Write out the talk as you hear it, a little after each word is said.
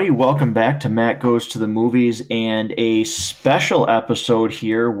Welcome back to Matt Goes to the Movies and a special episode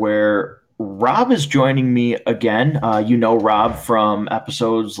here where Rob is joining me again. You know Rob from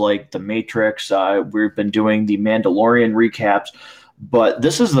episodes like The Matrix. We've been doing the Mandalorian recaps, but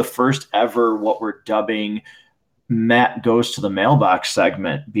this is the first ever what we're dubbing Matt Goes to the Mailbox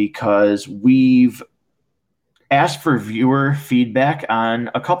segment because we've asked for viewer feedback on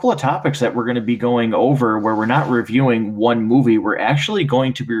a couple of topics that we're going to be going over where we're not reviewing one movie. We're actually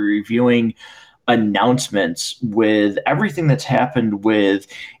going to be reviewing announcements with everything that's happened with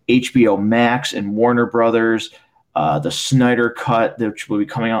HBO Max and Warner Brothers, the Snyder Cut, which will be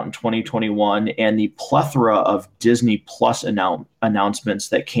coming out in 2021, and the plethora of Disney Plus announcements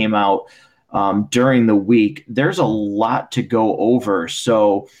that came out during the week. There's a lot to go over.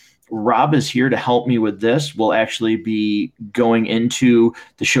 So, Rob is here to help me with this. We'll actually be going into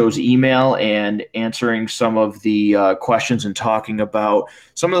the show's email and answering some of the questions and talking about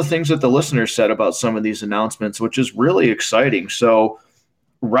some of the things that the listeners said about some of these announcements, which is really exciting. So,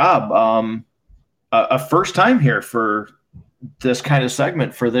 Rob, a first time here for this kind of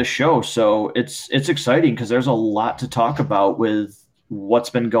segment for this show. So it's exciting because there's a lot to talk about with what's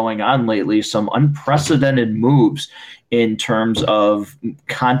been going on lately, some unprecedented moves in terms of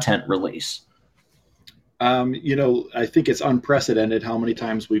content release. I think it's unprecedented how many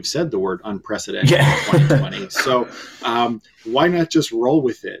times we've said the word unprecedented in 2020. So why not just roll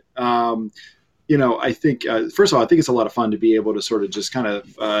with it? I think, first of all, I think it's a lot of fun to be able to sort of just kind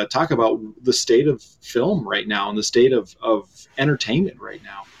of talk about the state of film right now and the state of entertainment right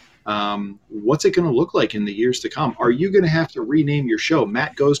now. What's it going to look like in the years to come? Are you going to have to rename your show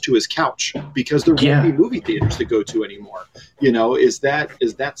Matt Goes to His Couch because there won't be movie theaters to go to anymore? Is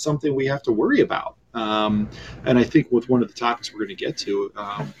that something we have to worry about? And I think with one of the topics we're going to get to,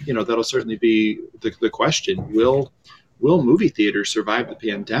 that'll certainly be the question: Will movie theaters survive the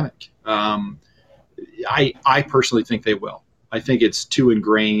pandemic? I personally think they will. I think it's too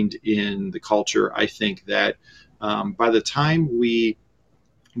ingrained in the culture. I think that by the time we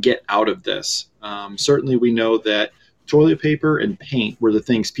get out of this. Certainly, we know that toilet paper and paint were the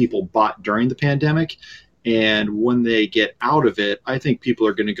things people bought during the pandemic. And when they get out of it, I think people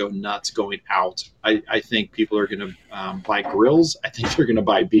are going to go nuts going out. I think people are going to buy grills. I think they're going to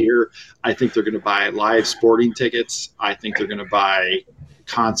buy beer. I think they're going to buy live sporting tickets. I think they're going to buy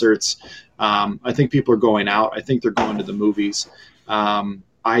concerts. I think people are going out. I think they're going to the movies.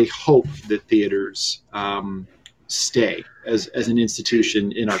 I hope that theaters stay as an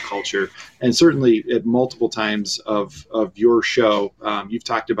institution in our culture. And certainly at multiple times of your show, you've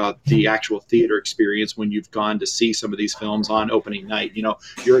talked about the actual theater experience when you've gone to see some of these films on opening night.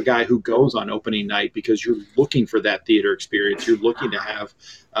 You're a guy who goes on opening night because you're looking for that theater experience. You're looking to have,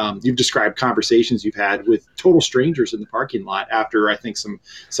 you've described conversations you've had with total strangers in the parking lot after, I think,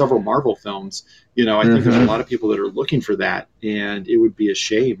 several Marvel films. I think there's a lot of people that are looking for that. And it would be a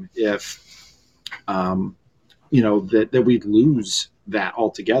shame if, that we'd lose that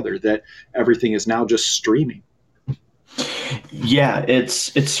altogether, that everything is now just streaming. Yeah,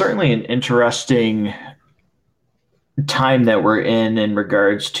 it's certainly an interesting time that we're in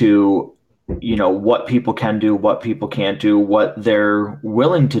regards to, what people can do, what people can't do, what they're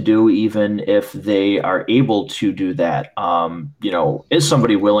willing to do, even if they are able to do that. Is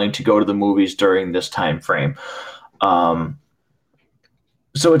somebody willing to go to the movies during this time frame?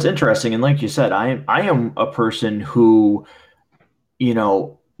 So it's interesting, and like you said, I am a person who, you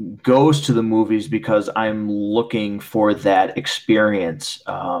know, goes to the movies because I'm looking for that experience.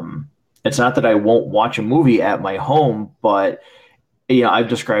 It's not that I won't watch a movie at my home, but I've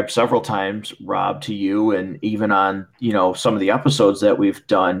described several times, Rob, to you, and even on some of the episodes that we've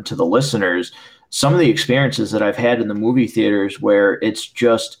done to the listeners, some of the experiences that I've had in the movie theaters where it's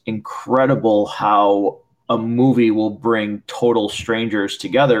just incredible how a movie will bring total strangers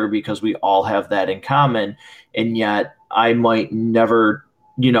together because we all have that in common. And yet I might never,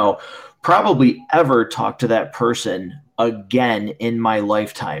 probably ever talk to that person again in my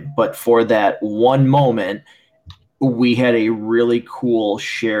lifetime. But for that one moment, we had a really cool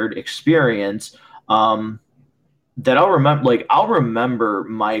shared experience that I'll remember. Like, I'll remember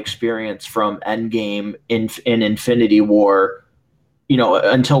my experience from Endgame in Infinity War,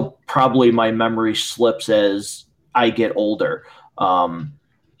 until probably my memory slips as I get older.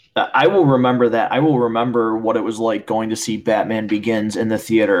 I will remember that. I will remember what it was like going to see Batman Begins in the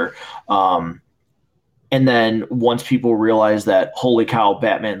theater. And then once people realize that, holy cow,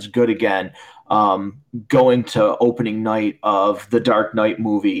 Batman's good again, going to opening night of the Dark Knight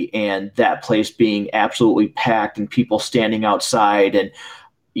movie and that place being absolutely packed and people standing outside. And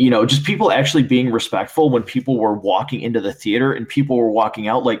just people actually being respectful when people were walking into the theater and people were walking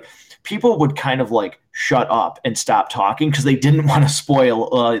out. Like people would kind of like shut up and stop talking because they didn't want to spoil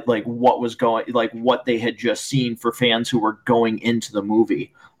like what was going, like what they had just seen for fans who were going into the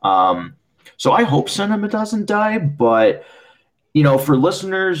movie. So I hope cinema doesn't die, but for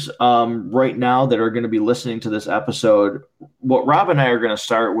listeners right now that are going to be listening to this episode, what Rob and I are going to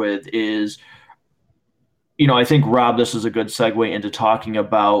start with is, I think, Rob, this is a good segue into talking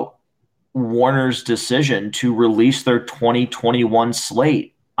about Warner's decision to release their 2021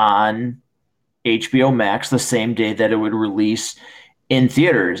 slate on HBO Max the same day that it would release in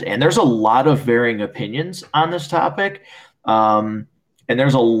theaters. And there's a lot of varying opinions on this topic. And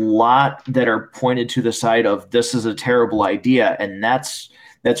there's a lot that are pointed to the side of this is a terrible idea. And that's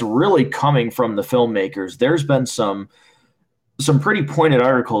really coming from the filmmakers. There's been some pretty pointed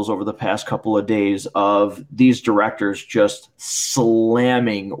articles over the past couple of days of these directors just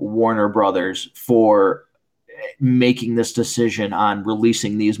slamming Warner Brothers for making this decision on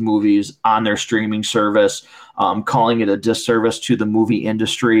releasing these movies on their streaming service, calling it a disservice to the movie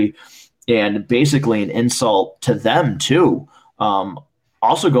industry, and basically an insult to them too.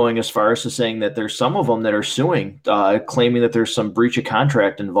 Also going as far as to saying that there's some of them that are suing, claiming that there's some breach of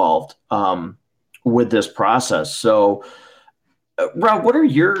contract involved with this process. So Rob, what are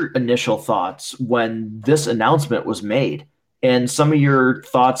your initial thoughts when this announcement was made, and some of your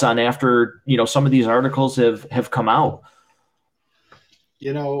thoughts on after some of these articles have come out?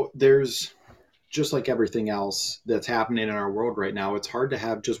 There's just like everything else that's happening in our world right now. It's hard to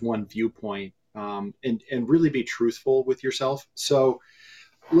have just one viewpoint and really be truthful with yourself. So,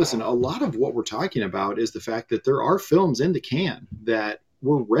 listen, a lot of what we're talking about is the fact that there are films in the can that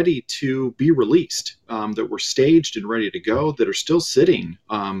were ready to be released, that were staged and ready to go, that are still sitting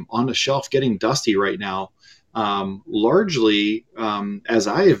on a shelf getting dusty right now, largely as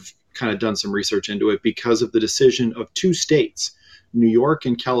I have kind of done some research into it because of the decision of two states, New York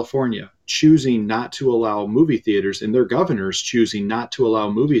and California, choosing not to allow movie theaters, and their governors choosing not to allow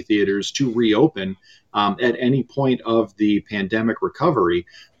movie theaters to reopen at any point of the pandemic recovery.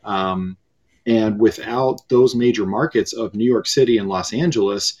 And without those major markets of New York City and Los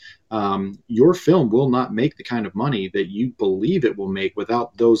Angeles, your film will not make the kind of money that you believe it will make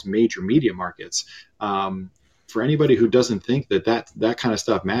without those major media markets. For anybody who doesn't think that kind of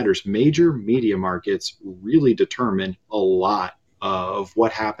stuff matters, major media markets really determine a lot of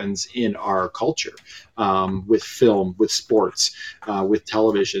what happens in our culture, with film, with sports, with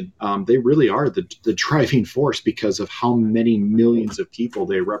television. They really are the driving force because of how many millions of people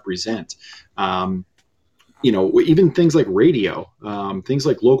they represent. Even things like radio, things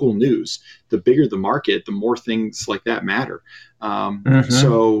like local news, the bigger the market, the more things like that matter.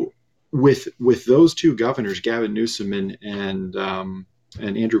 So with those two governors, Gavin Newsom and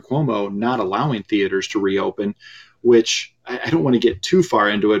Andrew Cuomo, not allowing theaters to reopen, which I don't want to get too far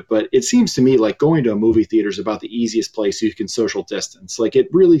into it, but it seems to me like going to a movie theater is about the easiest place you can social distance. Like it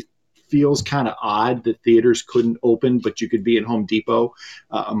really feels kind of odd that theaters couldn't open, but you could be in Home Depot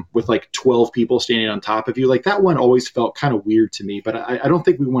with like 12 people standing on top of you. Like that one always felt kind of weird to me, but I don't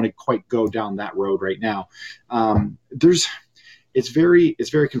think we want to quite go down that road right now. It's very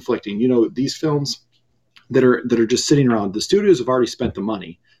conflicting. These films that are just sitting around, the studios have already spent the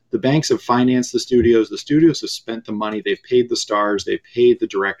money. The banks have financed the studios. The studios have spent the money. They've paid the stars. They've paid the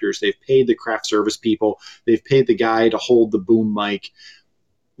directors. They've paid the craft service people. They've paid the guy to hold the boom mic.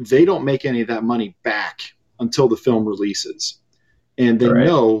 They don't make any of that money back until the film releases. And they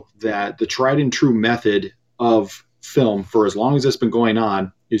know that the tried and true method of film for as long as it's been going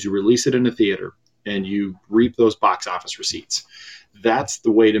on is you release it in a theater and you reap those box office receipts. That's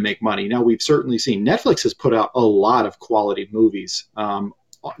the way to make money. Now, we've certainly seen Netflix has put out a lot of quality movies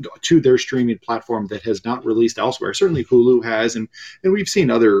to their streaming platform that has not released elsewhere. Certainly Hulu has, and we've seen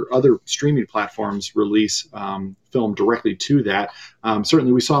other streaming platforms release film directly to that.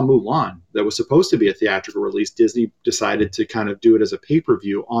 Certainly we saw Mulan that was supposed to be a theatrical release. Disney decided to kind of do it as a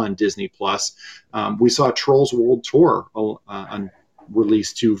pay-per-view on Disney Plus. We saw Trolls World Tour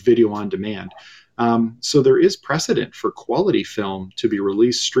released to video on demand. So there is precedent for quality film to be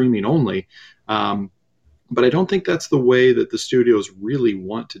released streaming only. But I don't think that's the way that the studios really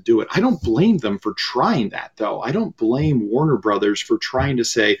want to do it. I don't blame them for trying that, though. I don't blame Warner Brothers for trying to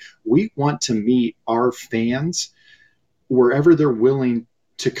say, we want to meet our fans wherever they're willing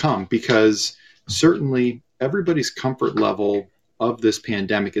to come, because certainly everybody's comfort level of this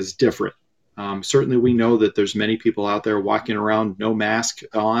pandemic is different. Certainly, we know that there's many people out there walking around, no mask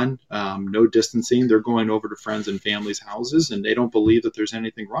on, no distancing. They're going over to friends and families' houses, and they don't believe that there's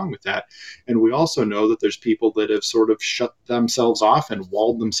anything wrong with that. And we also know that there's people that have sort of shut themselves off and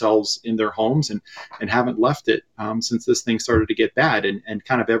walled themselves in their homes and haven't left it since this thing started to get bad, and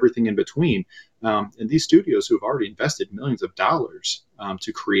kind of everything in between. And these studios who have already invested millions of dollars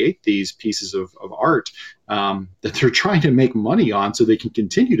to create these pieces of art that they're trying to make money on so they can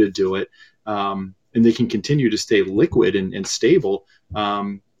continue to do it, and they can continue to stay liquid and stable.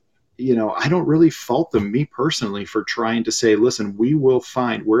 I don't really fault them, me personally, for trying to say, listen, we will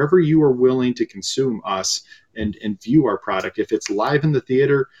find wherever you are willing to consume us and view our product. If it's live in the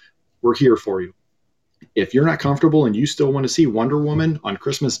theater, we're here for you. If you're not comfortable and you still want to see Wonder Woman on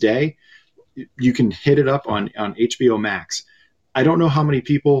Christmas Day, you can hit it up on HBO Max. I don't know how many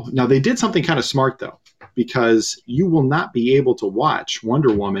people. Now, they did something kind of smart, though, because you will not be able to watch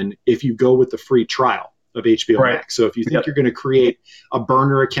Wonder Woman if you go with the free trial of HBO Max. So if you think you're going to create a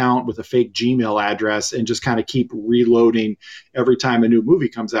burner account with a fake Gmail address and just kind of keep reloading every time a new movie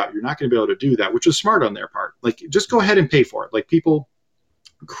comes out, you're not going to be able to do that, which is smart on their part. Like, just go ahead and pay for it. Like, people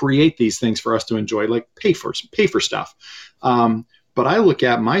create these things for us to enjoy, like pay for stuff. But I look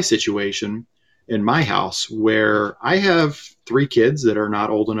at my situation in my house where I have 3 kids that are not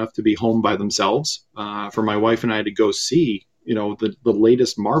old enough to be home by themselves for my wife and I to go see, the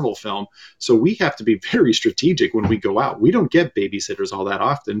latest Marvel film. So we have to be very strategic when we go out. We don't get babysitters all that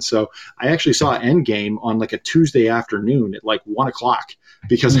often. So I actually saw Endgame on like a Tuesday afternoon at like 1:00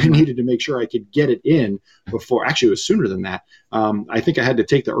 because I needed to make sure I could get it in before. Actually, it was sooner than that. I think I had to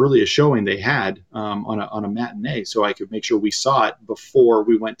take the earliest showing they had on a matinee so I could make sure we saw it before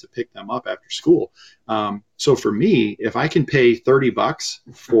we went to pick them up after school. So for me, if I can pay $30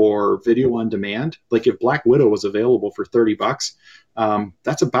 for video on demand, like if Black Widow was available for $30,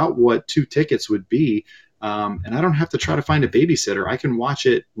 that's about what 2 tickets would be. And I don't have to try to find a babysitter. I can watch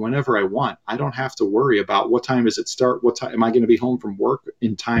it whenever I want. I don't have to worry about what time does it start? What time am I going to be home from work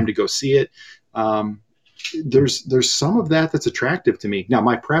in time to go see it? There's some of that that's attractive to me. Now,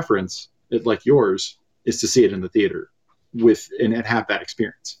 my preference, like yours, is to see it in the theater and have that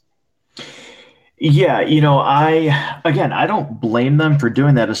experience. Yeah, I don't blame them for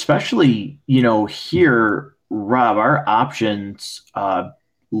doing that, especially, here, Rob, our options,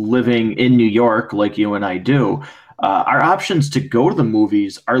 living in New York like you and I do, our options to go to the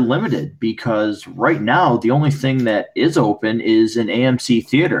movies are limited because right now the only thing that is open is an AMC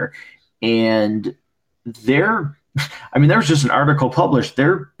theater. And they're, there was just an article published.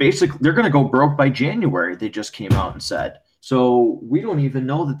 They're going to go broke by January. They just came out and said. So we don't even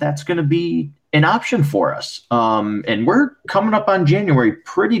know that that's going to be an option for us. And we're coming up on January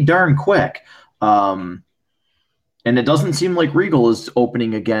pretty darn quick. And it doesn't seem like Regal is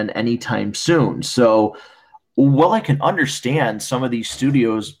opening again anytime soon. So while I can understand some of these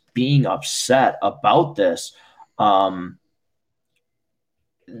studios being upset about this,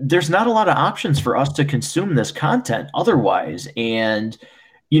 there's not a lot of options for us to consume this content otherwise. And,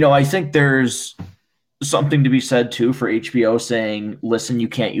 I think there's something to be said too for HBO saying, listen, you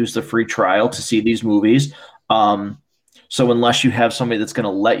can't use the free trial to see these movies. So unless you have somebody that's going to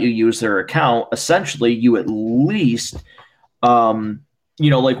let you use their account, essentially you at least,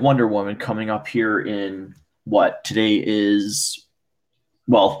 like Wonder Woman coming up here in what today is,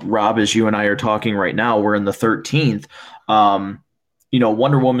 well, Rob, as you and I are talking right now, we're in the 13th.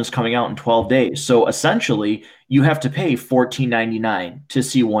 Wonder Woman's coming out in 12 days. So essentially you have to pay $14.99 to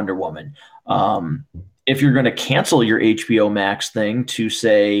see Wonder Woman. If you're going to cancel your HBO Max thing to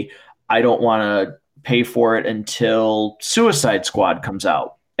say, I don't want to pay for it until Suicide Squad comes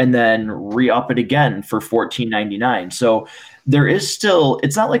out and then re-up it again for $14.99. So there is still,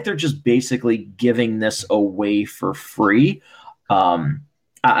 it's not like they're just basically giving this away for free. I'm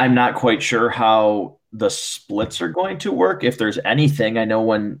not quite sure how the splits are going to work. If there's anything, I know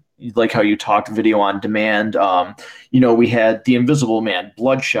when, like how you talked video on demand, we had The Invisible Man,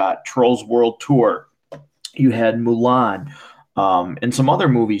 Bloodshot, Trolls World Tour. You had Mulan, and some other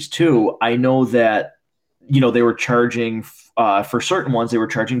movies too. I know that, they were charging for certain ones, they were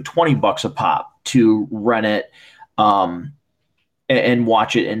charging $20 a pop to rent it and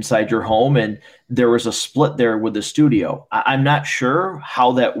watch it inside your home. And there was a split there with the studio. I'm not sure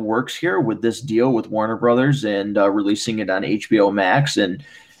how that works here with this deal with Warner Brothers and releasing it on HBO Max. And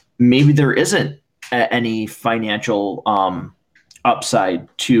maybe there isn't any financial upside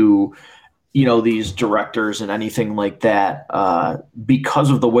to these directors and anything like that because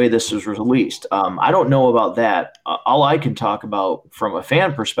of the way this is released. I don't know about that. All I can talk about from a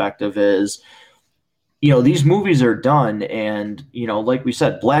fan perspective is these movies are done, and like we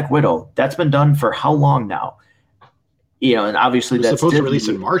said, Black Widow, that's been done for how long now? And It obviously was that's supposed to release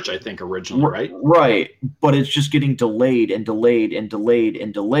in Disney. March, I think, originally, right? Right, but it's just getting delayed and delayed and delayed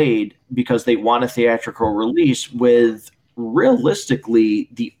and delayed because they want a theatrical release with realistically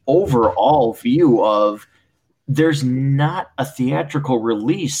the overall view of there's not a theatrical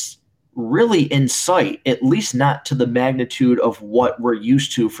release really in sight, at least not to the magnitude of what we're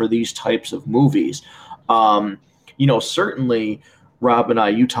used to for these types of movies. Um, certainly, Rob and I,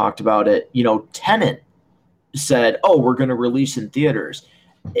 you talked about it. Tenet said, "Oh, we're going to release in theaters."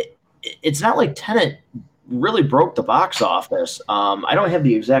 It's not like Tenet really broke the box office. I don't have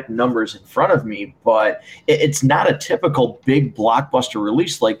the exact numbers in front of me, but it's not a typical big blockbuster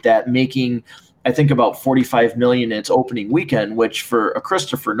release like that, making I think about 45 million in its opening weekend, which for a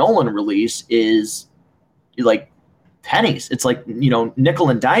Christopher Nolan release is like pennies. It's like nickel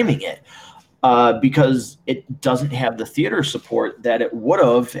and diming it. Because it doesn't have the theater support that it would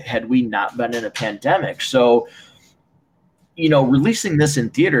have had we not been in a pandemic. So, releasing this in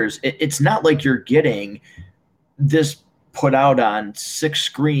theaters, it's not like you're getting this put out on 6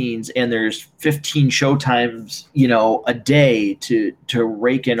 screens and there's 15 showtimes, a day to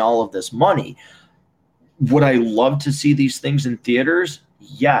rake in all of this money. Would I love to see these things in theaters?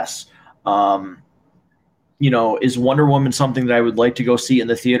 Yes. Um, is Wonder Woman something that I would like to go see in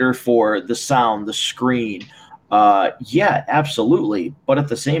the theater for the sound, the screen? Yeah, absolutely. But at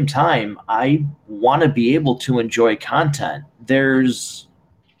the same time, I want to be able to enjoy content. There's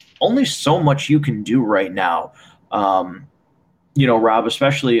only so much you can do right now. Rob,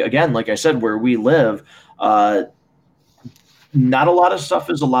 especially again, like I said, where we live, not a lot of stuff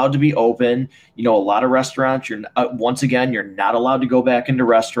is allowed to be open. A lot of restaurants, once again, you're not allowed to go back into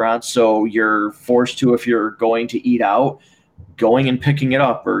restaurants. So you're forced to, if you're going to eat out, going and picking it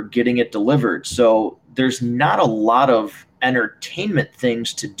up or getting it delivered. So there's not a lot of entertainment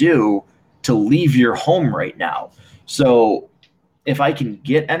things to do to leave your home right now. So if I can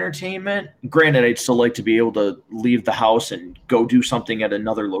get entertainment, granted, I'd still like to be able to leave the house and go do something at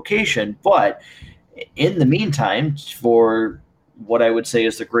another location. But in the meantime, for what I would say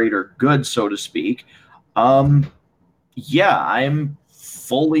is the greater good, so to speak, um, yeah, I'm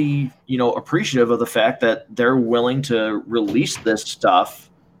fully, appreciative of the fact that they're willing to release this stuff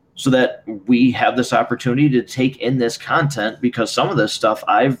so that we have this opportunity to take in this content because some of this stuff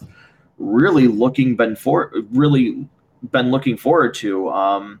I've really been looking forward to.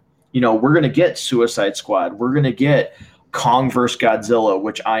 We're gonna get Suicide Squad. We're gonna get Kong vs. Godzilla,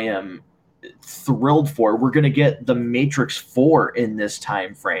 which I am thrilled for. We're gonna get the Matrix 4 in this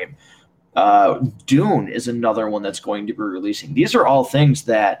time frame. Dune is another one that's going to be releasing. These are all things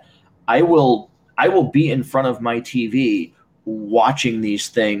that I will I will be in front of my TV watching these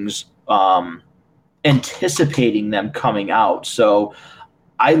things, anticipating them coming out. So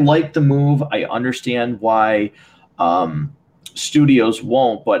I like the move. I understand why studios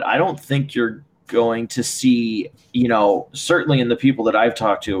won't, but I don't think you're going to see, certainly in the people that I've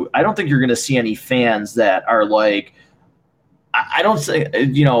talked to, I don't think you're going to see any fans that are like, I don't say,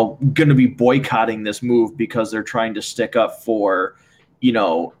 going to be boycotting this move because they're trying to stick up for,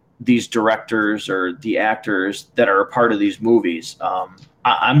 these directors or the actors that are a part of these movies.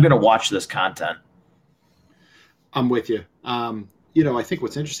 I'm going to watch this content. I'm with you. I think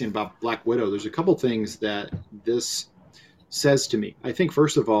what's interesting about Black Widow, there's a couple things that this says to me. I think,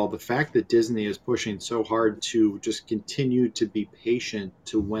 first of all, the fact that Disney is pushing so hard to just continue to be patient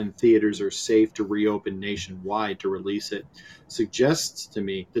to when theaters are safe to reopen nationwide to release it suggests to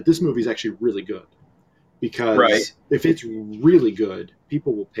me that this movie is actually really good. Right. Because if it's really good,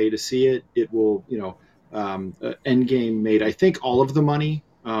 people will pay to see it. It will, Endgame made, I think, all of the money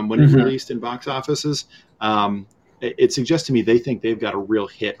when it Mm-hmm. released in box offices. It suggests to me they think they've got a real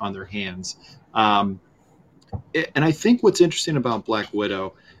hit on their hands. And I think what's interesting about Black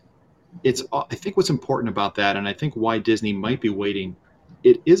Widow, I think what's important about that, and I think why Disney might be waiting,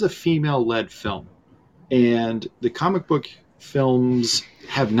 it is a female-led film, and the comic book films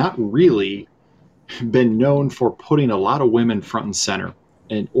have not really been known for putting a lot of women front and center,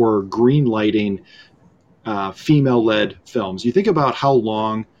 and or green lighting female-led films. You think about how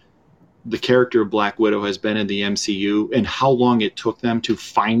long the character of Black Widow has been in the MCU and how long it took them to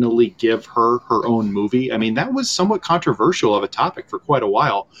finally give her her own movie. I mean, that was somewhat controversial of a topic for quite a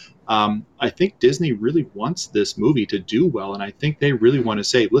while. I think Disney really wants this movie to do well, and I think they really want to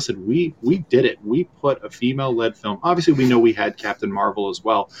say, listen, we did it. We put a female-led film. Obviously, we know we had Captain Marvel as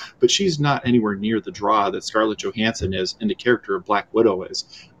well, but she's not anywhere near the draw that Scarlett Johansson is and the character of Black Widow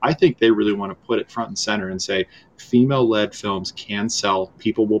is. I think they really want to put it front and center and say, female-led films can sell.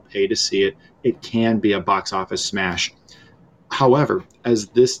 People will pay to see it. It can be a box office smash. However, as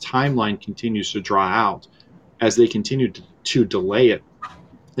this timeline continues to draw out, as they continue to delay it,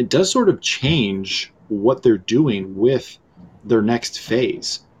 it does sort of change what they're doing with their next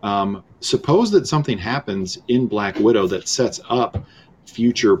phase. Suppose that something happens in Black Widow that sets up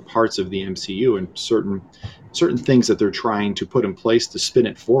future parts of the MCU and certain things that they're trying to put in place to spin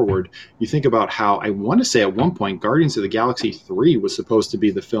it forward. You think about how, I want to say at one point, Guardians of the Galaxy 3 was supposed to be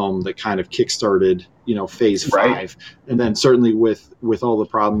the film that kind of kickstarted, phase 5. Right. And then certainly with all the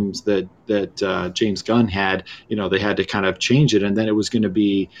problems that James Gunn had, they had to kind of change it. And then it was going to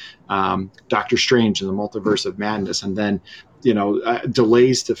be Doctor Strange and the Multiverse of Madness. And then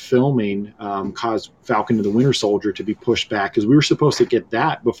delays to filming caused Falcon and the Winter Soldier to be pushed back, because we were supposed to get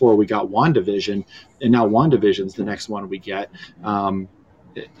that before we got WandaVision, and now WandaVision's the next one we get.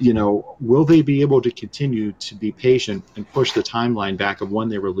 Will they be able to continue to be patient and push the timeline back of when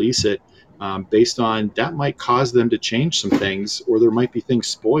they release it, based on that might cause them to change some things, or there might be things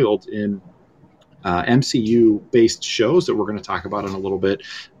spoiled in MCU-based shows that we're going to talk about in a little bit,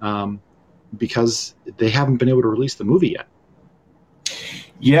 because they haven't been able to release the movie yet.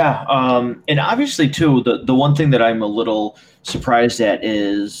 Yeah, and obviously too, the one thing that I'm a little surprised at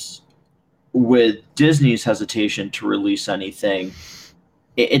is with Disney's hesitation to release anything.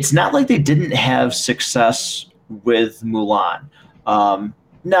 It's not like they didn't have success with Mulan.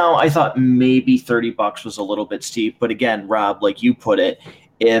 Now, I thought maybe $30 was a little bit steep, but again, Rob, like you put it,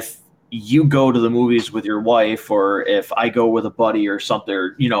 if you go to the movies with your wife, or if I go with a buddy or something,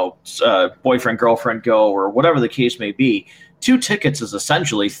 or, boyfriend, girlfriend go, or whatever the case may be, 2 tickets is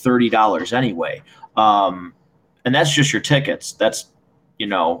essentially $30 anyway. And that's just your tickets. That's,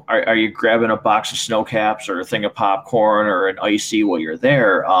 are you grabbing a box of snow caps or a thing of popcorn or an icy while you're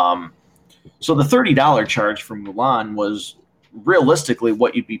there? So the $30 charge for Mulan was realistically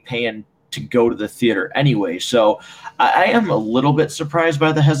what you'd be paying to go to the theater anyway. So I am a little bit surprised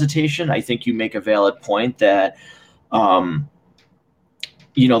by the hesitation. I think you make a valid point that,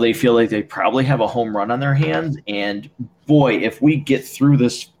 they feel like they probably have a home run on their hands. And boy, if we get through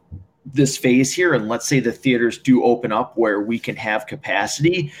this phase here, and let's say the theaters do open up where we can have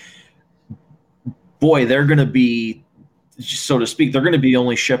capacity, boy, they're going to be, so to speak, they're going to be the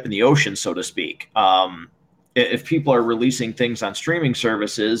only ship in the ocean, so to speak. If people are releasing things on streaming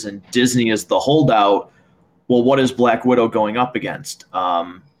services and Disney is the holdout, well, what is Black Widow going up against?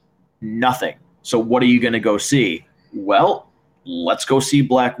 Nothing. So what are you going to go see? Well, let's go see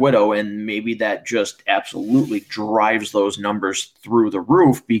Black Widow, and maybe that just absolutely drives those numbers through the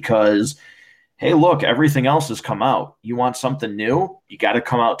roof because, hey, look, everything else has come out. You want something new? You got to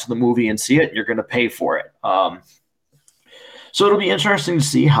come out to the movie and see it, and you're going to pay for it. So it'll be interesting to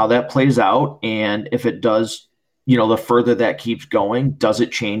see how that plays out. And if it does, the further that keeps going, does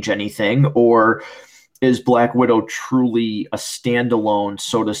it change anything? Or is Black Widow truly a standalone,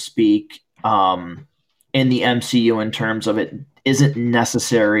 so to speak, in the MCU in terms of it isn't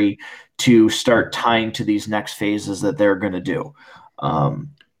necessary to start tying to these next phases that they're going to do? But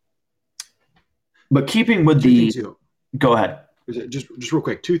keeping with go ahead. Just real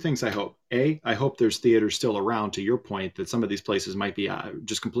quick, 2 things I hope. I hope there's theaters still around, to your point, that some of these places might be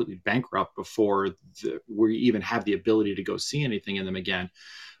just completely bankrupt before we even have the ability to go see anything in them again.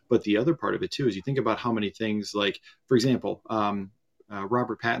 But the other part of it, too, is you think about how many things, like, for example,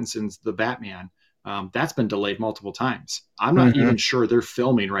 Robert Pattinson's The Batman, that's been delayed multiple times. I'm not even sure they're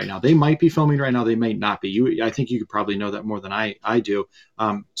filming right now. They might be filming right now. They may not be. I think you could probably know that more than I do.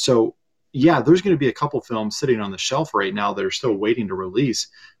 So yeah, there's going to be a couple films sitting on the shelf right now that are still waiting to release.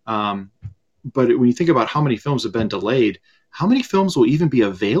 But when you think about how many films have been delayed, how many films will even be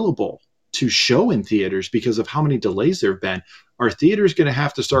available to show in theaters because of how many delays there have been? Are theaters going to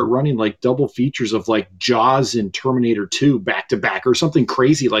have to start running like double features of like Jaws and Terminator 2 back to back or something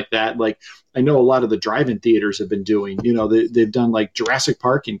crazy like that? Like, I know a lot of the drive-in theaters have been doing, they've done like Jurassic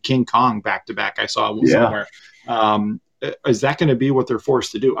Park and King Kong back to back. I saw somewhere. Is that going to be what they're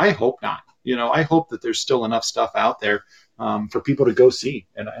forced to do? I hope not. I hope that there's still enough stuff out there for people to go see.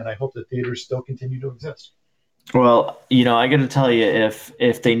 And I hope that theaters still continue to exist. Well, I got to tell you,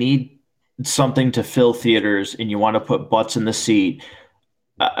 if they need something to fill theaters and you want to put butts in the seat,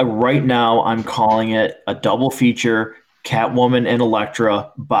 right now I'm calling it a double feature, Catwoman and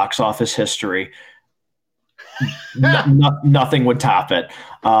Elektra, box office history. Nothing would top it.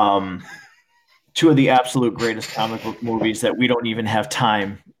 Um, Two of the absolute greatest comic book movies that we don't even have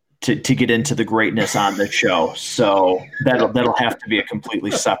time to get into the greatness on this show. So that'll have to be a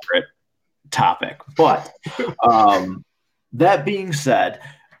completely separate topic. But that being said,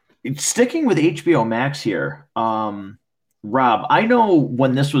 sticking with HBO Max here, Rob, I know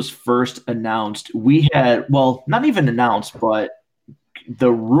when this was first announced, we had, well, not even announced, but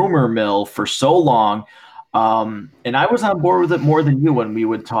the rumor mill for so long. And I was on board with it more than you when we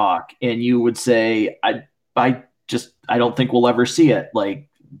would talk, and you would say, I don't think we'll ever see it. Like,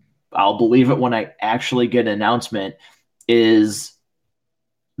 I'll believe it when I actually get an announcement. Is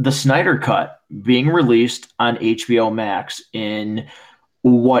the Snyder Cut being released on HBO Max in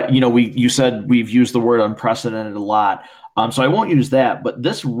what you said we've used the word unprecedented a lot. So I won't use that, but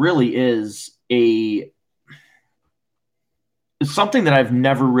this really is a it's something that I've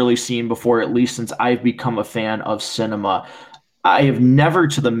never really seen before, at least since I've become a fan of cinema. I have never,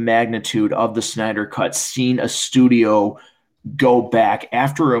 to the magnitude of the Snyder Cut, seen a studio go back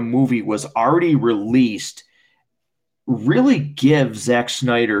after a movie was already released, really give Zack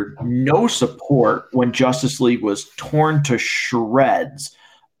Snyder no support when Justice League was torn to shreds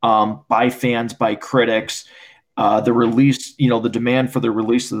by fans, by critics. The release, the demand for the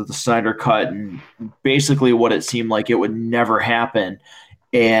release of the Snyder Cut, and basically what it seemed like it would never happen.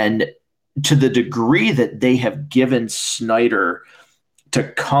 And to the degree that they have given Snyder to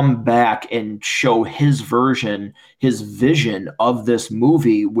come back and show his version, his vision of this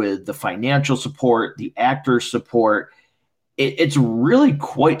movie with the financial support, the actor support, it's really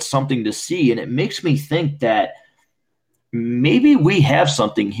quite something to see. And it makes me think that maybe we have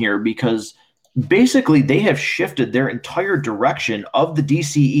something here because basically they have shifted their entire direction of the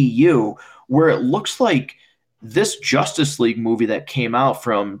DCEU where it looks like this Justice League movie that came out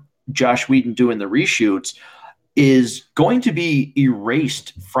from Josh Whedon doing the reshoots is going to be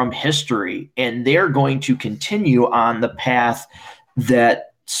erased from history, and they're going to continue on the path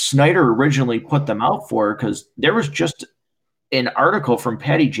that Snyder originally put them out for. Because there was just an article from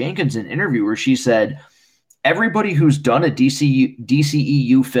Patty Jenkins, an interview, where she said everybody who's done a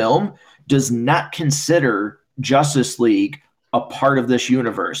DCEU film does not consider Justice League a part of this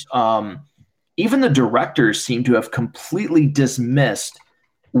universe. Even the directors seem to have completely dismissed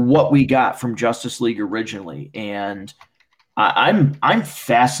what we got from Justice League originally, and I'm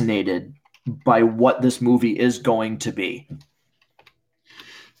fascinated by what this movie is going to be.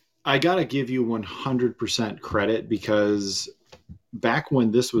 I gotta give you 100% credit because back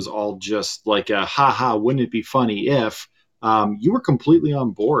when this was all just like a haha, wouldn't it be funny if you were completely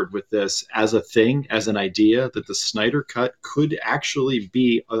on board with this as a thing, as an idea that the Snyder Cut could actually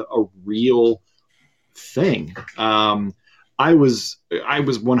be a real thing. I was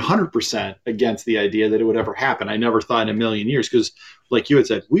 100% against the idea that it would ever happen. I never thought in a million years because, like you had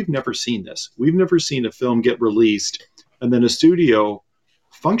said, we've never seen this. We've never seen a film get released and then a studio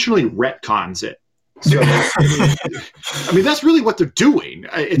functionally retcons it. So, I mean, that's really what they're doing.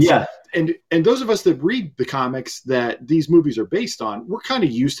 Yeah. And those of us that read the comics that these movies are based on, we're kind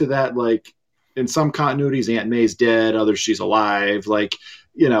of used to that. Like in some continuities, Aunt May's dead, others she's alive. Like,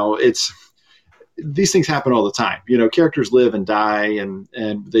 it's these things happen all the time. Characters live and die and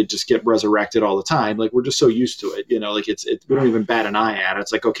they just get resurrected all the time. Like we're just so used to it, like it's we don't even bat an eye at it.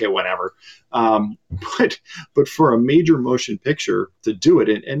 It's like, okay, whatever. But for a major motion picture to do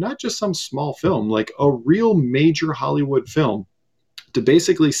it and not just some small film, like a real major Hollywood film, to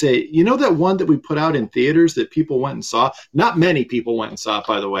basically say, that one that we put out in theaters that people went and saw, not many people went and saw it,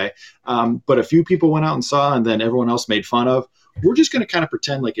 by the way, but a few people went out and saw, and then everyone else made fun of. We're just going to kind of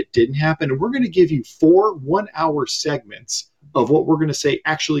pretend like it didn't happen. And we're going to give you 4 1-hour segments of what we're going to say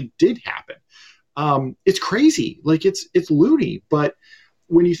actually did happen. It's crazy. Like it's loony. But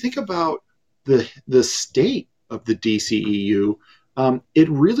when you think about the state of the DCEU, it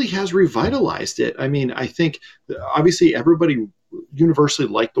really has revitalized it. I mean, I think obviously everybody universally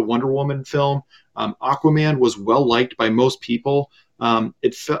liked the Wonder Woman film. Aquaman was well liked by most people.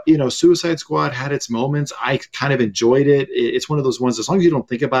 It felt, Suicide Squad had its moments. I kind of enjoyed it. It's one of those ones, as long as you don't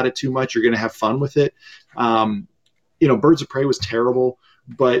think about it too much, you're going to have fun with it. Birds of Prey was terrible,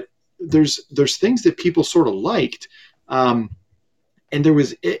 but there's things that people sort of liked. And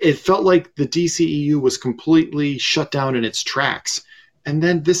it felt like the DCEU was completely shut down in its tracks. And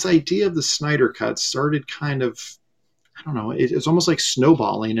then this idea of the Snyder Cut started kind of, I don't know, it's almost like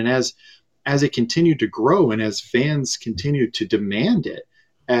snowballing. And as it continued to grow and as fans continued to demand it,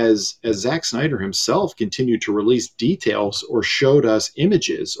 as Zack Snyder himself continued to release details or showed us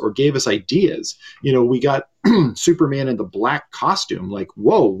images or gave us ideas, we got Superman in the black costume. Like,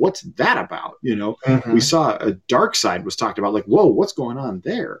 whoa, what's that about? We Mm-hmm. saw a Dark Side was talked about. Like, whoa, what's going on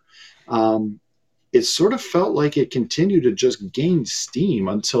there? It sort of felt like it continued to just gain steam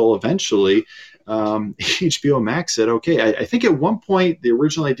until eventually HBO Max said, okay, I think at one point the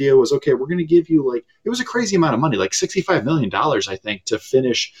original idea was, okay, we're going to give you like, it was a crazy amount of money, like $65 million, I think, to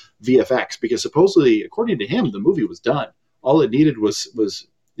finish VFX, because supposedly, according to him, the movie was done. All it needed was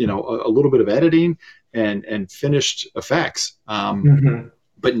a little bit of editing and finished effects. Mm-hmm.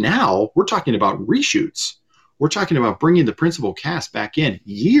 But now we're talking about reshoots. We're talking about bringing the principal cast back in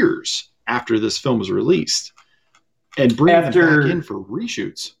years after this film was released and bringing them back in After for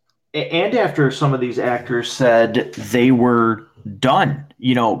reshoots. and after some of these actors said they were done,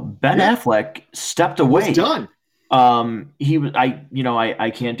 Ben Yeah, Affleck stepped was away. done. He was,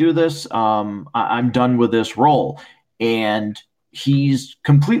 I can't do this. I'm done with this role, and he's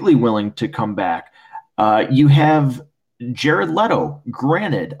completely willing to come back. You have Jared Leto.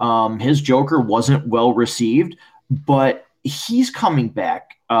 Granted, his Joker wasn't well received, but he's coming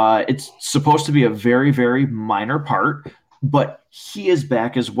back. It's supposed to be a very, very minor part, but he is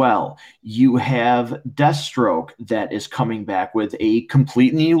back as well. You have Deathstroke that is coming back with a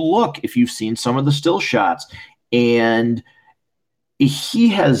completely new look. If you've seen some of the still shots, and he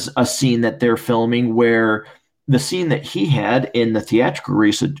has a scene that they're filming where the scene that he had in the theatrical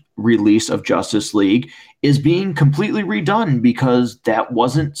release of Justice League is being completely redone because that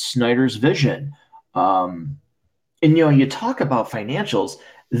wasn't Snyder's vision. And you talk about financials.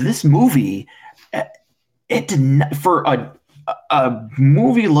 This movie, eh, it did not, for a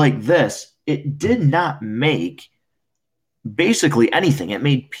movie like this, it did not make basically anything. It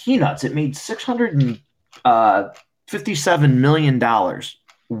made peanuts. It made $657 million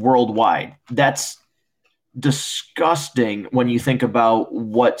worldwide. That's disgusting when you think about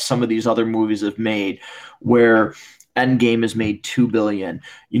what some of these other movies have made, where Endgame has made 2 billion.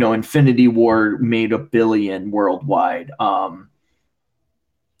 Infinity War made 1 billion worldwide.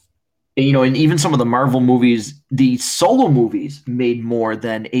 And even some of the Marvel movies, the solo movies made more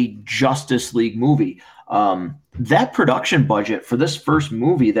than a Justice League movie. That production budget for this first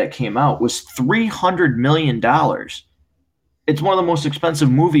movie that came out was $300 million. It's one of the most expensive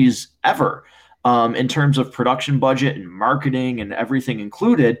movies ever, in terms of production budget and marketing and everything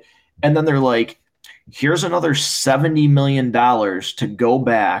included. And then they're like, here's another $70 million to go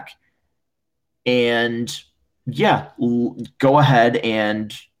back and, yeah, go ahead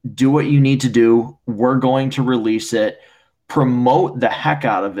and do what you need to do. We're going to release it, promote the heck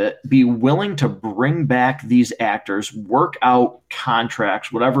out of it, be willing to bring back these actors, work out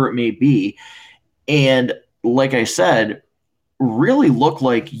contracts, whatever it may be. And like I said, really look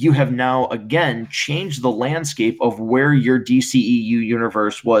like you have now again changed the landscape of where your DCEU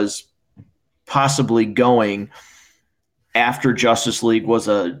universe was possibly going after Justice League was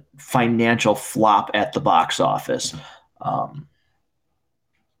a financial flop at the box office. Um,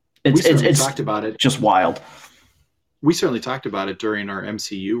 We it's it's certainly it's talked about it. just wild. We certainly talked about it during our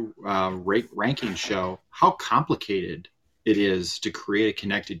MCU ranking show, how complicated it is to create a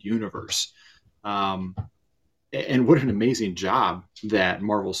connected universe. Um, and what an amazing job that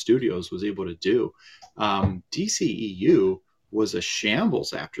Marvel Studios was able to do. DCEU was a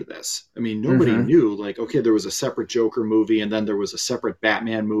shambles after this. I mean, nobody Mm-hmm. knew, like, okay, there was a separate Joker movie, and then there was a separate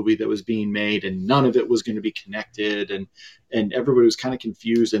Batman movie that was being made, and none of it was going to be connected, and everybody was kind of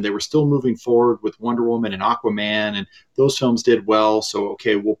confused, and they were still moving forward with Wonder Woman and Aquaman, and those films did well. So,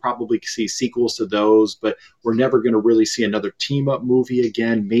 okay, we'll probably see sequels to those, but we're never going to really see another team up movie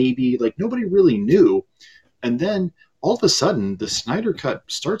again. Maybe, like, nobody really knew. And then all of a sudden the Snyder cut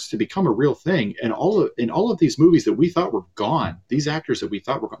starts to become a real thing, and all of these movies that we thought were gone, these actors that we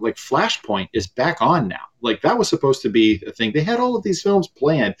thought were gone, like Flashpoint is back on now. Like, that was supposed to be a thing. They had all of these films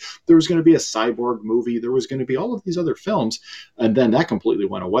planned. There was going to be a Cyborg movie, there was going to be all of these other films, and then that completely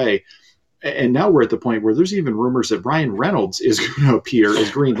went away. And now we're at the point where there's even rumors that Ryan Reynolds is going to appear as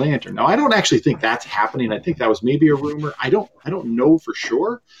Green Lantern. Now, I don't actually think that's happening. I think that was maybe a rumor. I don't know for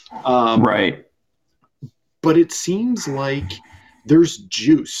sure. um, Right. but it seems like there's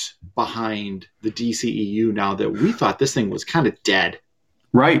juice behind the DCEU now, that we thought this thing was kind of dead.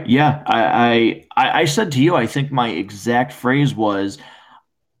 Right. Yeah. I said to you, I think my exact phrase was,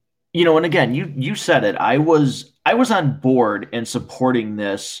 and again, you said it. I was on board and supporting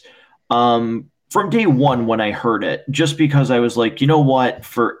this, from day one when I heard it, just because I was like, you know what,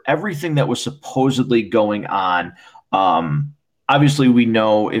 for everything that was supposedly going on, um, obviously we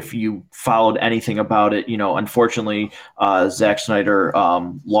know if you followed anything about it, unfortunately, Zack Snyder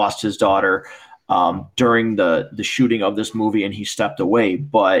lost his daughter during the shooting of this movie, and he stepped away.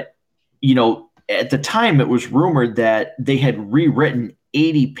 But at the time, it was rumored that they had rewritten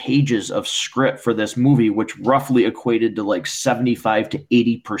 80 pages of script for this movie, which roughly equated to like 75 to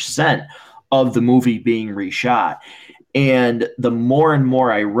 80% of the movie being reshot. And the more and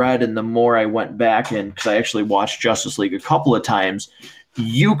more I read and the more I went back, and because I actually watched Justice League a couple of times,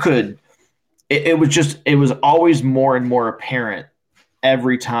 you could, it was always more and more apparent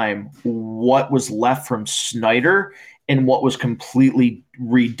every time what was left from Snyder and what was completely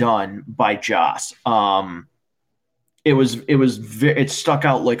redone by Joss. It stuck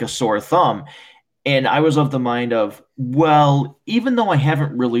out like a sore thumb. And I was of the mind of, well, even though I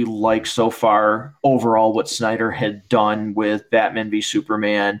haven't really liked so far overall what Snyder had done with Batman v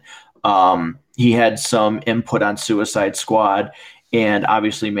Superman, he had some input on Suicide Squad and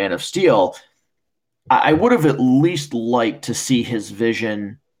obviously Man of Steel. I would have at least liked to see his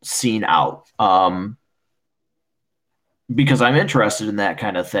vision seen out, because I'm interested in that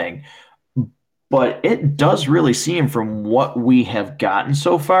kind of thing. But it does really seem from what we have gotten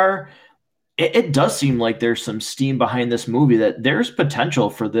so far, it does seem like there's some steam behind this movie, that there's potential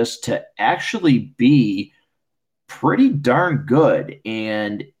for this to actually be pretty darn good.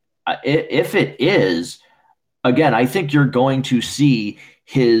 And if it is, again, I think you're going to see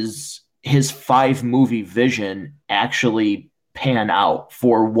his 5 movie vision actually pan out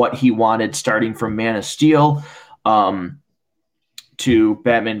for what he wanted, starting from Man of Steel, um, to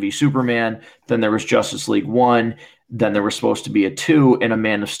Batman v Superman. Then there was Justice League 1. Then there was supposed to be a 2 and a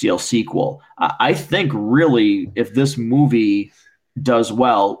Man of Steel sequel. I think really, if this movie does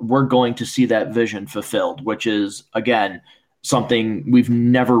well, we're going to see that vision fulfilled, which is, again, something we've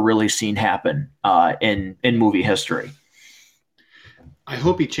never really seen happen in movie history. I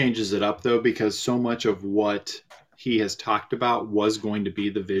hope he changes it up though, because so much of what he has talked about was going to be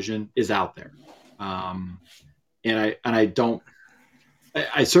the vision is out there, um, and I don't.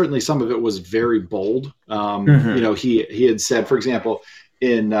 I certainly, some of it was very bold. Mm-hmm. He had said, for example,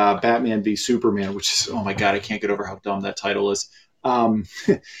 in Batman v Superman, which is, oh my god, I can't get over how dumb that title is. Um,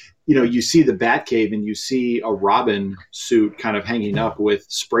 you see the Batcave and you see a Robin suit kind of hanging up with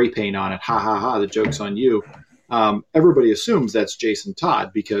spray paint on it. Ha ha ha! The joke's on you. Everybody assumes that's Jason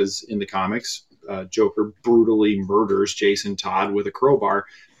Todd because in the comics, Joker brutally murders Jason Todd with a crowbar,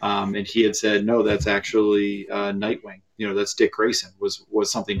 and he had said, no, that's actually Nightwing. That's Dick Grayson,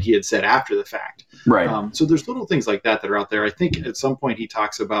 was something he had said after the fact. Right. So there's little things like that are out there. I think at some point he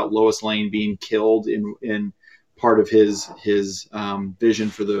talks about Lois Lane being killed in part of his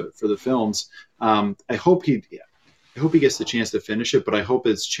vision for the films. I hope he gets the chance to finish it, but I hope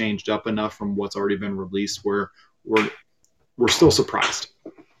it's changed up enough from what's already been released where we're still surprised.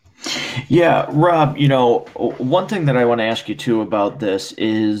 Yeah, Rob, one thing that I want to ask you too about this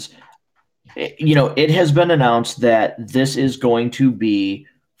is, it has been announced that this is going to be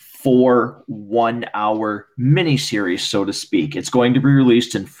 4 1-hour miniseries, so to speak. It's going to be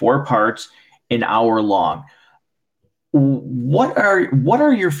released in 4 parts, an hour long. What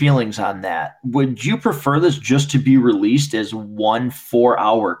are your feelings on that? Would you prefer this just to be released as one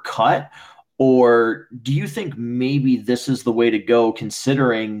 4-hour cut? Or do you think maybe this is the way to go,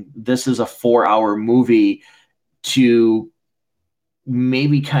 considering this is a 4-hour movie, to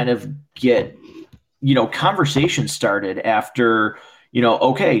maybe kind of get, conversation started after,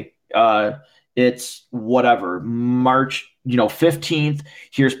 okay, it's whatever, March, 15th,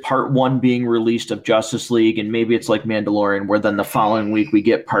 here's part 1 being released of Justice League, and maybe it's like Mandalorian, where then the following week we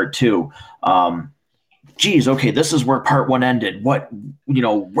get part 2. Geez, okay, this is where part 1 ended. Where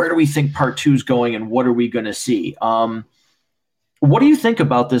do we think part 2 is going, and what are we going to see? What do you think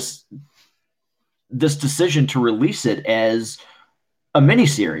about this decision to release it as a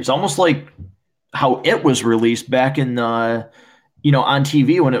miniseries, almost like how it was released back in on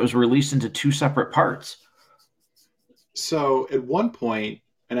TV, when it was released into 2 separate parts? So at one point,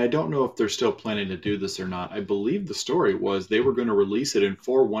 and I don't know if they're still planning to do this or not, I believe the story was they were going to release it in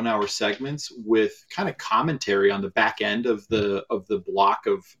 4 1-hour segments with kind of commentary on the back end of the block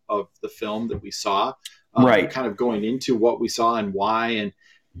of the film that we saw, Right. kind of going into what we saw and why. And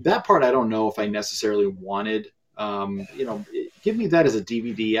that part, I don't know if I necessarily wanted. Give me that as a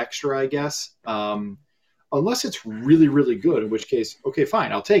DVD extra, I guess. Unless it's really, really good, in which case, okay,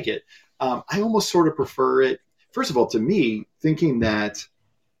 fine, I'll take it. I almost sort of prefer it. First of all, to me, thinking that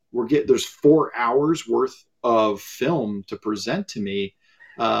there's 4 hours worth of film to present to me,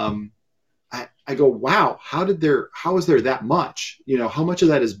 I go, wow, how is there that much? How much of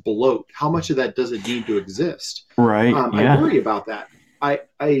that is bloat? How much of that doesn't need to exist? Right. I Yeah. worry about that.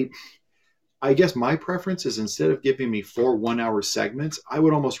 I guess my preference is, instead of giving me 4 1-hour segments, I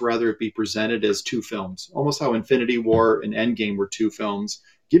would almost rather it be presented as two films, almost how Infinity War and Endgame were two films.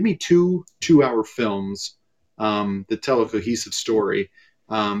 Give me 2 2-hour films that tell a cohesive story,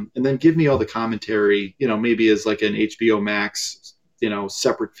 and then give me all the commentary, maybe as like an HBO Max,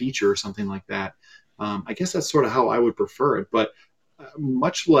 separate feature or something like that. I guess that's sort of how I would prefer it. But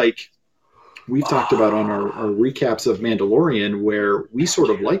much like we've talked about on our recaps of Mandalorian, where we sort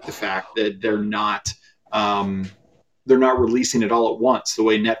of like the fact that they're not releasing it all at once the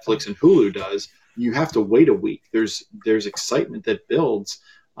way Netflix and Hulu does. You have to wait a week. There's excitement that builds.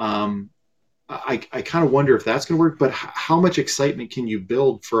 I kind of wonder if that's going to work, but how much excitement can you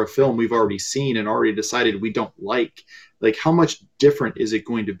build for a film we've already seen and already decided we don't like? Like, how much different is it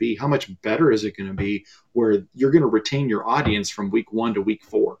going to be? How much better is it going to be, where you're going to retain your audience from week 1 to week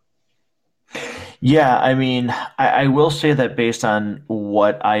 4? Yeah, I mean, I will say that based on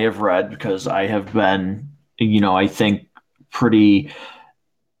what I have read, because I have been, I think pretty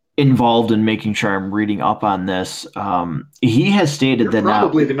involved in making sure I'm reading up on this. He has stated You're that not.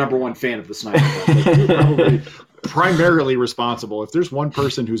 probably the number one fan of the Snyder Cut. Like, you're probably primarily responsible. If there's one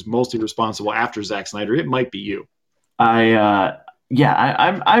person who's mostly responsible after Zack Snyder, it might be you. Yeah,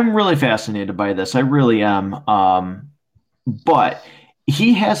 I'm really fascinated by this. I really am. But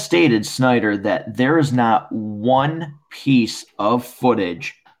he has stated, Snyder, that there is not one piece of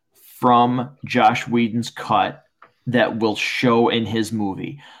footage from Josh Whedon's cut that will show in his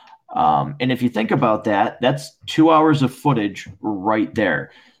movie. And if you think about that, that's 2 hours of footage right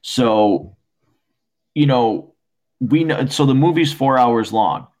there. So, you know, we know, so the movie's 4 hours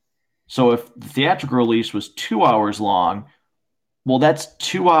long. So if the theatrical release was 2 hours long, well, that's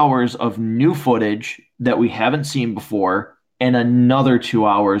 2 hours of new footage that we haven't seen before, and another 2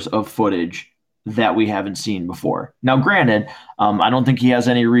 hours of footage that we haven't seen before. Now, granted, I don't think he has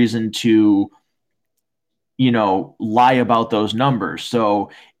any reason to, lie about those numbers. So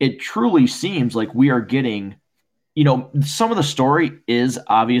it truly seems like we are getting, some of the story is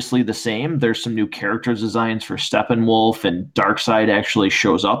obviously the same. There's some new character designs for Steppenwolf, and Darkseid actually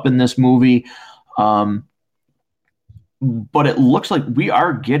shows up in this movie. Um, but it looks like we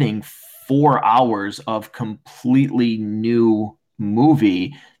are getting 4 hours of completely new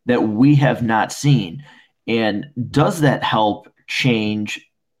movie that we have not seen. And does that help change,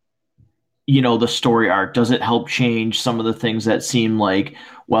 the story arc? Does it help change some of the things that seem like,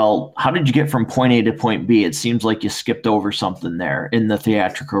 well, how did you get from point A to point B? It seems like you skipped over something there in the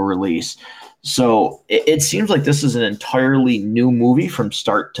theatrical release. So it seems like this is an entirely new movie from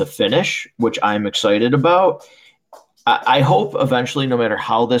start to finish, which I'm excited about. I hope eventually, no matter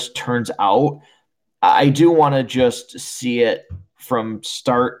how this turns out, I do want to just see it from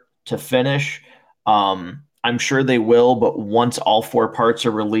start to finish. I'm sure they will, but once all four parts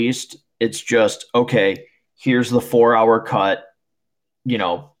are released, it's just okay. Here's the 4 hour cut.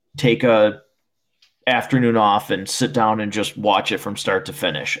 Take a afternoon off and sit down and just watch it from start to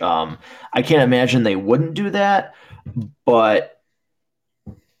finish. I can't imagine they wouldn't do that, but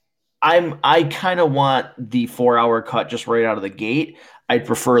I kind of want the 4 hour cut just right out of the gate. I'd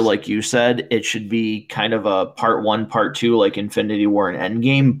prefer, like you said, it should be kind of a part one, part two, like Infinity War and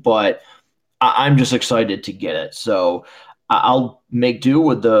Endgame, but I'm just excited to get it. So I'll make do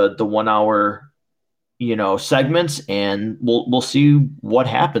with the 1 hour, segments, and we'll see what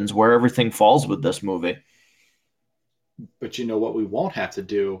happens, where everything falls with this movie. But what we won't have to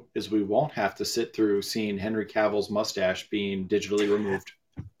do is we won't have to sit through seeing Henry Cavill's mustache being digitally removed.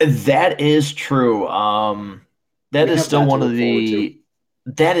 That is true. That We is have still that to one of look forward to. the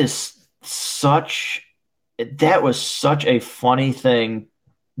that is such that was such a funny thing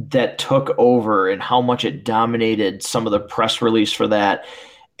that took over, and how much it dominated some of the press release for that.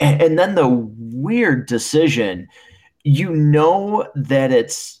 And then the weird decision,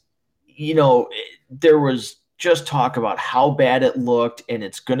 that there was just talk about how bad it looked and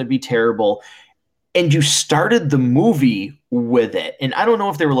it's going to be terrible. And you started the movie with it. And I don't know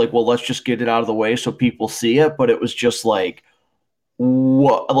if they were like, well, let's just get it out of the way so people see it, but it was just like,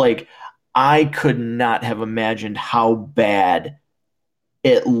 what? Like, I could not have imagined how bad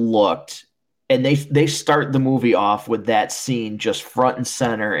it looked. And they start the movie off with that scene just front and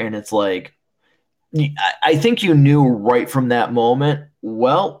center, and it's like, I think you knew right from that moment,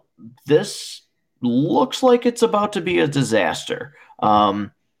 well, this looks like it's about to be a disaster.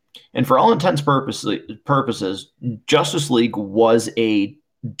 And for all intents purposes, Justice League was a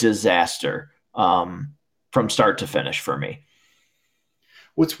disaster, from start to finish for me.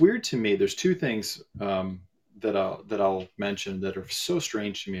 What's weird to me, there's two things that I'll mention that are so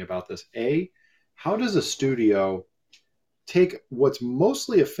strange to me about this. A, how does a studio take what's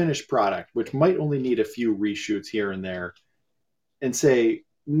mostly a finished product, which might only need a few reshoots here and there, and say,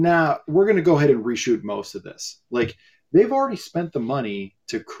 nah, we're going to go ahead and reshoot most of this? Like, they've already spent the money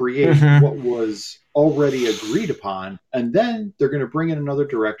to create Hmm. what was already agreed upon, and then they're going to bring in another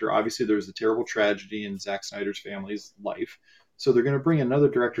director. Obviously, there was a terrible tragedy in Zack Snyder's family's life. So they're going to bring another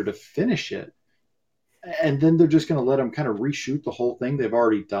director to finish it, and then they're just going to let them kind of reshoot the whole thing they've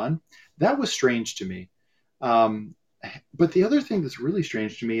already done. That was strange to me. Um, but the other thing that's really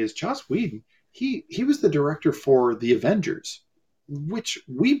strange to me is Joss Whedon. He was the director for the Avengers, which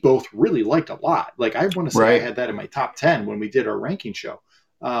we both really liked a lot. Like, I want to say I Right. had that in my top 10 when we did our ranking show.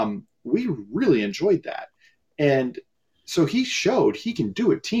 We really enjoyed that, and so he showed he can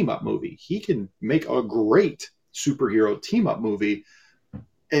do a team up movie. He can make a great superhero team up movie,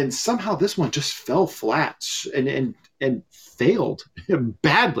 and somehow this one just fell flat and failed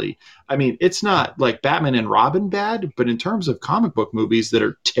badly. I mean, it's not like Batman and Robin bad, but in terms of comic book movies that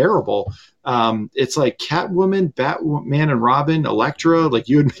are terrible, it's like Catwoman, Batman and Robin, Elektra, like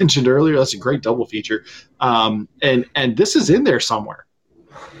you had mentioned earlier. That's a great double feature, and this is in there somewhere.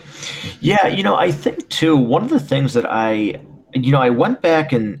 Yeah, I think too, one of the things that I went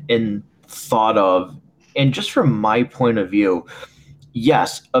back and thought of, and just from my point of view,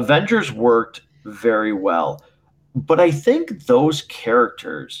 yes, Avengers worked very well, but I think those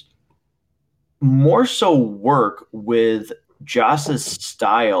characters more so work with Joss's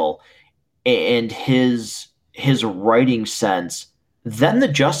style and his writing sense than the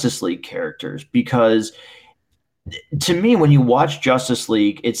Justice League characters, because to me, when you watch Justice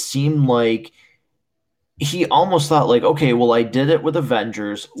League, it seemed like he almost thought like, okay, well, I did it with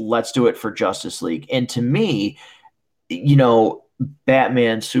Avengers, let's do it for Justice League. And to me, you know,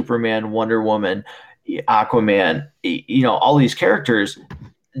 Batman, Superman, Wonder Woman, Aquaman, all these characters,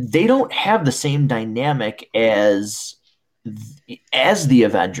 they don't have the same dynamic as the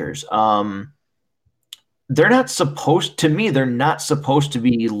Avengers. They're not supposed to me, they're not supposed to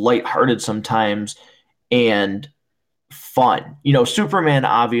be lighthearted sometimes and fun. Superman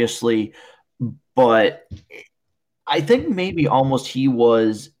obviously, but I think maybe almost he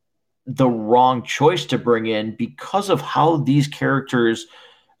was the wrong choice to bring in because of how these characters,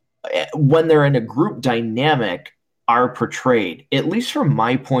 when they're in a group dynamic, are portrayed. At least from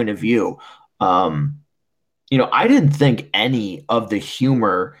my point of view, um, I didn't think any of the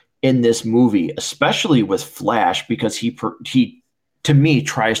humor in this movie, especially with Flash, because he to me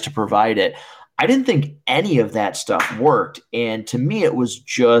tries to provide it. I didn't think any of that stuff worked, and to me, it was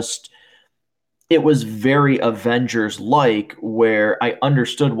very Avengers like, where I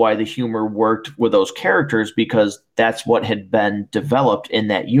understood why the humor worked with those characters because that's what had been developed in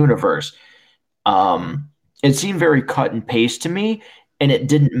that universe. Um, it seemed very cut and paste to me, and it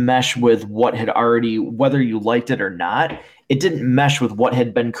didn't mesh with what had already, whether you liked it or not, it didn't mesh with what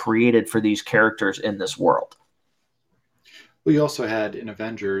had been created for these characters in this world. We also had in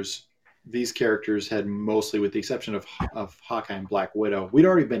Avengers, these characters had mostly, with the exception of Hawkeye and Black Widow, we'd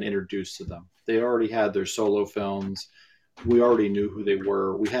already been introduced to them. They already had their solo films. We already knew who they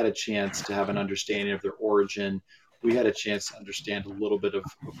were. We had a chance to have an understanding of their origin. We had a chance to understand a little bit of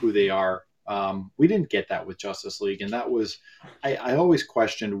who they are. We didn't get that with Justice League, and that was, I always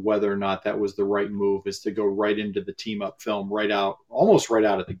questioned whether or not that was the right move, is to go right into the team up film right out, almost right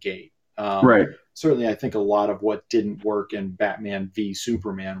out of the gate. Right. Certainly, I think a lot of what didn't work in Batman v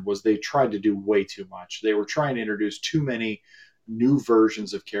Superman was they tried to do way too much. They were trying to introduce too many new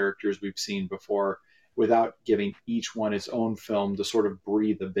versions of characters we've seen before without giving each one its own film to sort of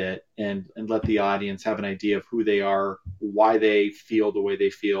breathe a bit and let the audience have an idea of who they are, why they feel the way they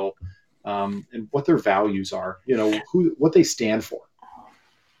feel, and what their values are. What they stand for.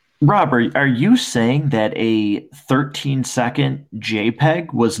 Rob, are you saying that a 13-second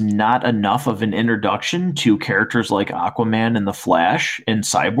JPEG was not enough of an introduction to characters like Aquaman and the Flash and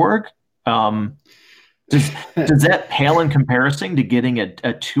Cyborg? Um, does does that pale in comparison to getting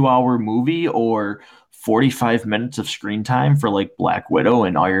a 2 hour movie or 45 minutes of screen time for like Black Widow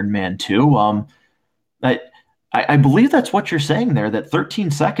and Iron Man 2? I, I believe that's what you're saying there, that 13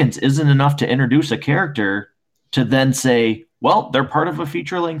 seconds isn't enough to introduce a character to then say, well, they're part of a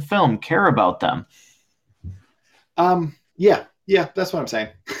feature length film, care about them. Yeah, that's what I'm saying.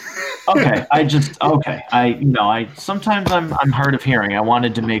 Okay, okay. I sometimes I'm hard of hearing. I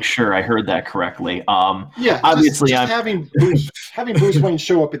wanted to make sure I heard that correctly. Yeah, just Obviously just I'm having Bruce Wayne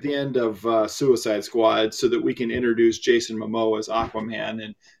show up at the end of Suicide Squad so that we can introduce Jason Momoa as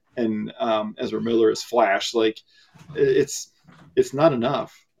Aquaman and Ezra Miller as Flash. Like, it's it's not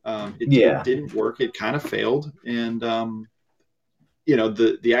enough. It Yeah. didn't work. It kind of failed, and the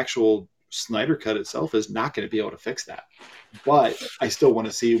actual Snyder cut itself is not going to be able to fix that. But I still want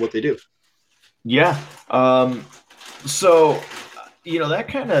to see what they do. Yeah. So, that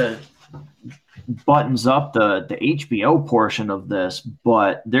kind of buttons up the HBO portion of this,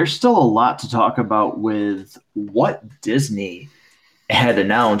 but there's still a lot to talk about with what Disney had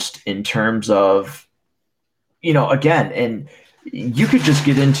announced in terms of, again, and you could just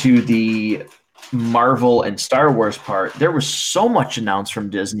get into the Marvel and Star Wars part. There was so much announced from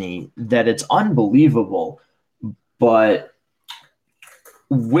Disney that it's unbelievable. But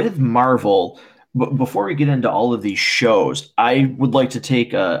with Marvel, before we get into all of these shows, I would like to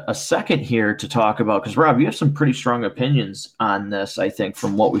take a second here to talk about, because Rob, you have some pretty strong opinions on this, I think,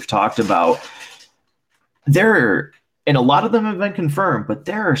 from what we've talked about. And a lot of them have been confirmed, but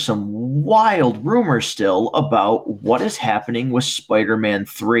there are some wild rumors still about what is happening with Spider-Man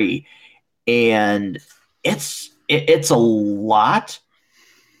 3. And it's a lot,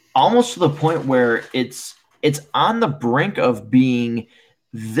 almost to the point where it's on the brink of being,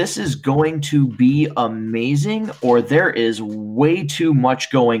 this is going to be amazing, or there is way too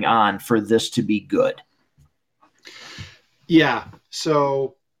much going on for this to be good. Yeah.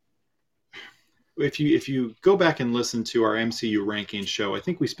 So if you go back and listen to our MCU ranking show, I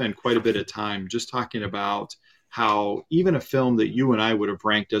think we spend quite a bit of time just talking about how even a film that you and I would have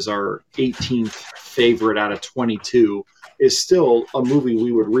ranked as our 18th favorite out of 22 is still a movie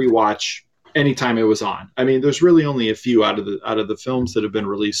we would rewatch anytime it was on. I mean, there's really only a few out of the films that have been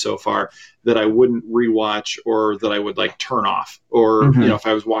released so far that I wouldn't rewatch or that I would like turn off. Or, Mm-hmm. if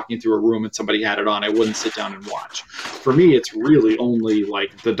I was walking through a room and somebody had it on, I wouldn't sit down and watch. For me, it's really only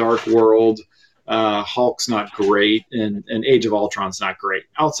like The Dark World, Hulk's not great, and Age of Ultron's not great.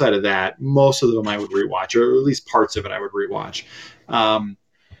 Outside of that, most of them I would rewatch, or at least parts of it I would rewatch. Um,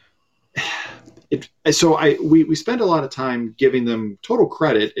 we spend a lot of time giving them total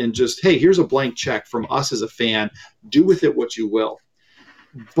credit and just, hey, here's a blank check from us as a fan. Do with it what you will.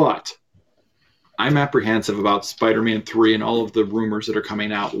 But I'm apprehensive about Spider-Man 3 and all of the rumors that are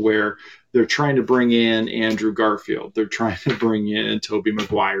coming out where they're trying to bring in Andrew Garfield. They're trying to bring in Tobey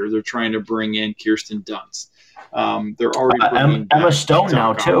Maguire. They're trying to bring in Kirsten Dunst. They're already bringing Emma back Stone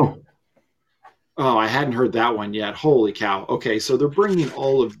now Doc Ock. too. Oh, I hadn't heard that one yet. Holy cow. Okay, so they're bringing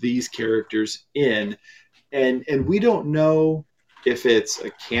all of these characters in, and we don't know if it's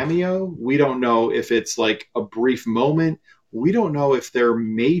a cameo. We don't know if it's like a brief moment. We don't know if they're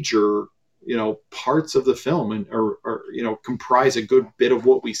major, parts of the film and or comprise a good bit of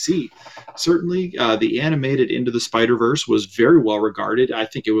what we see. Certainly, the animated Into the Spider-Verse was very well regarded. I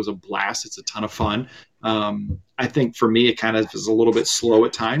think it was a blast. It's a ton of fun. I think for me, it kind of is a little bit slow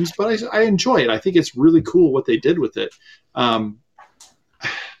at times, but I enjoy it. I think it's really cool what they did with it.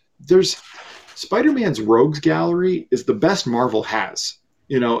 There's Spider-Man's Rogues Gallery is the best Marvel has,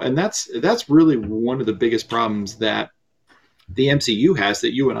 and that's really one of the biggest problems that the MCU has,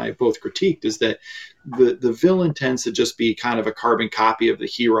 that you and I have both critiqued, is that the villain tends to just be kind of a carbon copy of the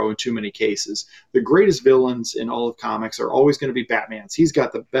hero in too many cases. The greatest villains in all of comics are always going to be Batman's. He's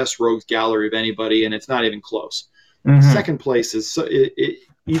got the best rogues gallery of anybody, and it's not even close. Mm-hmm. Second place is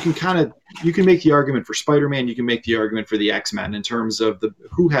you can make the argument for Spider-Man, you can make the argument for the X-Men in terms of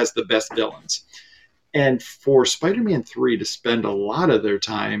who has the best villains. And for Spider-Man 3 to spend a lot of their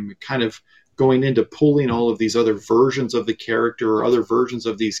time kind of going into pulling all of these other versions of the character or other versions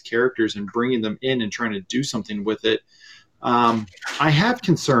of these characters and bringing them in and trying to do something with it, I have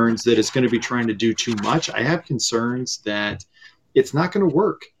concerns that it's going to be trying to do too much. I have concerns that it's not going to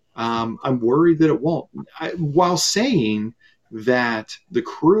work. I'm worried that it won't. While saying that the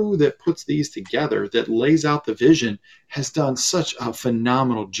crew that puts these together, that lays out the vision, has done such a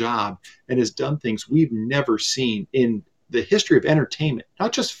phenomenal job and has done things we've never seen in the history of entertainment,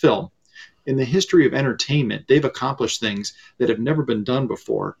 not just film. In the history of entertainment, they've accomplished things that have never been done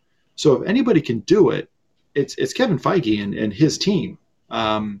before. So if anybody can do it, it's Kevin Feige and his team.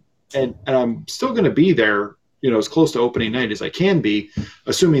 And I'm still going to be there, as close to opening night as I can be,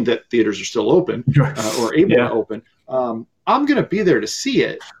 assuming that theaters are still open or able to open. I'm going to be there to see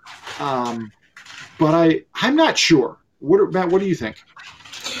it, but I'm not sure. Matt, what do you think?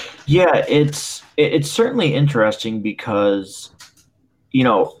 Yeah, it's certainly interesting because,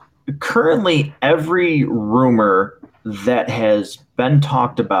 currently every rumor that has been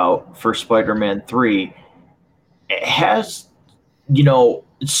talked about for Spider-Man 3 has,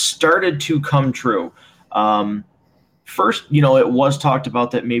 started to come true. First, it was talked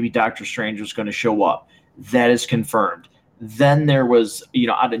about that maybe Doctor Strange was going to show up. That is confirmed. Then there was,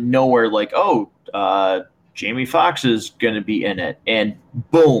 out of nowhere, like, Jamie Foxx is going to be in it, and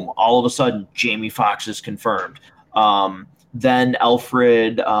boom, all of a sudden, Jamie Foxx is confirmed. Then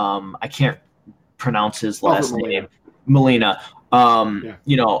Alfred, I can't pronounce his Alfred last Molina. name, Molina. Yeah.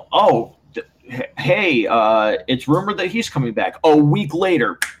 Hey, it's rumored that he's coming back. A week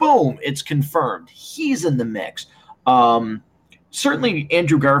later, boom, it's confirmed. He's in the mix. Certainly,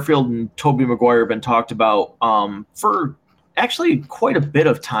 Andrew Garfield and Tobey Maguire have been talked about for actually quite a bit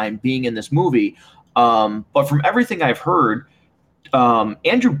of time being in this movie. But from everything I've heard,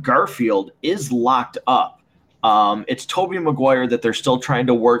 Andrew Garfield is locked up. It's Tobey Maguire that they're still trying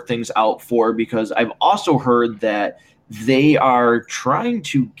to work things out for, because I've also heard that they are trying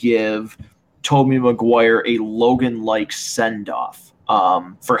to give Tobey Maguire a Logan-like send-off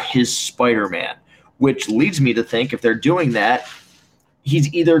for his Spider-Man, which leads me to think if they're doing that,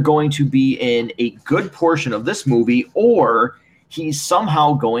 he's either going to be in a good portion of this movie or he's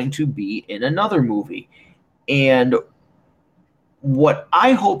somehow going to be in another movie. And what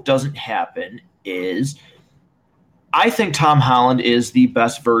I hope doesn't happen is I think Tom Holland is the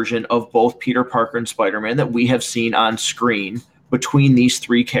best version of both Peter Parker and Spider-Man that we have seen on screen between these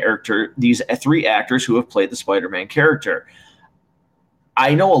three actors who have played the Spider-Man character.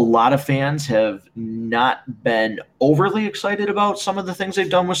 I know a lot of fans have not been overly excited about some of the things they've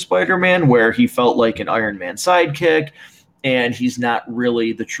done with Spider-Man, where he felt like an Iron Man sidekick and he's not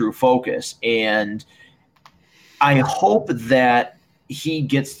really the true focus. And I hope that he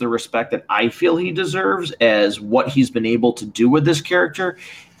gets the respect that I feel he deserves as what he's been able to do with this character,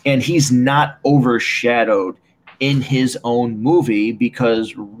 and he's not overshadowed in his own movie,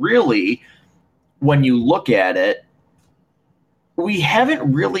 because really, when you look at it, we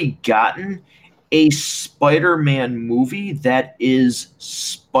haven't really gotten a Spider-Man movie that is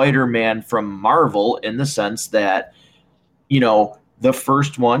Spider-Man from Marvel, in the sense that, the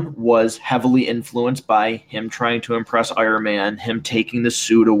first one was heavily influenced by him trying to impress Iron Man, him taking the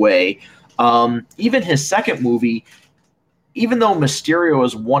suit away. Even his second movie, even though Mysterio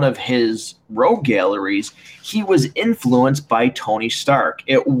is one of his rogue galleries, he was influenced by Tony Stark.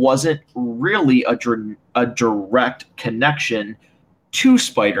 It wasn't really a direct connection to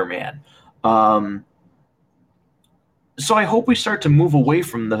Spider-Man. So I hope we start to move away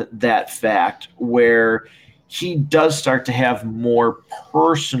from that fact, where he does start to have more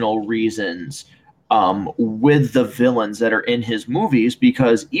personal reasons with the villains that are in his movies,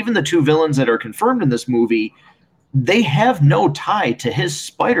 because even the two villains that are confirmed in this movie, they have no tie to his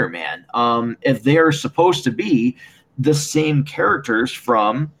Spider-Man. If they are supposed to be the same characters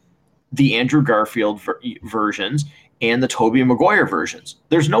from the Andrew Garfield versions and the Tobey Maguire versions,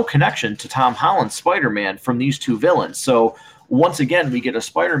 there's no connection to Tom Holland's Spider-Man from these two villains. So once again, we get a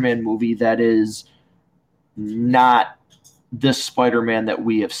Spider-Man movie that is not this Spider-Man that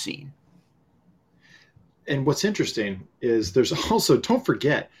we have seen. And what's interesting is there's also, don't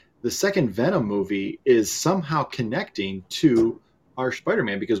forget, the second Venom movie is somehow connecting to our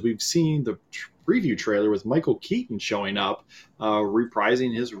Spider-Man, because we've seen the preview trailer with Michael Keaton showing up,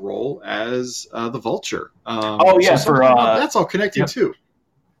 reprising his role as the Vulture. So that's all connecting too.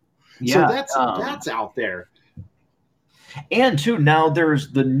 Yeah, so that's out there. And too, now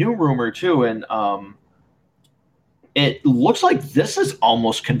there's the new rumor too, and it looks like this is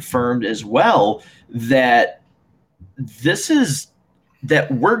almost confirmed as well, that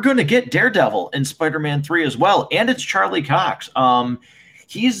we're going to get Daredevil in Spider-Man 3 as well, and it's Charlie Cox.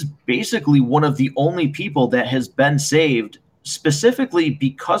 He's basically one of the only people that has been saved specifically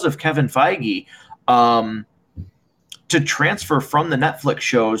because of Kevin Feige to transfer from the Netflix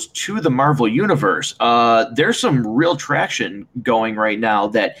shows to the Marvel Universe. There's some real traction going right now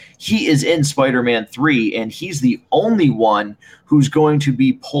that he is in Spider-Man 3, and he's the only one who's going to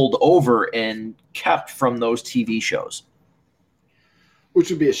be pulled over and kept from those TV shows. Which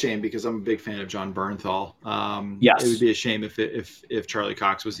would be a shame, because I'm a big fan of Jon Bernthal. Yes. It would be a shame if Charlie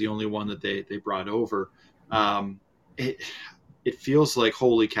Cox was the only one that they brought over. It feels like,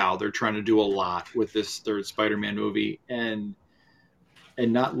 holy cow, they're trying to do a lot with this third Spider-Man movie, and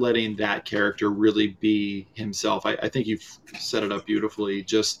not letting that character really be himself. I think you've set it up beautifully.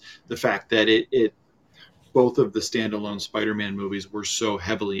 Just the fact that it both of the standalone Spider-Man movies were so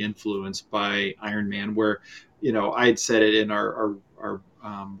heavily influenced by Iron Man, where, I had said it in our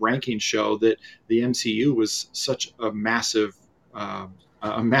ranking show that the MCU was such a massive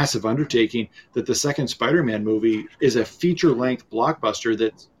undertaking, that the second Spider-Man movie is a feature-length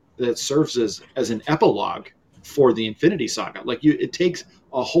blockbuster that serves as an epilogue for the Infinity Saga. It takes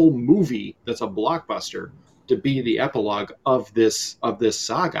a whole movie that's a blockbuster to be the epilogue of this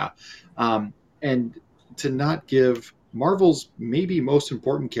saga, and to not give Marvel's maybe most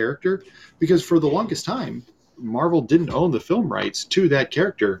important character, because for the longest time, Marvel didn't own the film rights to that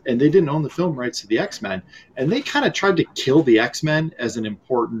character, and they didn't own the film rights to the X-Men, and they kind of tried to kill the X-Men as an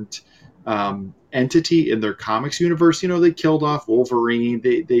important entity in their comics universe. You know, they killed off Wolverine.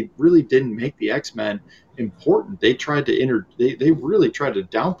 They really didn't make the X-Men important. They tried to they really tried to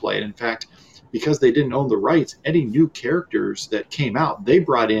downplay it. In fact, because they didn't own the rights, any new characters that came out, they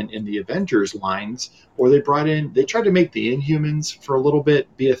brought in the Avengers lines, or they tried to make the Inhumans for a little bit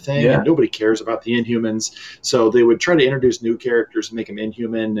be a thing, Yeah. and nobody cares about the Inhumans. So they would try to introduce new characters and make them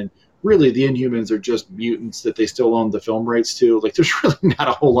Inhuman. And really, the Inhumans are just mutants that they still own the film rights to. Like, there's really not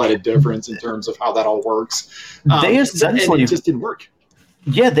a whole lot of difference in terms of how that all works. They And essentially, it just didn't work.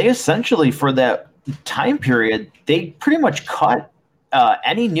 yeah, they essentially for that time period, they pretty much cut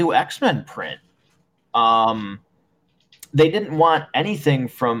any new X-Men print. Um, they didn't want they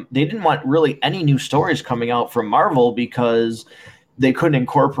didn't want really any new stories coming out from Marvel because they couldn't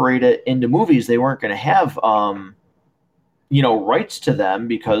incorporate it into movies. They weren't going to have, rights to them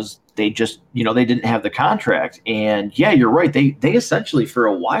because they just, they didn't have the contract. And yeah, you're right. They essentially for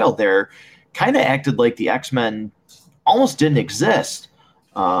a while there kind of acted like the X-Men almost didn't exist.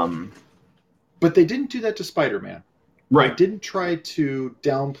 But they didn't do that to Spider-Man. They Right. didn't try to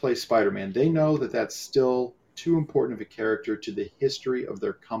downplay Spider-Man. They know that that's still too important of a character to the history of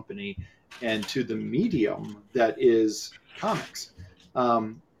their company and to the medium that is comics.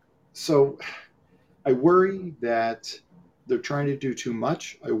 Um, so I worry that they're trying to do too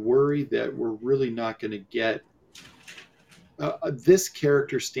much. I worry that we're really not going to get this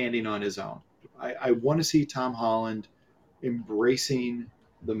character standing on his own. I want to see Tom Holland embracing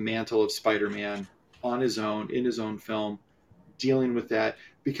the mantle of Spider-Man on his own in his own film, dealing with that,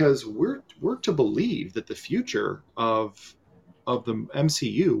 because we're to believe that the future of the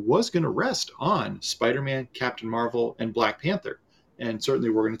MCU was going to rest on Spider-Man, Captain Marvel, and Black Panther, and certainly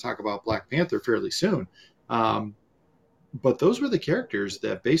we're going to talk about Black Panther fairly soon. Um, but those were the characters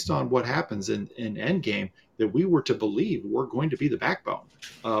that, based on what happens in Endgame, that we were to believe were going to be the backbone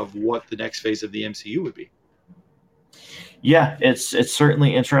of what the next phase of the MCU would be. Yeah, it's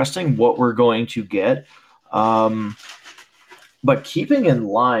certainly interesting what we're going to get. Um, but keeping in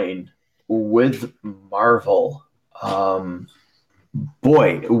line with Marvel, um,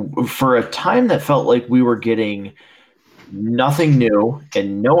 boy, for a time that felt like we were getting nothing new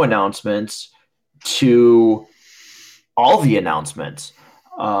and no announcements to all the announcements.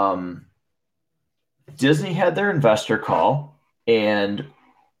 Um, Disney had their investor call, and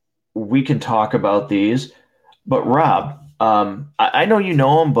we can talk about these. But Rob, I know you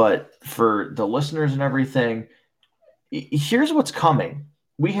know him, but for the listeners and everything, here's what's coming.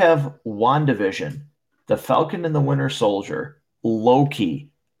 We have WandaVision, The Falcon and the Winter Soldier,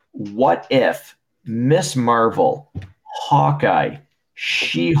 Loki, What If, Miss Marvel, Hawkeye,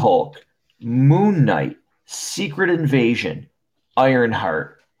 She Hulk, Moon Knight, Secret Invasion,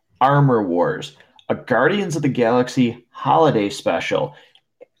 Ironheart, Armor Wars, a Guardians of the Galaxy holiday special,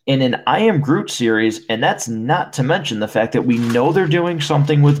 in an I Am Groot series, and that's not to mention the fact that we know they're doing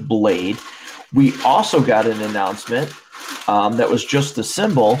something with Blade. We also got an announcement that was just the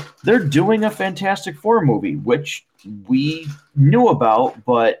symbol. They're doing a Fantastic Four movie, which we knew about,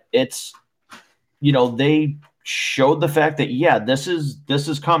 but it's they showed the fact that yeah, this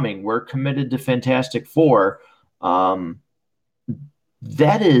is coming. We're committed to Fantastic Four. Um,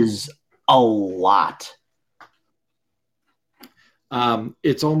 that is a lot.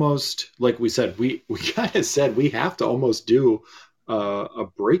 It's almost like we said, we kind of said we have to almost do a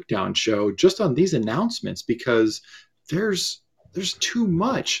breakdown show just on these announcements, because there's too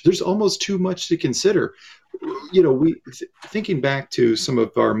much. There's almost too much to consider. Thinking back to some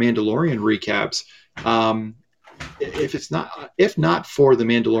of our Mandalorian recaps. If not for the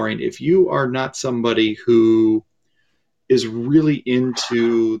Mandalorian, if you are not somebody who is really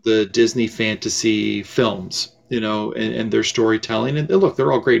into the Disney fantasy films, and their storytelling. And look,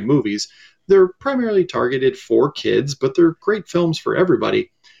 they're all great movies. They're primarily targeted for kids, but they're great films for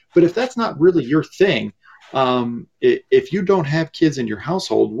everybody. But if that's not really your thing, if you don't have kids in your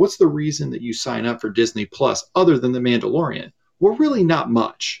household, what's the reason that you sign up for Disney Plus other than The Mandalorian? Well, really not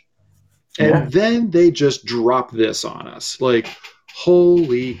much. Yeah. And then they just drop this on us. Like,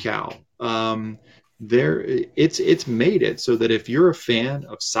 holy cow. It's made it so that if you're a fan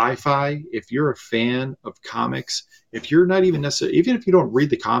of sci-fi, if you're a fan of comics, if you're not even necessarily, even if you don't read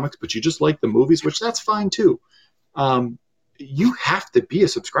the comics but you just like the movies, which that's fine too, you have to be a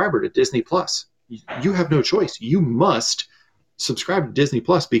subscriber to Disney Plus. You have no choice. You must subscribe to Disney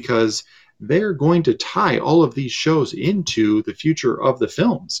Plus, because they're going to tie all of these shows into the future of the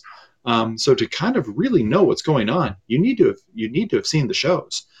films. So to kind of really know what's going on, you need to have seen the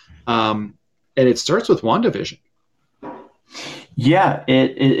shows, and it starts with WandaVision. Yeah,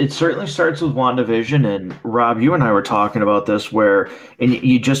 it certainly starts with WandaVision, and Rob, you and I were talking about this where, and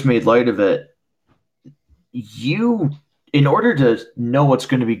you just made light of it. You, in order to know what's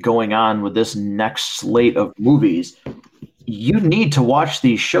going to be going on with this next slate of movies, you need to watch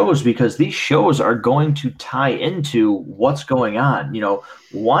these shows because these shows are going to tie into what's going on.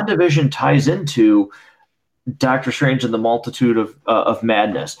 WandaVision ties into Doctor Strange and the Multitude of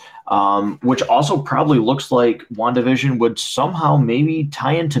Madness, which also probably looks like WandaVision would somehow maybe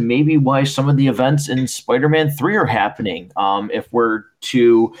tie into maybe why some of the events in Spider-Man 3 are happening. If we're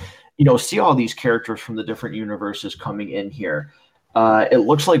to, see all these characters from the different universes coming in here, it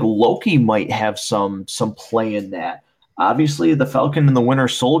looks like Loki might have some play in that. Obviously, the Falcon and the Winter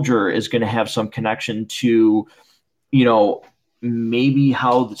Soldier is going to have some connection to, you know, maybe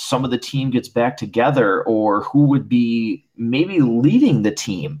how some of the team gets back together or who would be maybe leading the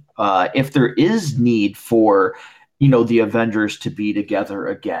team if there is need for, the Avengers to be together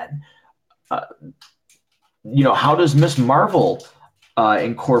again. Uh, how does Miss Marvel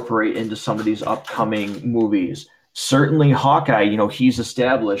incorporate into some of these upcoming movies? Certainly, Hawkeye, he's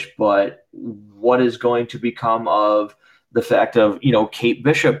established, but what is going to become of the fact of Kate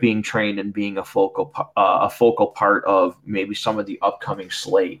Bishop being trained and being a focal part of maybe some of the upcoming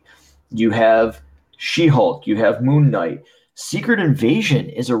slate? You have She-Hulk, you have Moon Knight. Secret Invasion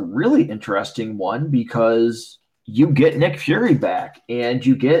is a really interesting one because you get Nick Fury back and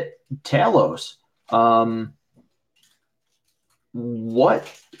you get Talos. Um,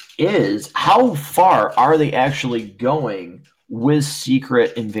 how far are they actually going with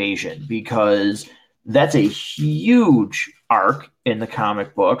Secret Invasion? Because that's a huge arc in the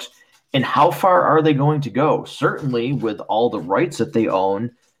comic books. And how far are they going to go? Certainly, with all the rights that they own,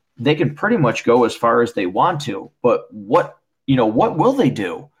 they can pretty much go as far as they want to. But what will they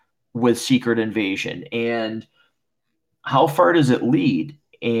do with Secret Invasion? And how far does it lead?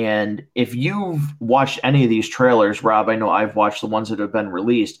 And if you've watched any of these trailers, Rob, I know I've watched the ones that have been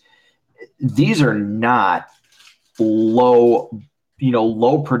released. These are not low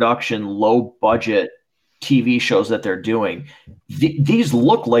production, low budget TV shows that they're doing. These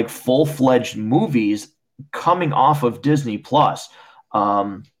look like full-fledged movies coming off of Disney Plus.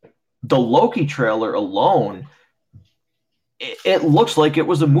 Um, the Loki trailer alone, it looks like it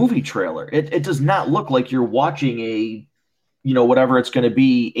was a movie trailer. It does not look like you're watching a whatever it's going to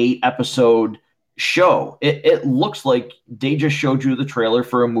be, 8 episode show. It looks like they just showed you the trailer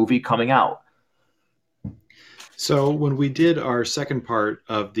for a movie coming out. So when we did our second part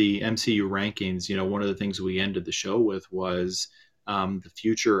of the MCU rankings, one of the things we ended the show with was the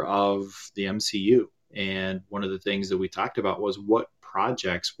future of the MCU. And one of the things that we talked about was what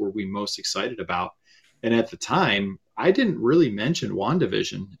projects were we most excited about. And at the time, I didn't really mention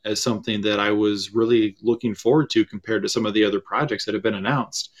WandaVision as something that I was really looking forward to compared to some of the other projects that have been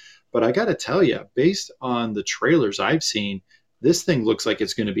announced. But I got to tell you, based on the trailers I've seen, this thing looks like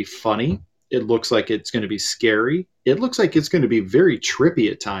it's going to be funny. It looks like it's going to be scary. It looks like it's going to be very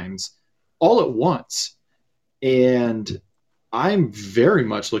trippy at times, all at once. And I'm very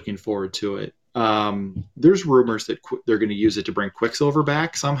much looking forward to it. There's rumors that they're going to use it to bring Quicksilver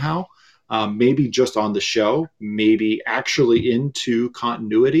back somehow, maybe just on the show, maybe actually into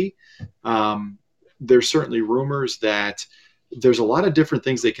continuity. There's certainly rumors that there's a lot of different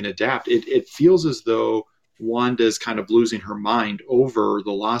things they can adapt. It feels as though Wanda's kind of losing her mind over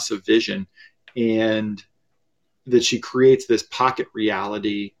the loss of Vision, and that she creates this pocket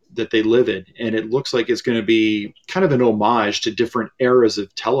reality that they live in. And it looks like it's going to be kind of an homage to different eras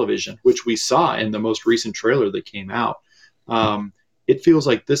of television, which we saw in the most recent trailer that came out. It feels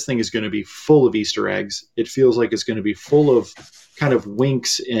like this thing is going to be full of Easter eggs. It feels like it's going to be full of kind of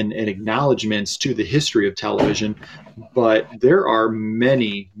winks and acknowledgments to the history of television. But there are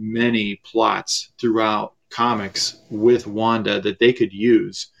many, many plots throughout comics with Wanda that they could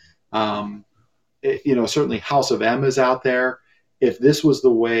use. Certainly House of M is out there. If this was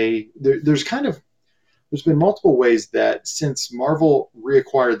the way, there's been multiple ways that since Marvel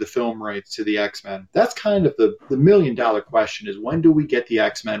reacquired the film rights to the X-Men, that's kind of the million dollar question is, when do we get the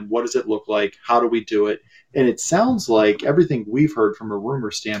X-Men? What does it look like? How do we do it? And it sounds like everything we've heard from a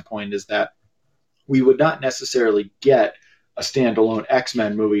rumor standpoint is that we would not necessarily get a standalone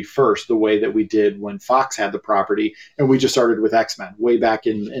X-Men movie first, the way that we did when Fox had the property, and we just started with X-Men way back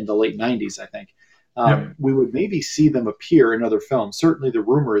in the late 90s, I think. Yep. We would maybe see them appear in other films. Certainly, the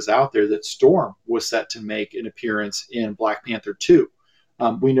rumor is out there that Storm was set to make an appearance in Black Panther 2.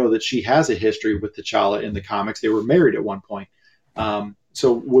 We know that she has a history with T'Challa in the comics. They were married at one point.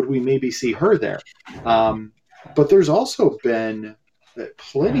 So would we maybe see her there? Um, but there's also been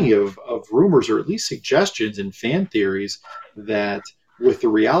plenty of rumors, or at least suggestions and fan theories, that with the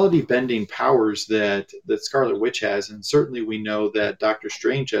reality bending powers that Scarlet Witch has, and certainly we know that Doctor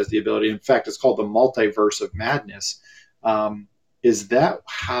Strange has the ability. In fact, it's called the multiverse of madness. Um, is that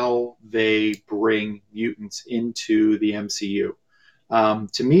how they bring mutants into the MCU?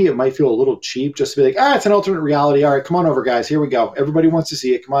 To me, it might feel a little cheap just to be like, it's an alternate reality. All right, come on over, guys. Here we go. Everybody wants to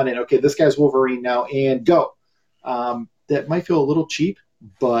see it. Come on in. Okay, this guy's Wolverine now, and go. That might feel a little cheap,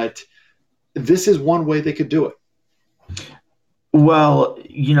 but this is one way they could do it. Well,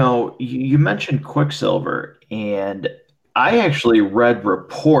 you mentioned Quicksilver, and I actually read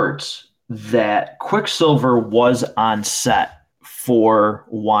reports that Quicksilver was on set for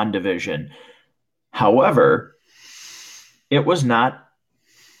WandaVision. However, it was not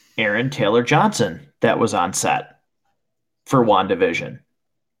Aaron Taylor Johnson that was on set for WandaVision.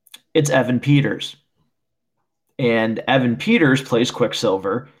 It's Evan Peters. And Evan Peters plays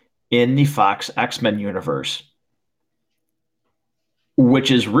Quicksilver in the Fox X-Men universe,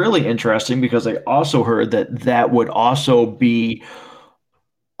 which is really interesting because I also heard that that would also be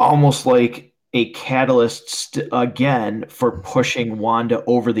almost like a catalyst again for pushing Wanda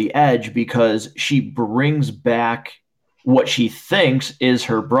over the edge because she brings back what she thinks is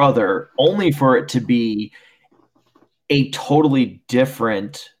her brother, only for it to be a totally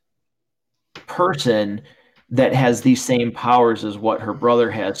different person that has the same powers as what her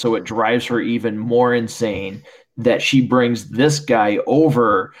brother had. So it drives her even more insane that she brings this guy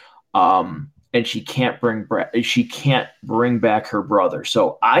over, and she can't bring back her brother.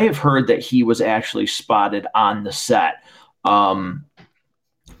 So I have heard that he was actually spotted on the set um,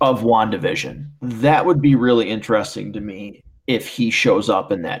 of WandaVision. That would be really interesting to me if he shows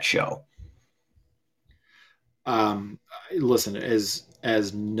up in that show. Um, Listen,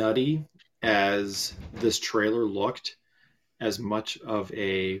 as nutty as this trailer looked, as much of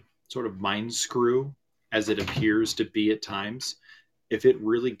a sort of mind screw as it appears to be at times, if it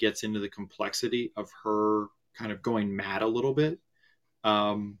really gets into the complexity of her kind of going mad a little bit,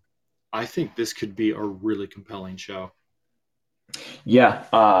 um, I think this could be a really compelling show.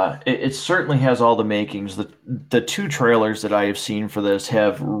 Yeah, it certainly has all the makings. The two trailers that I have seen for this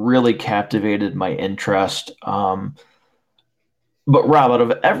have really captivated my interest. But Rob, out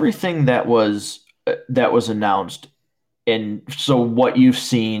of everything that was announced, and so what you've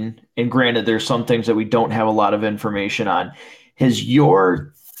seen, and granted, there's some things that we don't have a lot of information on. Has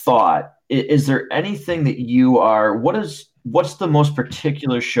your thought? Is there anything that you are? What's the most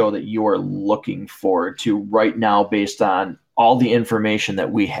particular show that you are looking forward to right now, based on all the information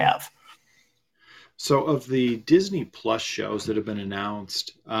that we have? So, of the Disney Plus shows that have been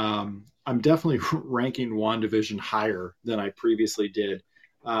announced, I'm definitely ranking WandaVision higher than I previously did.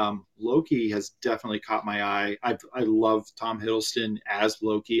 Loki has definitely caught my eye. I love Tom Hiddleston as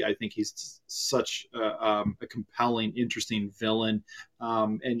Loki. I think he's such a compelling, interesting villain,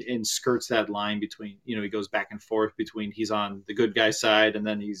 and skirts that line between, he goes back and forth between he's on the good guy side and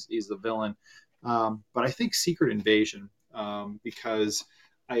then he's the villain. But I think Secret Invasion, because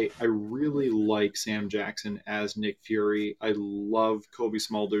I really like Sam Jackson as Nick Fury. I love Kobe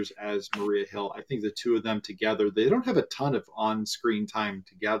Smulders as Maria Hill. I think the two of them together, they don't have a ton of on screen time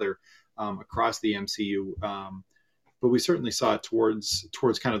together across the MCU. But we certainly saw it towards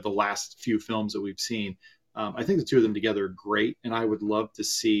kind of the last few films that we've seen. I think the two of them together are great, and I would love to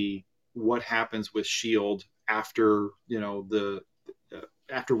see what happens with Shield after the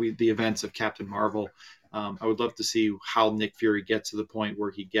events of Captain Marvel. I would love to see how Nick Fury gets to the point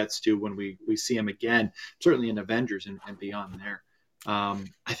where he gets to when we see him again, certainly in Avengers and beyond there.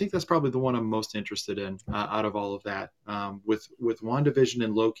 I think that's probably the one I'm most interested in out of all of that. With WandaVision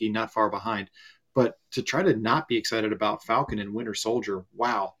and Loki not far behind, but to try to not be excited about Falcon and Winter Soldier,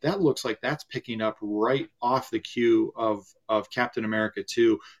 wow, that looks like that's picking up right off the cue of Captain America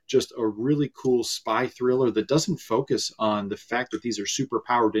 2. Just a really cool spy thriller that doesn't focus on the fact that these are super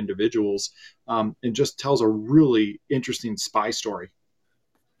powered individuals, and just tells a really interesting spy story.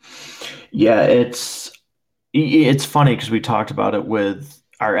 Yeah, it's funny because we talked about it with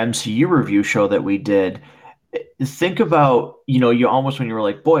our MCU review show that we did. Think about, you almost, when you were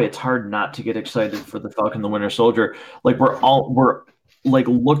like, boy, it's hard not to get excited for the Falcon and the Winter Soldier. Like we're like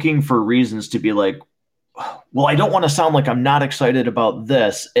looking for reasons to be like, well, I don't want to sound like I'm not excited about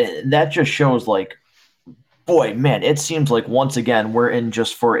this. That just shows like, boy, man, it seems like once again we're in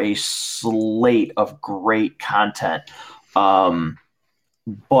just for a slate of great content. Um,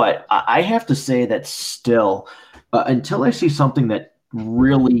 but I have to say that still, until I see something that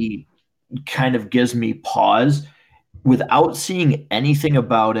really kind of gives me pause, without seeing anything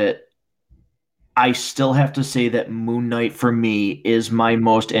about it, I still have to say that Moon Knight for me is my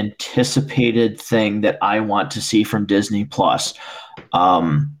most anticipated thing that I want to see from Disney Plus.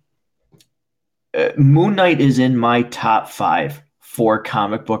 Um, Moon Knight is in my top five for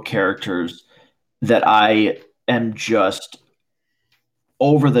comic book characters that I am just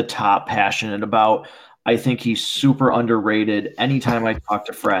over the top passionate about. I think he's super underrated. Anytime I talk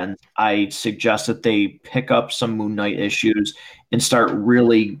to friends, I suggest that they pick up some Moon Knight issues and start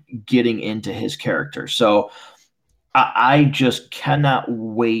really getting into his character. So I just cannot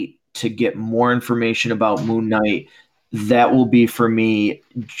wait to get more information about Moon Knight. That will be for me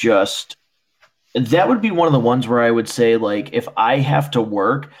just that would be one of the ones where I would say, like, if I have to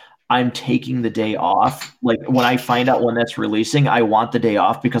work, I'm taking the day off. Like, when I find out when that's releasing, I want the day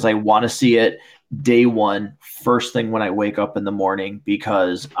off because I want to see it day one, first thing when I wake up in the morning,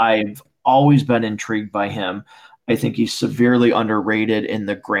 because I've always been intrigued by him. I think he's severely underrated in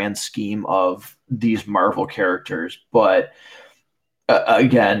the grand scheme of these Marvel characters. But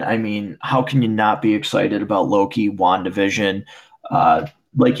again, I mean, how can you not be excited about Loki, WandaVision?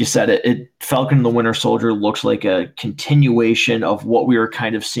 Like you said, Falcon and the Winter Soldier looks like a continuation of what we were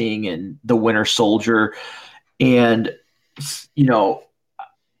kind of seeing in the Winter Soldier, and you know,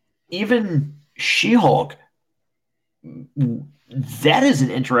 even She-Hulk. That is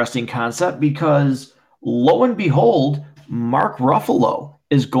an interesting concept because lo and behold, Mark Ruffalo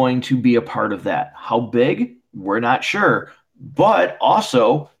is going to be a part of that. How big? We're not sure, but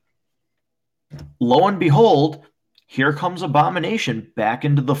also lo and behold, here comes Abomination back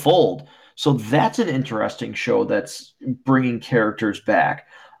into the fold. So that's an interesting show that's bringing characters back.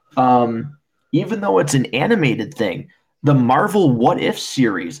 Um, Even though it's an animated thing, the Marvel What If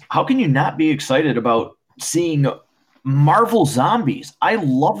series, how can you not be excited about seeing Marvel Zombies? I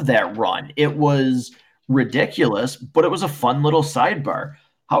love that run. It was ridiculous, but it was a fun little sidebar.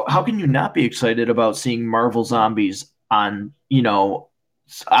 How can you not be excited about seeing Marvel Zombies on,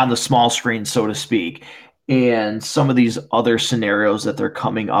 on the small screen, so to speak, and some of these other scenarios that they're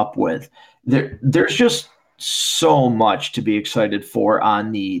coming up with. There's just so much to be excited for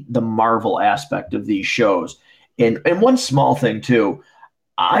on the Marvel aspect of these shows. And one small thing too,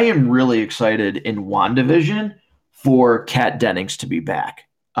 I am really excited in WandaVision for Kat Dennings to be back.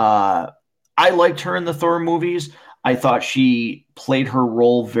 I liked her in the Thor movies. I thought she played her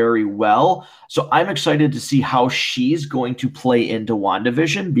role very well. So I'm excited to see how she's going to play into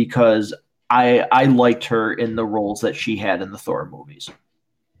WandaVision because I liked her in the roles that she had in the Thor movies.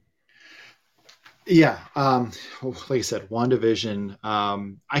 Yeah, like I said, WandaVision.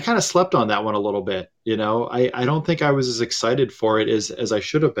 I kind of slept on that one a little bit. I don't think I was as excited for it as I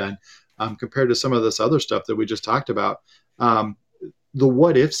should have been, compared to some of this other stuff that we just talked about. Um, the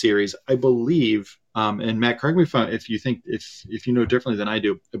What If series, I believe, and Matt, correct me if you think if you know differently than I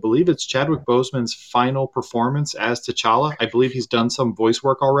do. I believe it's Chadwick Boseman's final performance as T'Challa. I believe he's done some voice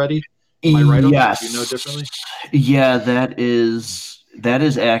work already. Am I right on that? Do you know Yes. differently? Yeah, that is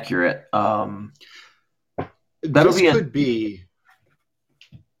accurate. That'll This be a could be.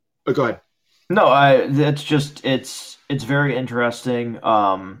 Oh, go ahead. no, I that's just it's very interesting.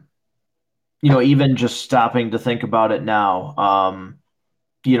 Even just stopping to think about it now.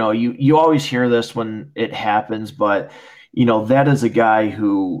 You always hear this when it happens, but that is a guy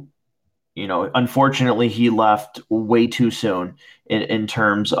who, unfortunately he left way too soon in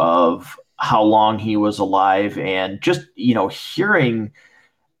terms of how long he was alive, and just, hearing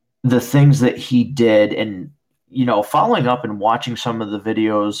the things that he did, and following up and watching some of the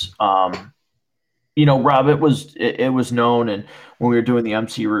videos. Rob, it was known, and when we were doing the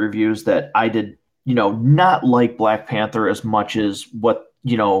MC reviews, that I did, not like Black Panther as much as what,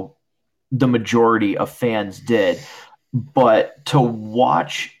 the majority of fans did. But to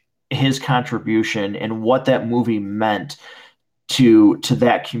watch his contribution and what that movie meant to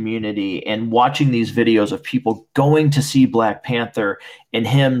that community, and watching these videos of people going to see Black Panther and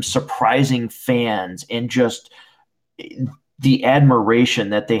him surprising fans, and just the admiration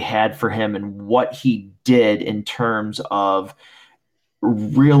that they had for him and what he did in terms of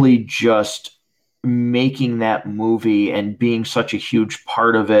really just making that movie and being such a huge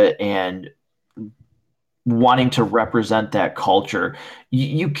part of it, and wanting to represent that culture.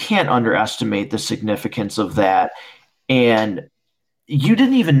 You can't underestimate the significance of that. And you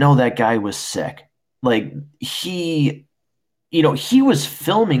didn't even know that guy was sick. Like, he was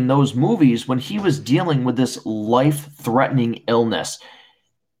filming those movies when he was dealing with this life-threatening illness,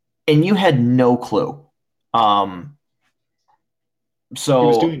 and you had no clue. Um, He was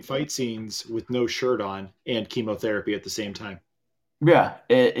so doing fight scenes with no shirt on and chemotherapy at the same time. yeah,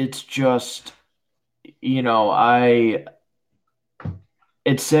 it's just I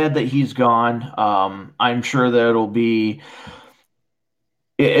it's sad that he's gone. I'm sure that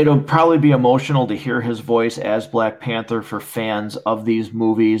it'll probably be emotional to hear his voice as Black Panther for fans of these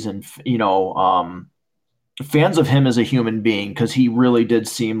movies and fans of him as a human being because he really did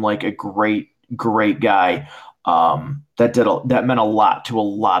seem like a great guy. That meant a lot to a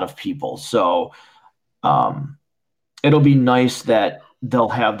lot of people. So um, it'll be nice that they'll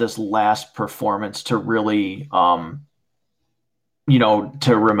have this last performance to really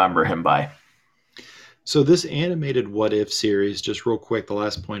to remember him by. So this animated What If series, just real quick, the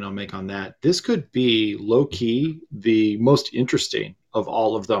last point I'll make on that, this could be low key the most interesting of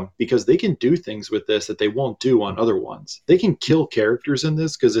all of them because they can do things with this that they won't do on other ones. They can kill characters in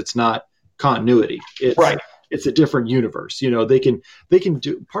this because it's not continuity. It's Right. it's a different universe. They can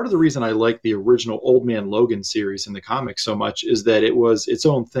do part of the reason I like the original Old Man Logan series in the comics so much is that it was its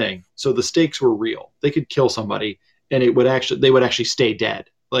own thing. So the stakes were real. They could kill somebody and they would actually stay dead.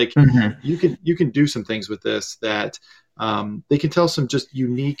 Like Hmm. you can do some things with this that they can tell some just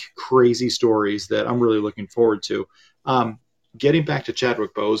unique, crazy stories that I'm really looking forward to. Um, Getting back to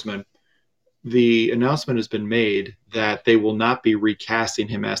Chadwick Boseman, the announcement has been made that they will not be recasting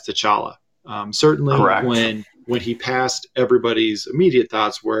him as T'Challa. Certainly, Correct. when he passed, everybody's immediate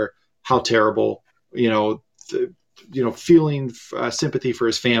thoughts were how terrible, you know, th- feeling sympathy for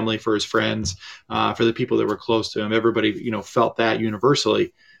his family, for his friends, for the people that were close to him. Everybody, felt that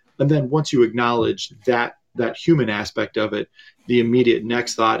universally. And then once you acknowledge that human aspect of it, the immediate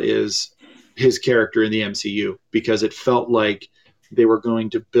next thought is his character in the MCU because it felt like they were going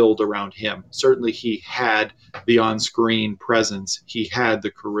to build around him. Certainly, he had the on screen presence, he had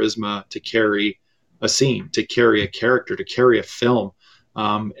the charisma to carry a scene, to carry a character, to carry a film,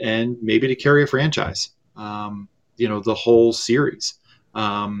 and maybe to carry a franchise, the whole series.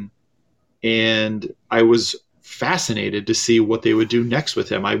 Um, and I was fascinated to see what they would do next with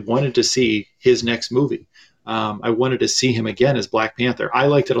him. I wanted to see his next movie. I wanted to see him again as Black Panther. I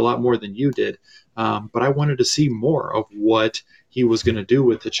liked it a lot more than you did, but I wanted to see more of what he was going to do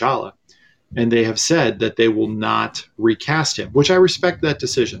with T'Challa. And they have said that they will not recast him, which I respect that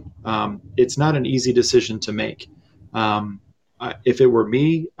decision. It's not an easy decision to make. Um, if it were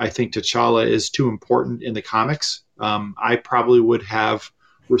me, I think T'Challa is too important in the comics. I probably would have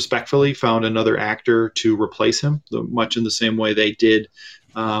respectfully found another actor to replace him, much in the same way they did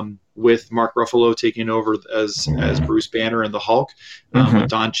with Mark Ruffalo taking over as Bruce Banner and the Hulk, with Hmm.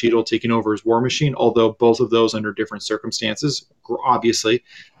 Don Cheadle taking over as War Machine. Although both of those under different circumstances, obviously,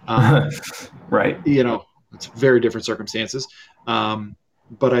 um, Right. it's very different circumstances.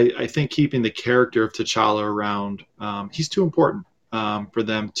 But I think keeping the character of T'Challa around, he's too important for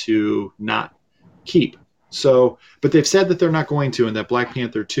them to not keep. So, but they've said that they're not going to, and that Black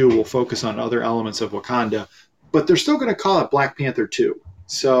Panther 2 will focus on other elements of Wakanda, but they're still going to call it Black Panther 2.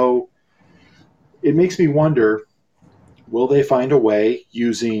 So it makes me wonder, will they find a way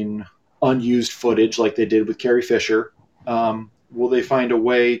using unused footage like they did with Carrie Fisher? Will they find a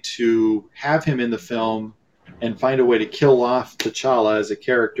way to have him in the film and find a way to kill off T'Challa as a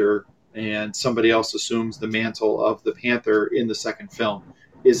character and somebody else assumes the mantle of the Panther in the second film?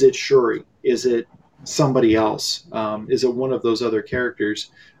 Is it Shuri? Is it somebody else? Is it one of those other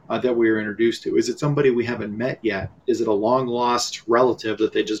characters that we were introduced to? Is it somebody we haven't met yet? Is it a long lost relative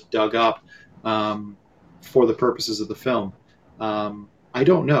that they just dug up for the purposes of the film? I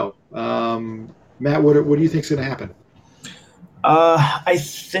don't know. Matt, what do you think is going to happen? I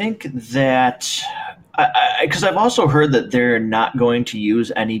think that because I've also heard that they're not going to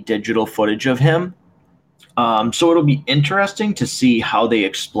use any digital footage of him. So it'll be interesting to see how they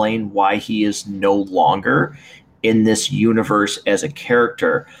explain why he is no longer in this universe as a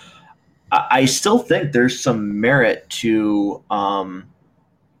character. I still think there's some merit to.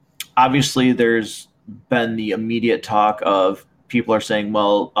 Obviously, there's been the immediate talk of people are saying,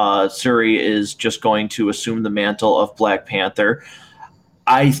 well, Suri is just going to assume the mantle of Black Panther.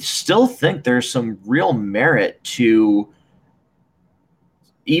 I still think there's some real merit to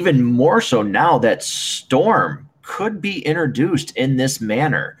even more so now that Storm could be introduced in this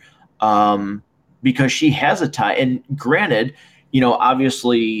manner um, because she has a tie. And granted,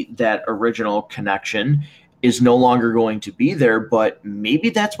 obviously that original connection is no longer going to be there, but maybe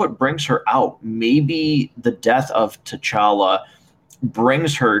that's what brings her out. Maybe the death of T'Challa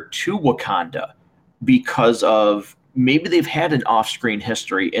brings her to Wakanda because of maybe they've had an off screen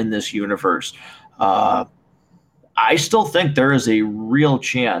history in this universe. Uh, I still think there is a real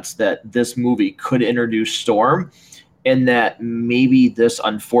chance that this movie could introduce Storm and that maybe this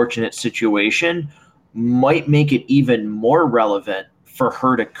unfortunate situation might make it even more relevant for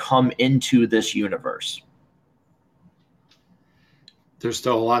her to come into this universe? There's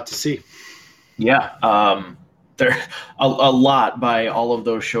still a lot to see. Yeah, there a lot by all of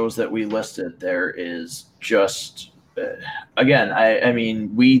those shows that we listed. There is just again, I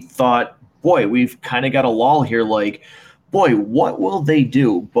mean, we thought, boy, we've kind of got a lull here. Like, boy, what will they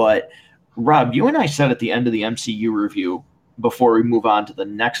do? But Rob, you and I said at the end of the MCU review before we move on to the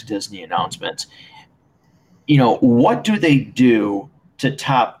next Disney announcement, what do they do to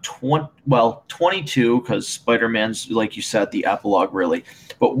top 20, well, 22, because Spider-Man's, like you said, the epilogue, really.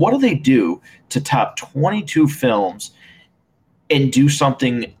 But what do they do to top 22 films and do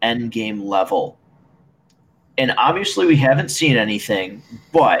something Endgame level? And obviously, we haven't seen anything,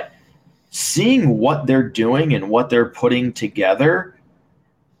 but seeing what they're doing and what they're putting together,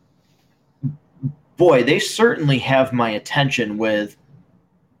 boy, they certainly have my attention with,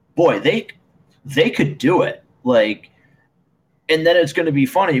 boy, they could do it. Like, and then it's going to be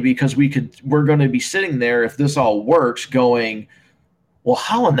funny because we're going to be sitting there if this all works going, well,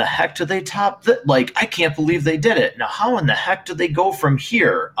 how in the heck do they top that? Like, I can't believe they did it. Now, how in the heck do they go from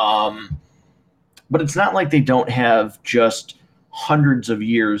here? But it's not like they don't have just hundreds of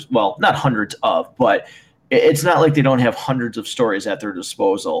years. Well, not hundreds of, but it's not like they don't have hundreds of stories at their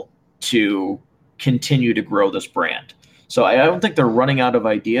disposal to continue to grow this brand. So I don't think they're running out of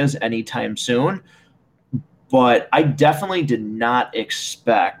ideas anytime soon. But I definitely did not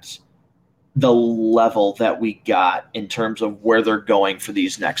expect the level that we got in terms of where they're going for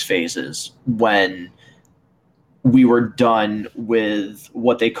these next phases when we were done with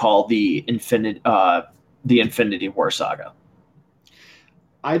what they call the Infinity War saga.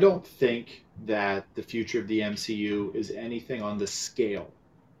 I don't think that the future of the MCU is anything on the scale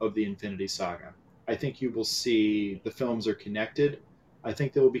of the Infinity Saga. I think you will see the films are connected. I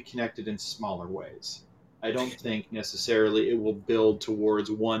think they will be connected in smaller ways. I don't think necessarily it will build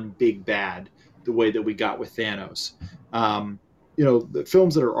towards one big bad the way that we got with Thanos. Um, the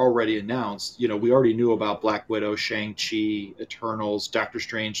films that are already announced, we already knew about Black Widow, Shang-Chi, Eternals, Doctor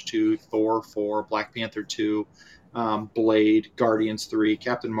Strange 2, Thor 4, Black Panther 2, Blade, Guardians 3,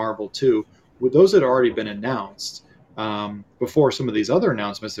 Captain Marvel 2. With those that had already been announced before some of these other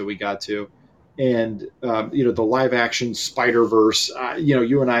announcements that we got to, and the live action Spider Verse.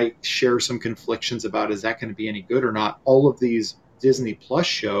 You and I share some conflictions about is that going to be any good or not. All of these Disney Plus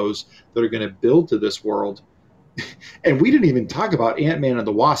shows that are going to build to this world, and we didn't even talk about Ant-Man and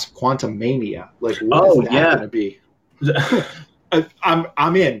the Wasp: Quantum Mania. Like, what is Oh that going yeah. to be?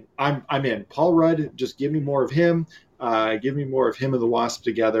 I'm in. I'm in. Paul Rudd, just give me more of him. Give me more of him and the Wasp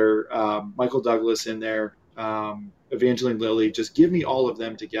together. Michael Douglas in there. Evangeline Lilly. Just give me all of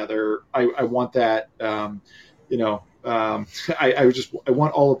them together. I want that. I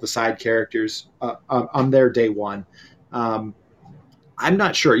want all of the side characters on their day one. I'm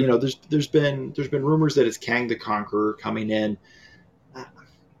not sure. There's been rumors that it's Kang the Conqueror coming in.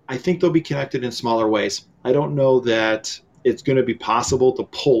 I think they'll be connected in smaller ways. I don't know that it's going to be possible to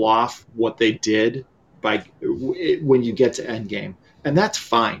pull off what they did by when you get to Endgame, and that's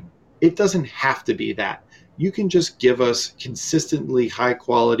fine. It doesn't have to be that. You can just give us consistently high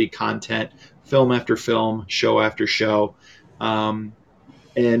quality content, film after film, show after show, and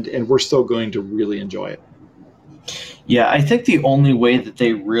we're still going to really enjoy it. Yeah, I think the only way that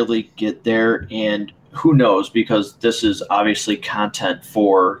they really get there, and who knows, because this is obviously content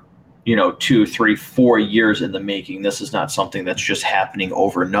for, 2, 3, 4 years in the making. This is not something that's just happening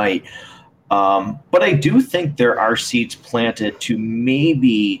overnight. But I do think there are seeds planted to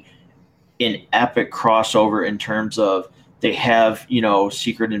maybe an epic crossover in terms of they have,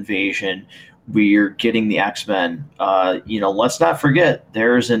 Secret Invasion. We're getting the X-Men. Let's not forget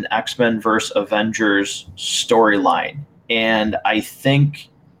there's an X-Men versus Avengers storyline. And I think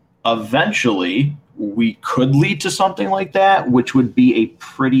eventually we could lead to something like that, which would be a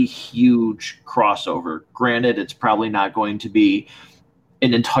pretty huge crossover. Granted, it's probably not going to be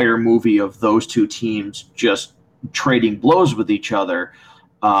an entire movie of those two teams just trading blows with each other,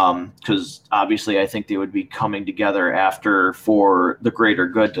 because obviously I think they would be coming together after for the greater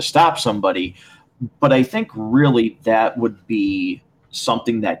good to stop somebody. But I think really that would be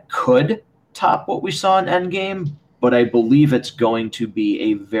something that could top what we saw in Endgame. But I believe it's going to be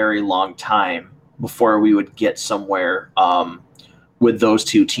a very long time before we would get somewhere with those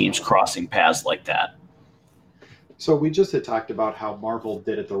two teams crossing paths like that. So we just had talked about how Marvel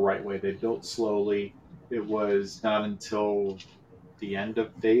did it the right way. They built slowly. It was not until the end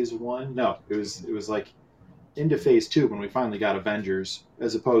of phase one. No, it was like into phase two when we finally got Avengers,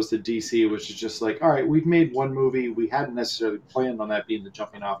 as opposed to DC, which is just like, all right, we've made one movie. We hadn't necessarily planned on that being the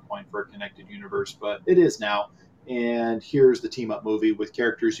jumping off point for a connected universe, but it is now. and here's the team up movie with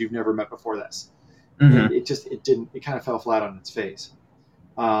characters you've never met before this. And Hmm. it kind of fell flat on its face.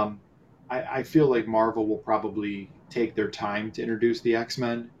 Um, I feel like Marvel will probably take their time to introduce the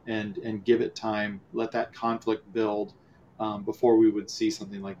X-Men and give it time, let that conflict build before we would see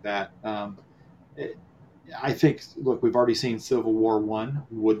something like that. It, I think, look, we've already seen Civil War One.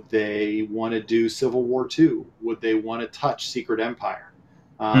 Would they want to do Civil War Two? Would they want to touch Secret Empire?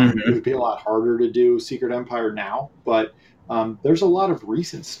 It Hmm. would be a lot harder to do Secret Empire now, but there's a lot of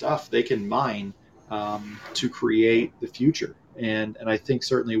recent stuff they can mine to create the future. And I think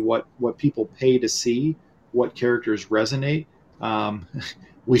certainly what people pay to see, what characters resonate. Um,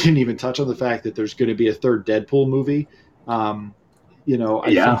 we didn't even touch on the fact that there's going to be a third Deadpool movie. Um, I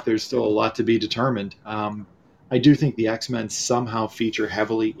Yeah. think there's still a lot to be determined. I do think the X Men somehow feature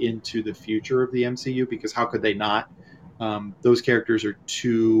heavily into the future of the MCU because how could they not? Those characters are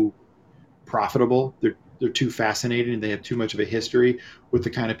too profitable. They're too fascinating. They have too much of a history with the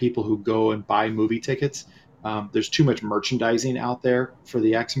kind of people who go and buy movie tickets. There's too much merchandising out there for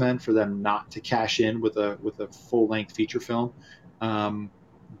the X Men for them not to cash in with a full length feature film. Um,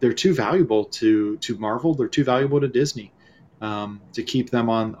 they're too valuable to Marvel. They're too valuable to Disney to keep them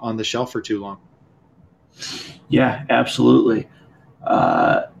on the shelf for too long. Yeah, absolutely.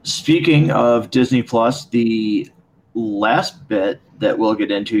 Speaking of Disney Plus, the last bit that we'll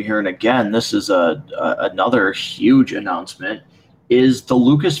get into here, and again, this is another huge announcement, is the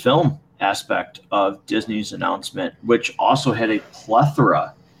Lucasfilm aspect of Disney's announcement, which also had a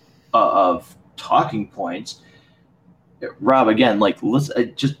plethora of talking points. Rob, again, like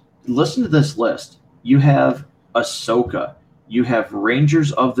just listen to this list. You have Ahsoka, you have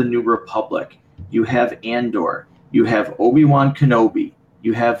Rangers of the New Republic, you have Andor, you have Obi-Wan Kenobi,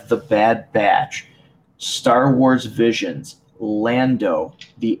 you have The Bad Batch, Star Wars Visions, Lando,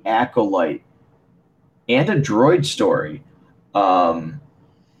 The Acolyte, and a droid story. Um,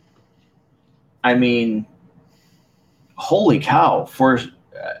 I mean, holy cow! For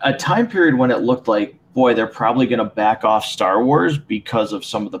a time period when it looked like, boy, they're probably going to back off Star Wars because of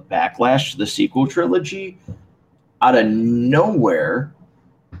some of the backlash to the sequel trilogy, out of nowhere,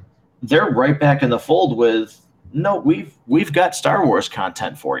 they're right back in the fold with, no, we've got Star Wars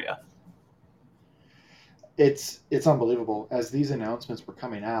content for you. It's unbelievable as these announcements were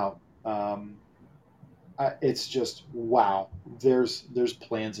coming out. It's just wow. There's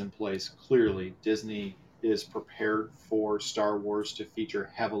plans in place. Clearly, Disney is prepared for Star Wars to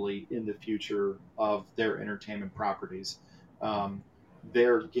feature heavily in the future of their entertainment properties. Um,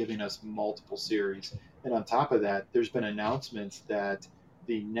 they're giving us multiple series, and on top of that, there's been announcements that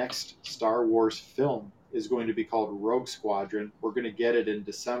the next Star Wars film is going to be called Rogue Squadron. We're going to get it in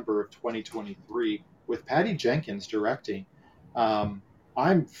December of 2023 with Patty Jenkins directing. Um,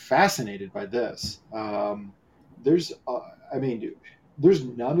 I'm fascinated by this. There's, I mean, there's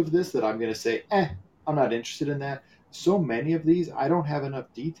none of this that I'm going to say, I'm not interested in that. So many of these, I don't have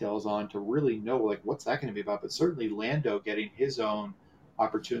enough details on to really know, like, what's that going to be about. But certainly, Lando getting his own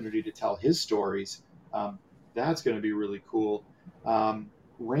opportunity to tell his stories, um, that's going to be really cool.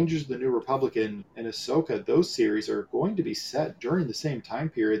 Rangers of the New Republic and Ahsoka, those series are going to be set during the same time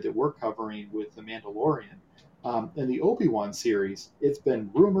period that we're covering with The Mandalorian. In the Obi-Wan series, it's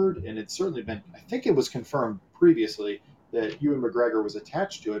been rumored and it's certainly been, I think it was confirmed previously that Ewan McGregor was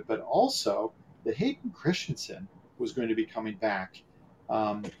attached to it, but also that Hayden Christensen was going to be coming back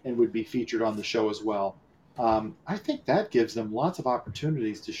and would be featured on the show as well. I think that gives them lots of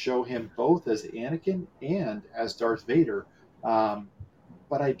opportunities to show him both as Anakin and as Darth Vader. Um,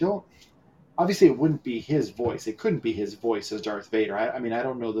 but I don't, obviously it wouldn't be his voice. It couldn't be his voice as Darth Vader. I mean, I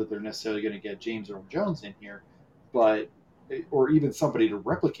don't know that they're necessarily going to get James Earl Jones in here, but or even somebody to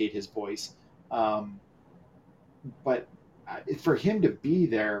replicate his voice. Um, but for him to be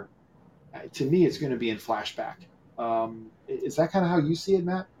there, to me, it's going to be in flashback. Is that kind of how you see it,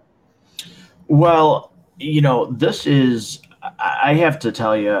 Matt? Well, this is, I have to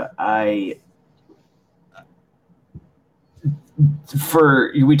tell you,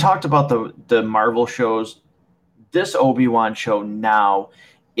 we talked about the Marvel shows. This Obi-Wan show now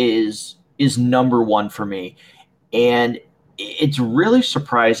is number one for me. And it's really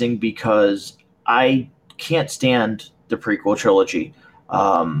surprising because I can't stand the prequel trilogy.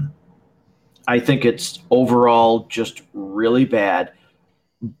 Um, I think it's overall just really bad.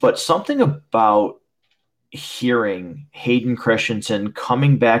 But something about hearing Hayden Christensen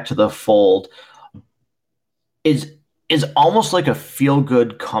coming back to the fold is is almost like a feel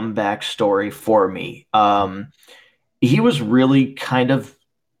good comeback story for me. He was really kind of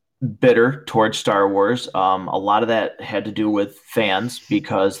bitter towards Star Wars. A lot of that had to do with fans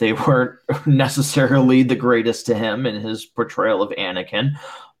because they weren't necessarily the greatest to him in his portrayal of Anakin.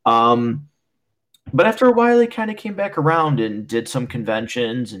 Um, but after a while, he kind of came back around and did some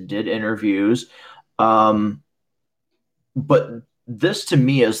conventions and did interviews. Um, but this to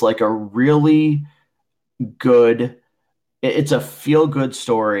me is like a really good, it's a feel good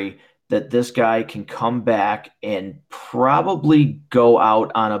story that this guy can come back and probably go out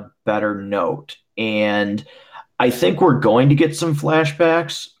on a better note. And I think we're going to get some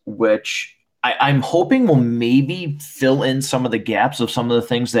flashbacks, which I'm hoping will maybe fill in some of the gaps of some of the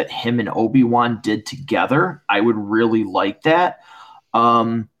things that him and Obi-Wan did together. I would really like that.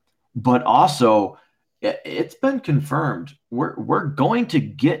 Um, but also, it's been confirmed we're going to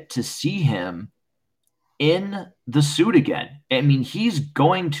get to see him in the suit again. I mean, he's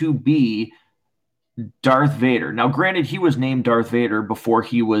going to be Darth Vader. Now, granted, he was named Darth Vader before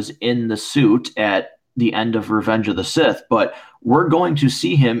he was in the suit at the end of Revenge of the Sith, but we're going to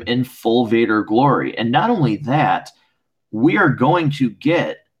see him in full Vader glory. And not only that, we are going to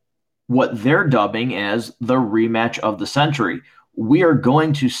get what they're dubbing as the rematch of the century. We are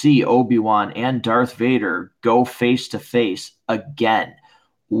going to see Obi-Wan and Darth Vader go face to face again.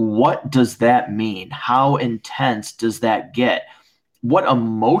 What does that mean? How intense does that get? What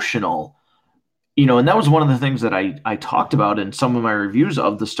emotional, and that was one of the things that I talked about in some of my reviews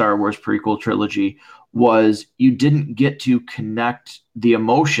of the Star Wars prequel trilogy was you didn't get to connect the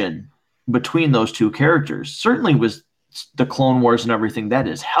emotion between those two characters. Certainly was the Clone Wars and everything that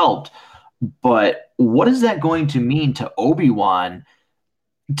has helped, but what is that going to mean to Obi-Wan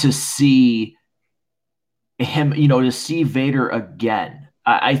to see him, to see Vader again?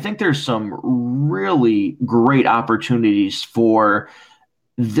 I think there's some really great opportunities for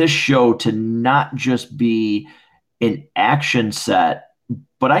this show to not just be an action set,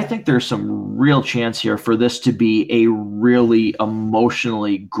 but I think there's some real chance here for this to be a really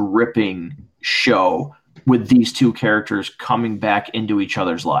emotionally gripping show with these two characters coming back into each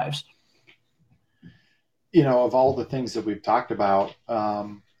other's lives. Of all the things that we've talked about,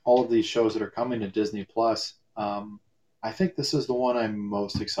 all of these shows that are coming to Disney Plus, I think this is the one I'm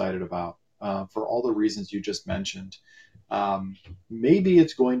most excited about for all the reasons you just mentioned. Maybe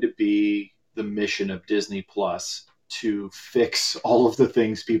it's going to be the mission of Disney Plus to fix all of the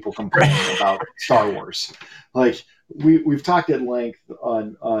things people complain about Star Wars. Like we've talked at length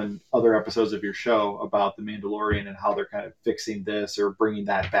on other episodes of your show about the Mandalorian and how they're kind of fixing this or bringing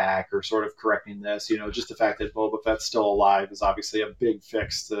that back or sort of correcting this. Just the fact that Boba Fett's still alive is obviously a big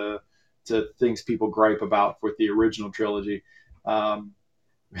fix to things people gripe about with the original trilogy.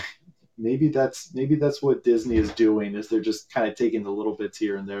 Maybe that's what Disney is doing is they're just kind of taking the little bits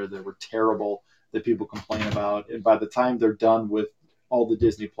here and there that were terrible that people complain about, and by the time they're done with all the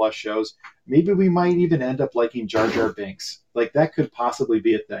Disney Plus shows, maybe we might even end up liking Jar Jar Binks. Like that could possibly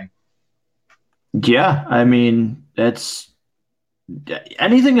be a thing. Yeah, I mean, it's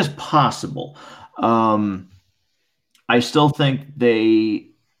anything is possible. I still think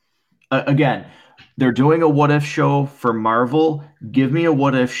again, they're doing a what if show for Marvel. Give me a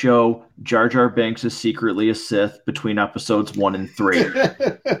what if show. Jar Jar Binks is secretly a Sith between episodes 1 and 3.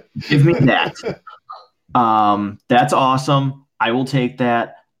 Give me that. That's awesome. I will take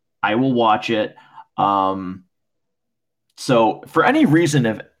that. I will watch it. So for any reason,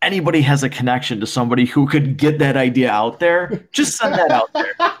 if anybody has a connection to somebody who could get that idea out there, just send that out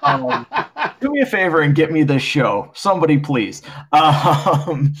there. Do me a favor and get me this show. Somebody, please.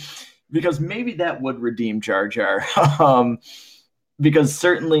 Because maybe that would redeem Jar Jar. Because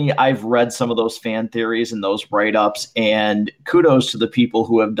certainly I've read some of those fan theories and those write-ups, and kudos to the people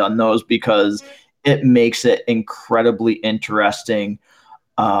who have done those because it makes it incredibly interesting.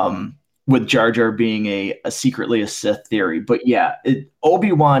 With Jar Jar being a secretly a Sith theory. But yeah,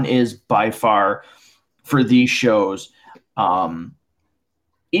 Obi-Wan is by far for these shows,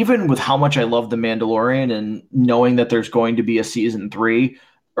 even with how much I love The Mandalorian and knowing that there's going to be a season 3,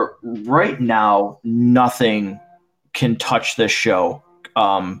 right now, nothing can touch this show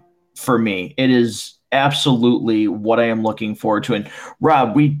for me. It is absolutely what I am looking forward to. And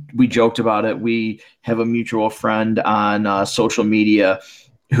Rob, we joked about it. We have a mutual friend on social media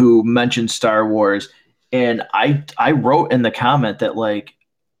who mentioned Star Wars, and I wrote in the comment that like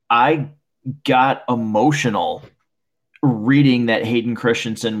I got emotional reading that Hayden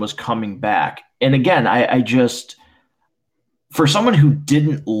Christensen was coming back. And again, I just for someone who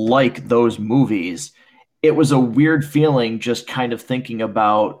didn't like those movies, it was a weird feeling just kind of thinking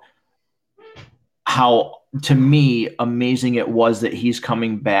about how to me amazing it was that he's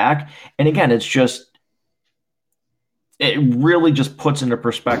coming back. And again, it really just puts into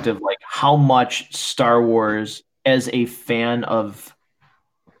perspective like how much Star Wars, as a fan of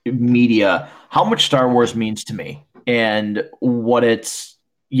media, how much Star Wars means to me and what it's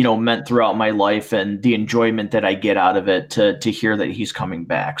meant throughout my life and the enjoyment that I get out of it to hear that he's coming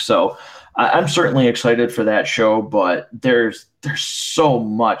back. So I'm certainly excited for that show, but there's so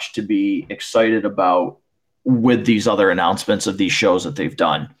much to be excited about with these other announcements of these shows that they've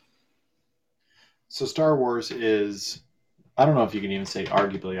done. So Star Wars is, I don't know if you can even say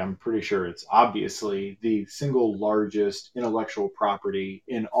arguably, I'm pretty sure it's obviously the single largest intellectual property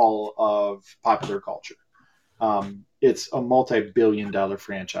in all of popular culture. It's a multi-billion dollar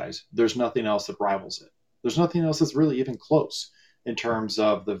franchise. There's nothing else that rivals it. There's nothing else that's really even close in terms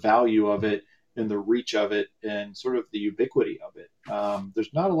of the value of it and the reach of it and sort of the ubiquity of it.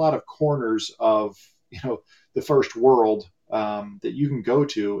 There's not a lot of corners of the first world that you can go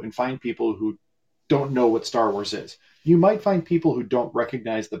to and find people who don't know what Star Wars is. You might find people who don't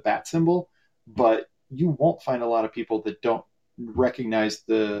recognize the bat symbol, but you won't find a lot of people that don't recognize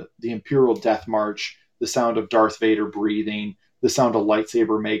the Imperial Death March, the sound of Darth Vader breathing, the sound a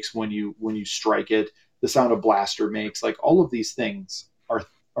lightsaber makes when you strike it, the sound a blaster makes. Like all of these things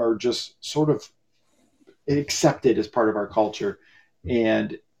are just sort of accepted as part of our culture.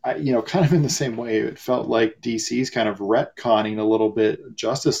 And kind of in the same way, it felt like DC's kind of retconning a little bit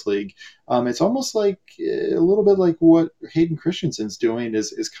Justice League. It's almost like a little bit like what Hayden Christensen's doing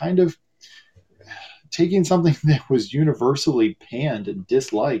is kind of taking something that was universally panned and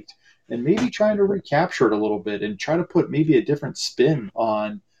disliked and maybe trying to recapture it a little bit and try to put maybe a different spin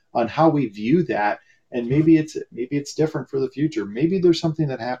on how we view that. And maybe it's different for the future. Maybe there's something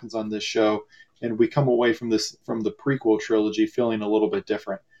that happens on this show and we come away from the prequel trilogy feeling a little bit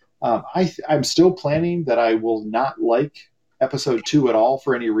different. I'm still planning that I will not like episode 2 at all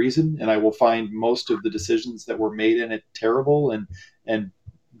for any reason, and I will find most of the decisions that were made in it terrible and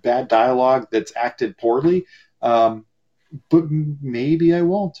bad dialogue that's acted poorly. But maybe I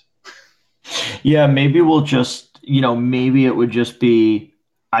won't. Yeah, maybe we'll just, maybe it would just be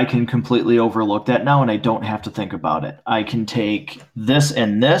I can completely overlook that now and I don't have to think about it. I can take this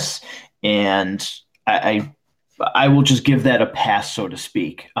and this and I will just give that a pass, so to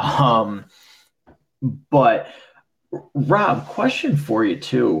speak. But Rob, question for you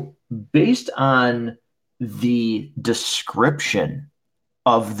too. Based on the description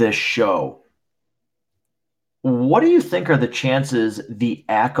of this show, what do you think are the chances the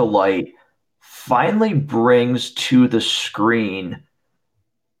Acolyte finally brings to the screen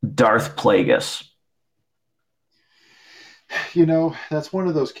Darth Plagueis? That's one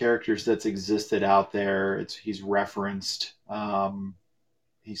of those characters that's existed out there. He's referenced.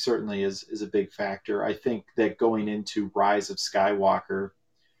 He certainly is a big factor. I think that going into Rise of Skywalker,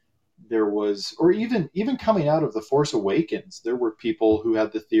 there was, or even coming out of The Force Awakens, there were people who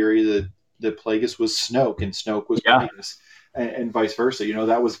had the theory that Plagueis was Snoke and Snoke was Yeah. Plagueis, and vice versa.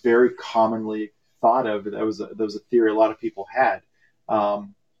 That was very commonly thought of. That was a theory a lot of people had.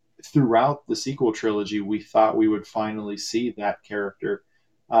 Throughout the sequel trilogy, we thought we would finally see that character.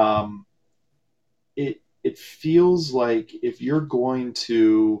 Um, it feels like if you're going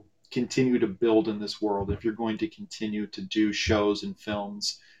to continue to build in this world, if you're going to continue to do shows and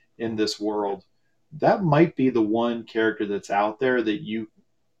films in this world, that might be the one character that's out there that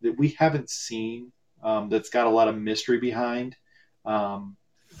we haven't seen, that's got a lot of mystery behind,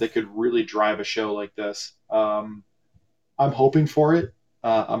 that could really drive a show like this. I'm hoping for it.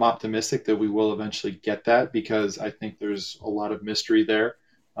 I'm optimistic that we will eventually get that because I think there's a lot of mystery there,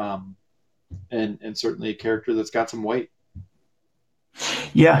 and certainly a character that's got some weight.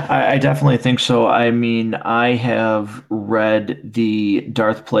 Yeah, I definitely think so. I mean, I have read the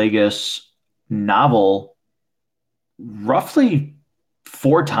Darth Plagueis novel roughly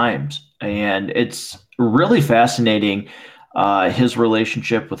 4 times, and it's really fascinating, his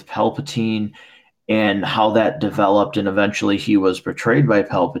relationship with Palpatine and how that developed, and eventually he was betrayed by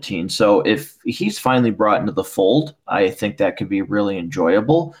Palpatine. So if he's finally brought into the fold, I think that could be really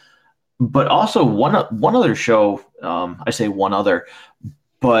enjoyable. But also one other show, I say one other,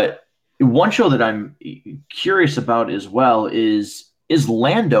 but one show that I'm curious about as well is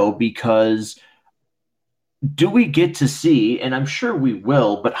Lando, because do we get to see, and I'm sure we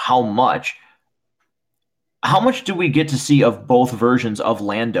will, but how much do we get to see of both versions of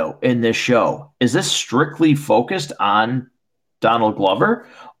Lando in this show? Is this strictly focused on Donald Glover,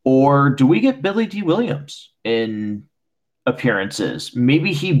 or do we get Billy D. Williams in appearances?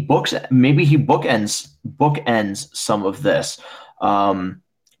 Maybe he bookends some of this.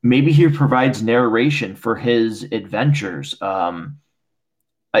 Maybe he provides narration for his adventures.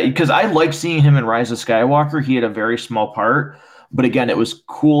 because I like seeing him in Rise of Skywalker. He had a very small part, but again, it was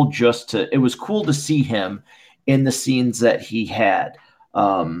cool to see him in the scenes that he had.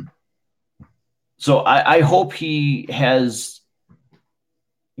 Um, so I hope he has,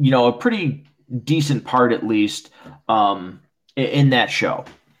 a pretty decent part at least in that show.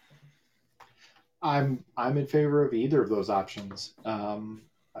 I'm in favor of either of those options.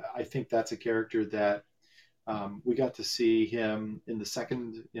 I think that's a character that we got to see him in the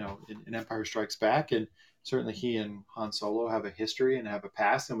second, in Empire Strikes Back, and certainly he and Han Solo have a history and have a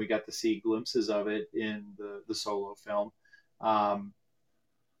past, and we got to see glimpses of it in the Solo film. Um,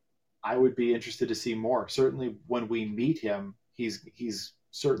 I would be interested to see more. Certainly, when we meet him, he's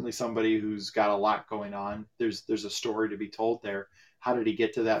certainly somebody who's got a lot going on. There's a story to be told there. How did he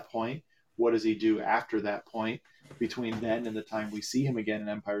get to that point? What does he do after that point? Between then and the time we see him again in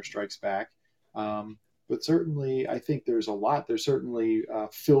Empire Strikes Back. But certainly, I think there's a lot. There's certainly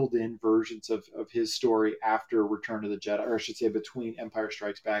filled in versions of his story after Return of the Jedi, or I should say, between Empire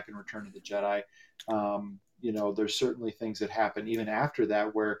Strikes Back and Return of the Jedi. There's certainly things that happen even after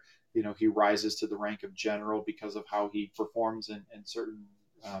that where he rises to the rank of general because of how he performs in certain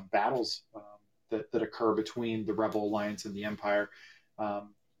battles that occur between the Rebel Alliance and the Empire.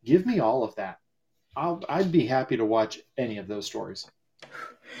 Give me all of that. I'd be happy to watch any of those stories.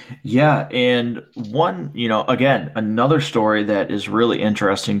 Yeah, and again, another story that is really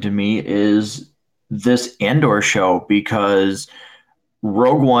interesting to me is this Andor show because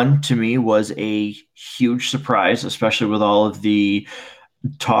Rogue One to me was a huge surprise, especially with all of the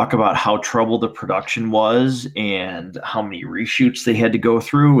talk about how troubled the production was and how many reshoots they had to go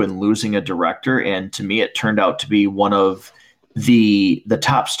through and losing a director. And to me, it turned out to be one of the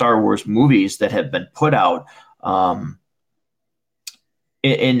top Star Wars movies that have been put out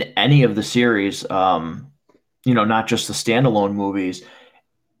in any of the series. Not just the standalone movies.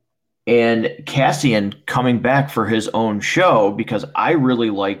 And Cassian coming back for his own show because I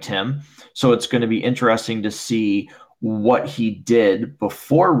really liked him. So it's going to be interesting to see what he did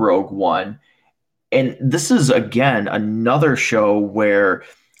before Rogue One. And this is, again, another show where,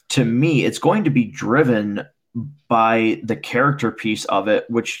 to me, it's going to be driven by the character piece of it,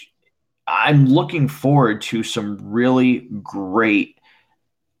 which I'm looking forward to some really great,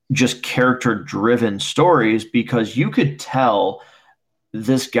 just character driven stories because you could tell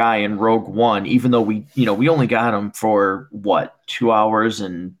this guy in Rogue One, even though we only got him for what, 2 hours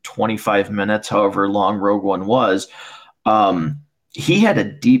and 25 minutes, however long Rogue One was, um, he had a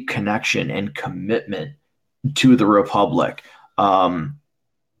deep connection and commitment to the Republic.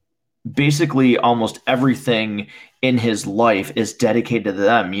 Basically, almost everything in his life is dedicated to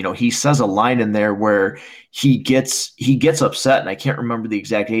them. He says a line in there where he gets upset, and I can't remember the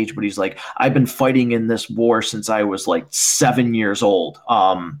exact age, but he's like, "I've been fighting in this war since I was like 7 years old.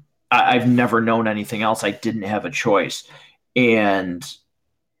 I've never known anything else. I didn't have a choice." And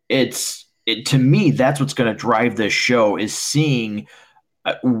to me, that's what's going to drive this show is seeing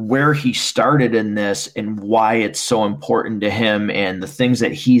where he started in this and why it's so important to him and the things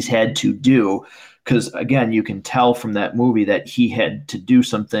that he's had to do. Because again, you can tell from that movie that he had to do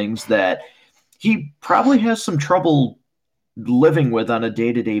some things that he probably has some trouble living with on a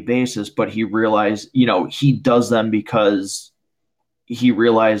day-to-day basis, but he realized, he does them because he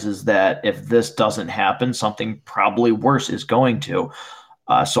realizes that if this doesn't happen, something probably worse is going to.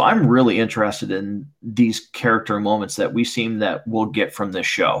 So I'm really interested in these character moments that we seem that we'll get from this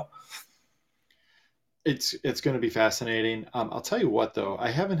show. It's going to be fascinating. I'll tell you what, though,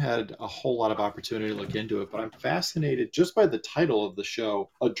 I haven't had a whole lot of opportunity to look into it, but I'm fascinated just by the title of the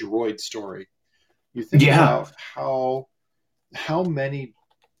show, A Droid Story. You think Yeah. about how many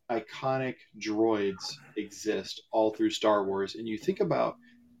iconic droids exist all through Star Wars, and you think about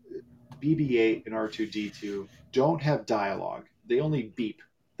BB-8 and R2D2 don't have dialogue; they only beep.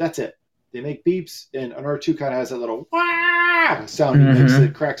 That's it. They make beeps, and an R2 kind of has that little wah sound he makes that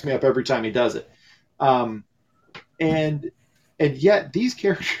Hmm. cracks me up every time he does it. Um, and and yet these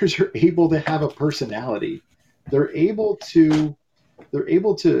characters are able to have a personality. They're able to they're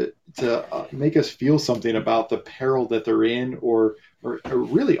able to make us feel something about the peril that they're in, or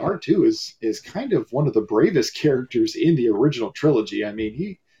really R2 is kind of one of the bravest characters in the original trilogy. I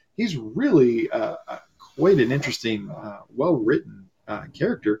mean, he's really quite an interesting, well written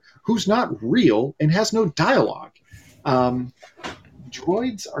character who's not real and has no dialogue. Um,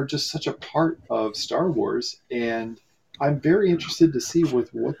 Droids are just such a part of Star Wars, and I'm very interested to see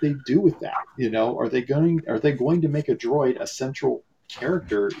with what they do with that. Are they going to make a droid a central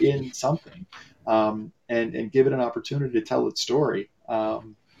character in something, and give it an opportunity to tell its story? I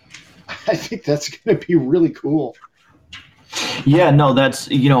think that's going to be really cool. Yeah, no, that's,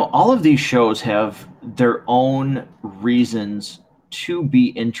 all of these shows have their own reasons to be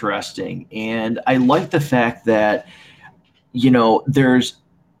interesting. And I like the fact that, there's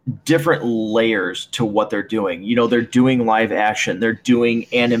different layers to what they're doing. They're doing live action, they're doing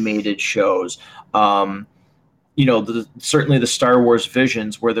animated shows. Um, certainly the Star Wars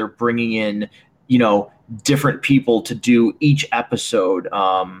Visions, where they're bringing in, you know, different people to do each episode.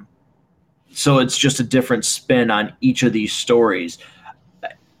 So it's just a different spin on each of these stories.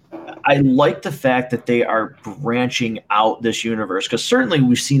 I like the fact that they are branching out this universe, because certainly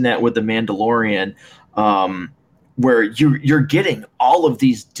we've seen that with the Mandalorian, um, where you're getting all of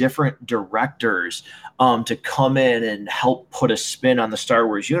these different directors to come in and help put a spin on the Star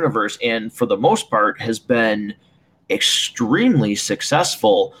Wars universe, and for the most part has been extremely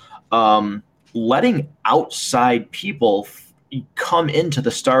successful, letting outside people come into the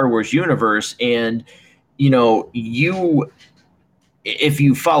Star Wars universe. And you, if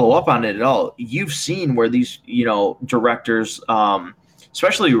you follow up on it at all, you've seen where these directors,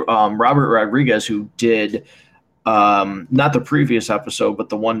 especially Robert Rodriguez, who did not the previous episode but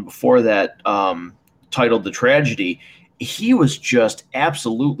the one before that, titled The Tragedy. He was just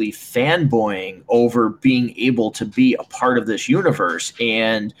absolutely fanboying over being able to be a part of this universe.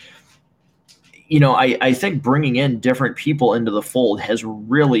 And I think bringing in different people into the fold has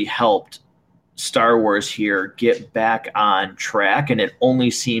really helped Star Wars here get back on track, and it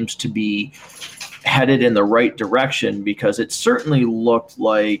only seems to be headed in the right direction, because it certainly looked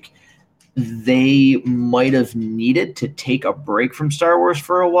like they might have needed to take a break from Star Wars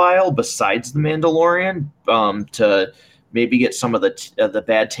for a while, besides The Mandalorian, to maybe get some of the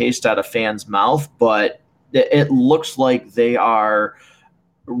bad taste out of fans' mouth. But it looks like they are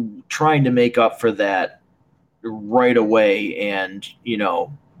trying to make up for that right away, and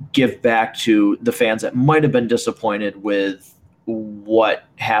give back to the fans that might have been disappointed with what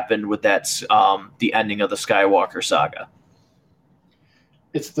happened with that, the ending of the Skywalker saga.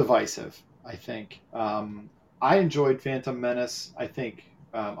 It's divisive, I think. I enjoyed Phantom Menace. I think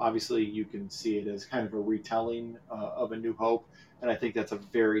obviously you can see it as kind of a retelling of A New Hope, and I think that's a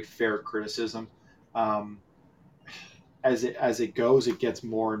very fair criticism. Um, as it goes, it gets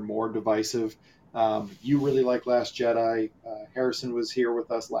more and more divisive. You really like Last Jedi. Harrison was here with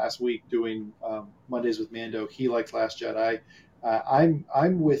us last week doing Mondays with Mando. He likes Last Jedi.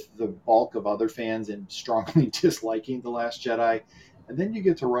 I'm with the bulk of other fans in strongly disliking the Last Jedi, and then you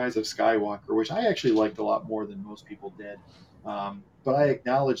get to Rise of Skywalker, which I actually liked a lot more than most people did. But I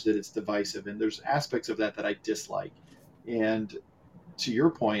acknowledge that it's divisive, and there's aspects of that I dislike. And to your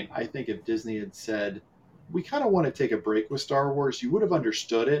point, I think if Disney had said, we kind of want to take a break with Star Wars, you would have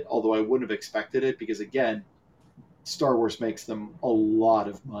understood it, although I wouldn't have expected it because, again, Star Wars makes them a lot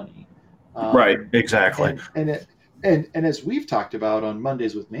of money. Right, Um, exactly. and as we've talked about on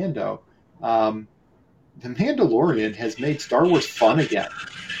Mondays with Mando, um, the Mandalorian has made Star Wars fun again,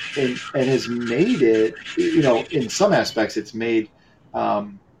 and has made it. In some aspects,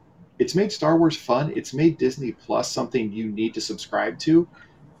 um, it's made Star Wars fun. It's made Disney Plus something you need to subscribe to,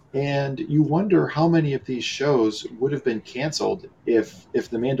 and you wonder how many of these shows would have been canceled if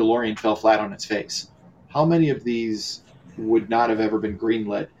The Mandalorian fell flat on its face. How many of these would not have ever been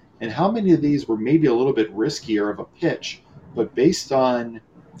greenlit, and how many of these were maybe a little bit riskier of a pitch, but based on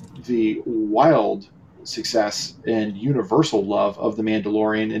the wild success and universal love of The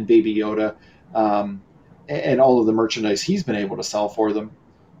Mandalorian and Baby Yoda, um, and all of the merchandise he's been able to sell for them,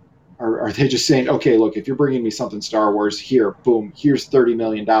 are they just saying, okay, look, if you're bringing me something Star Wars, here, boom, here's $30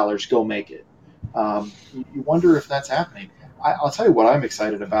 million, go make it? You wonder if that's happening. I'll tell you what I'm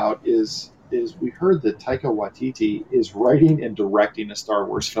excited about is we heard that Taika Waititi is writing and directing a Star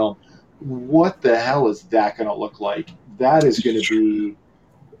Wars film. What the hell is that going to look like? That is going to be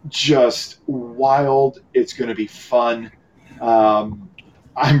just wild. It's going to be fun. Um,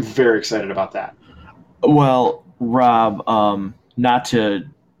 I'm very excited about that. Well, Rob, not to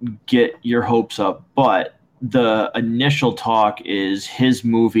get your hopes up, but the initial talk is his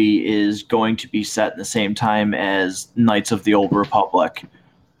movie is going to be set in the same time as Knights of the Old Republic.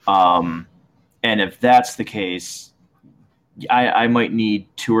 Um, and if that's the case, I might need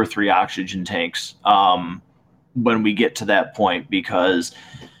 2 or 3 oxygen tanks, when we get to that point, because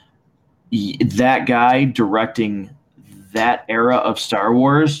that guy directing that era of Star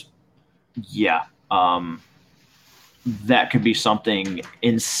Wars, yeah, that could be something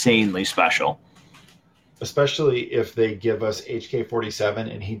insanely special. Especially if they give us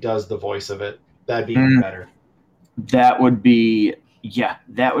HK-47 and he does the voice of it. That'd be even Mm, better. that would be, yeah,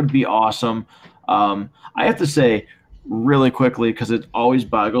 that would be awesome. I have to say, really quickly, because it always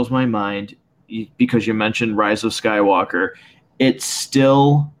boggles my mind. because you mentioned Rise of Skywalker, it's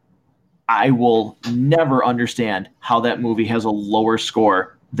still, I will never understand how that movie has a lower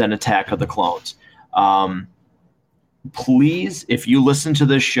score than Attack of the Clones. Um, Please, if you listen to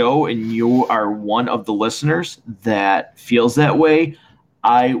this show and you are one of the listeners that feels that way,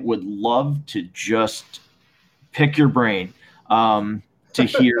 I would love to just pick your brain, to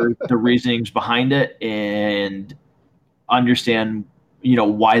hear the reasonings behind it and understand,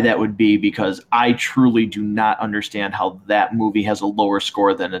 why that would be, because I truly do not understand how that movie has a lower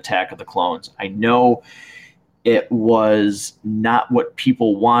score than Attack of the Clones. I know it was not what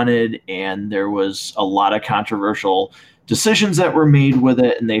people wanted, and there was a lot of controversial decisions that were made with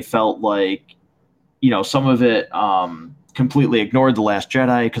it, and they felt like, some of it completely ignored The Last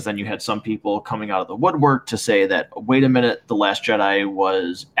Jedi, because then you had some people coming out of the woodwork to say that, wait a minute, The Last Jedi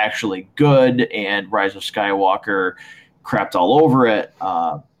was actually good and Rise of Skywalker crapped all over it.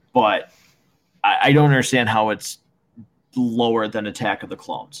 But I don't understand how it's lower than Attack of the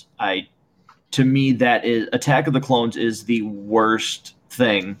Clones. To me, that is, Attack of the Clones is the worst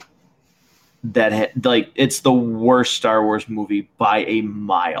thing it's the worst Star Wars movie by a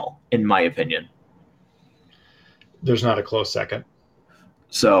mile, in my opinion. There's not a close second.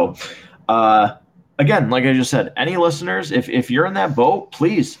 So, again, like I just said, any listeners, if you're in that boat,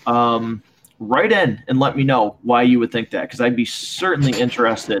 please write in and let me know why you would think that, because I'd be certainly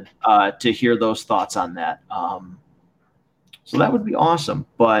interested to hear those thoughts on that. So that would be awesome.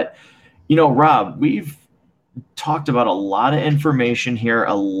 But, Rob, we've talked about a lot of information here,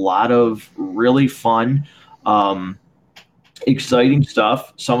 a lot of really fun, exciting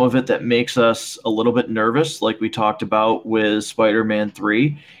stuff. Some of it that makes us a little bit nervous, like we talked about with Spider-Man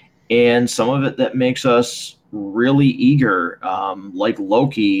 3, and some of it that makes us really eager, like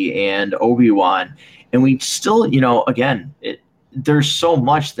Loki and Obi-Wan. And we still, again, there's so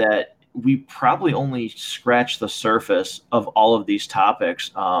much that we probably only scratch the surface of all of these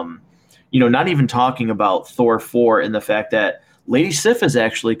topics. Not even talking about Thor 4 and the fact that Lady Sif is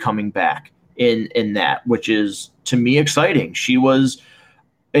actually coming back in that, which is, to me, exciting. She was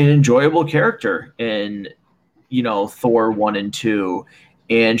an enjoyable character in, Thor 1 and 2.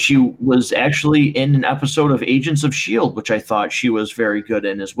 And she was actually in an episode of Agents of S.H.I.E.L.D., which I thought she was very good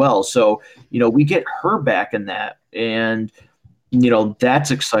in as well. So, we get her back in that. And,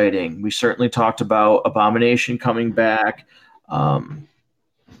 that's exciting. We certainly talked about Abomination coming back.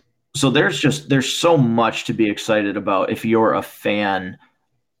 So there's so much to be excited about if you're a fan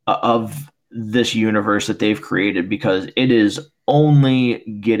of this universe that they've created, because it is only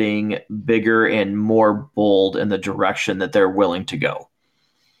getting bigger and more bold in the direction that they're willing to go.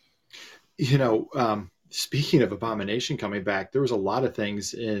 Speaking of Abomination coming back, there was a lot of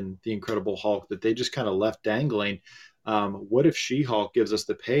things in The Incredible Hulk that they just kind of left dangling. What if She-Hulk gives us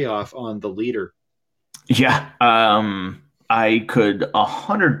the payoff on the leader? Yeah, I could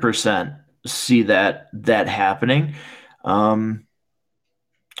 100% see that happening, um,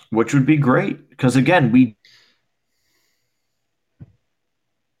 which would be great, because again,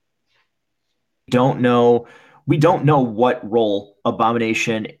 don't know we don't know what role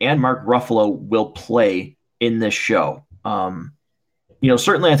Abomination and Mark Ruffalo will play in this show.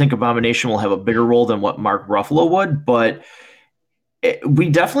 Certainly I think Abomination will have a bigger role than what Mark Ruffalo would, but we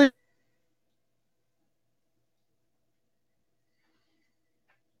definitely.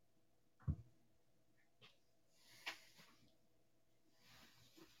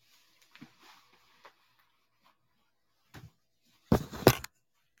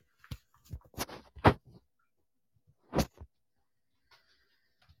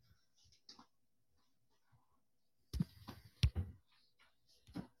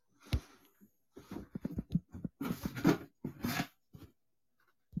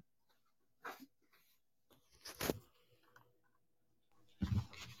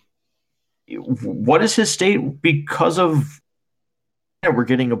 What is his state because of, yeah, we're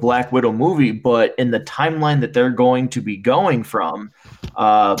getting a Black Widow movie, but in the timeline that they're going to be going from,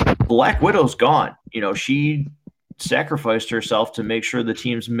 Black Widow's gone. She sacrificed herself to make sure the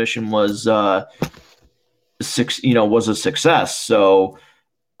team's mission was a success. So,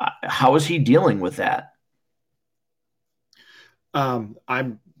 how is he dealing with that?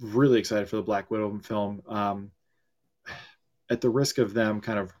 I'm really excited for the Black Widow film. At the risk of them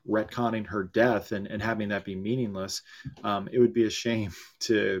kind of retconning her death and having that be meaningless, it would be a shame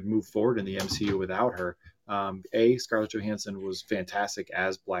to move forward in the MCU without her. Scarlett Johansson was fantastic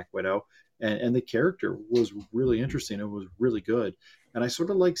as Black Widow, and the character was really interesting. It was really good. And I sort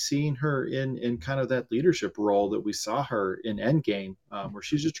of like seeing her in kind of that leadership role that we saw her in Endgame, where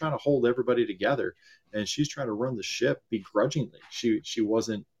she's just trying to hold everybody together, and she's trying to run the ship begrudgingly. She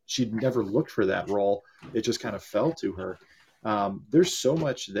wasn't she'd never looked for that role. It just kind of fell to her. There's so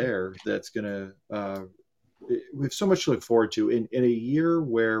much there that's going to we have so much to look forward to in a year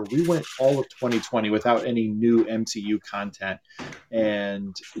where we went all of 2020 without any new MCU content,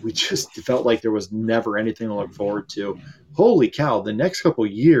 and we just felt like there was never anything to look forward to. Holy cow, the next couple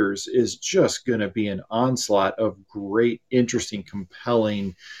of years is just going to be an onslaught of great, interesting,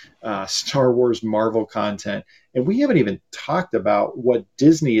 compelling Star Wars Marvel content. And we haven't even talked about what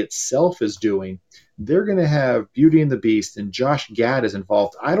Disney itself is doing. They're going to have Beauty and the Beast, and Josh Gad is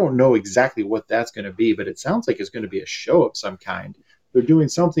involved. I don't know exactly what that's going to be, but it sounds like it's going to be a show of some kind. They're doing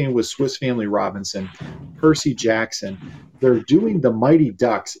something with Swiss Family Robinson, Percy Jackson. They're doing the Mighty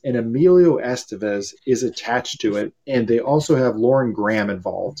Ducks, and Emilio Estevez is attached to it. And they also have Lauren Graham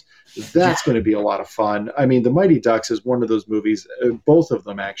involved. That's going to be a lot of fun. I mean, the Mighty Ducks is one of those movies, both of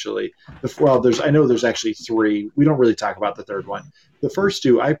them actually. I know there's actually three. We don't really talk about the third one. The first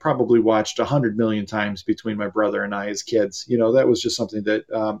two, I probably watched 100 million times between my brother and I as kids. That was just something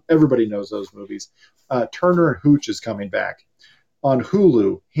that everybody knows those movies. Turner and Hooch is coming back. On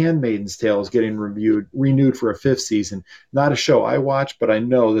Hulu, Handmaid's Tale is getting renewed for a fifth season. Not a show I watch, but I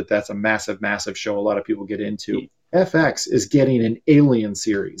know that that's a massive, massive show a lot of people get into. FX is getting an Alien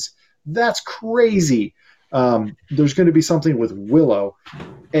series. That's crazy. There's going to be something with Willow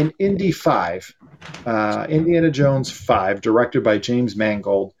and Indy 5, Indiana Jones 5, directed by James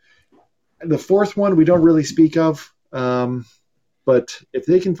Mangold. The fourth one we don't really speak of, but if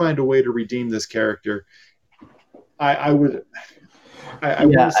they can find a way to redeem this character, I would. I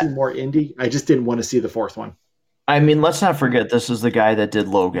want to see more Indy. I just didn't want to see the fourth one. I mean, let's not forget this is the guy that did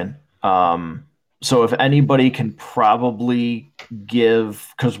Logan. So if anybody can probably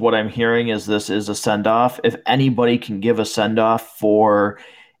give, because what I'm hearing is this is a send-off. If anybody can give a send-off for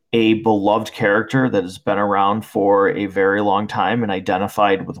a beloved character that has been around for a very long time and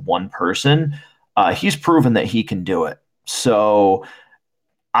identified with one person, he's proven that he can do it. So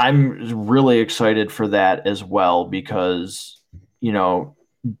I'm really excited for that as well because,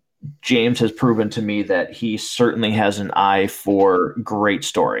 James has proven to me that he certainly has an eye for great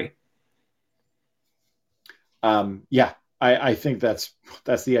story. Yeah, I think that's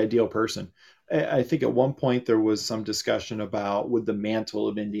the ideal person. I think at one point there was some discussion about would the mantle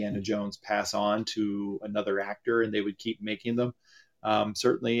of Indiana Jones pass on to another actor and they would keep making them.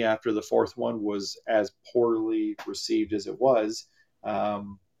 Certainly after the fourth one was as poorly received as it was,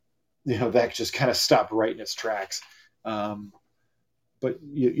 that just kind of stopped right in its tracks. But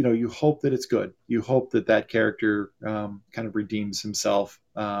you hope that it's good. You hope that character kind of redeems himself.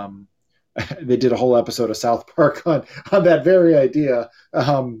 They did a whole episode of South Park on that very idea,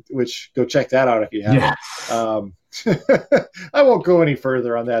 which go check that out if you haven't. Yeah. I won't go any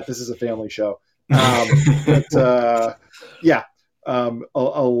further on that. This is a family show. But a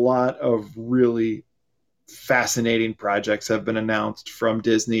lot of really fascinating projects have been announced from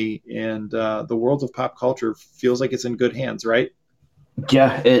Disney, and the world of pop culture feels like it's in good hands, right?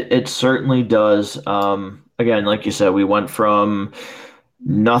 Yeah, it certainly does. Again, like you said, we went from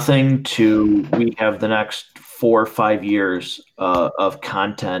nothing to we have the next 4 or 5 years of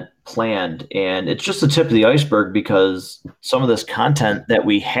content planned, and it's just the tip of the iceberg because some of this content that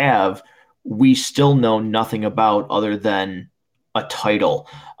we have, we still know nothing about other than a title.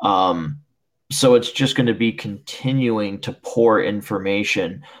 So it's just going to be continuing to pour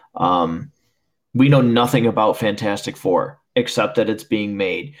information. We know nothing about Fantastic Four except that it's being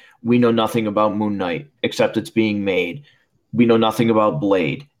made. We know nothing about Moon Knight except it's being made. We know nothing about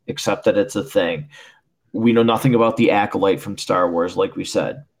Blade except that it's a thing. We know nothing about the Acolyte from Star Wars, like we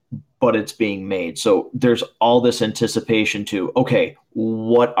said, but it's being made. So there's all this anticipation to, okay,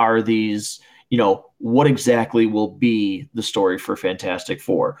 what are these, what exactly will be the story for Fantastic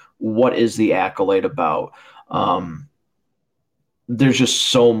Four? What is the Acolyte about? There's just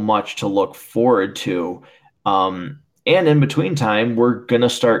so much to look forward to. And in between time, we're going to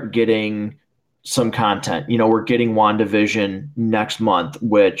start getting some content. We're getting WandaVision next month,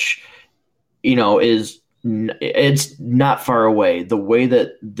 which, it's not far away. The way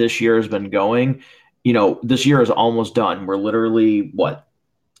that this year has been going, this year is almost done. We're literally,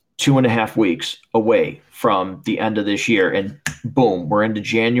 2.5 weeks away from the end of this year. And boom, we're into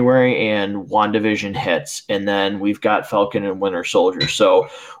January and WandaVision hits. And then we've got Falcon and Winter Soldier. So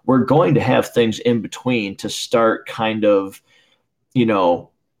we're going to have things in between to start kind of,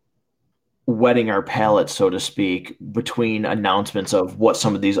 wetting our palate, so to speak, between announcements of what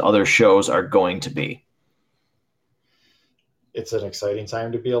some of these other shows are going to be. It's an exciting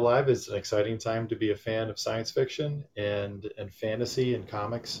time to be alive. It's an exciting time to be a fan of science fiction and fantasy and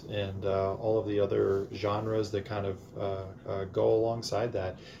comics and all of the other genres that kind of go alongside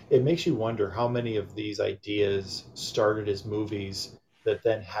that. It makes you wonder how many of these ideas started as movies that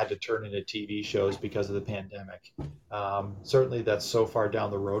then had to turn into TV shows because of the pandemic. Certainly, that's so far down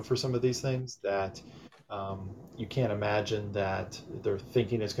the road for some of these things that you can't imagine that they're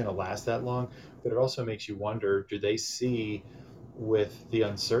thinking it's going to last that long. But it also makes you wonder, do they see with the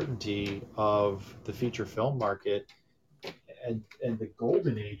uncertainty of the feature film market and the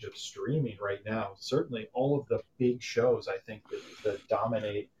golden age of streaming right now? Certainly all of the big shows I think that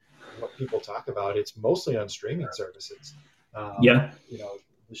dominate what people talk about, it's mostly on streaming services. Yeah. You know,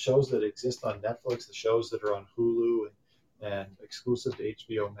 the shows that exist on Netflix, the shows that are on Hulu and exclusive to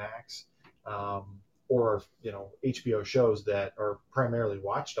HBO Max, or HBO shows that are primarily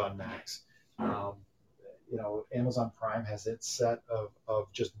watched on Max. Um, Amazon Prime has its set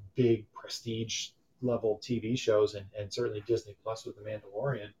of just big prestige level TV shows, and certainly Disney Plus with The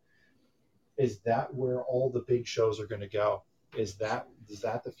Mandalorian. Is that where all the big shows are going to go? Is that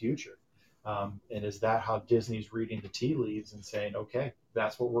the future? And is that how Disney's reading the tea leaves and saying, okay,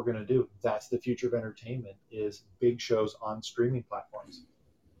 that's what we're going to do? That's the future of entertainment, is big shows on streaming platforms.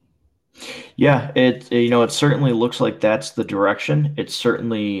 Yeah, it certainly looks like that's the direction. It's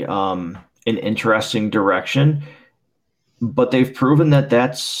certainly an interesting direction, but they've proven that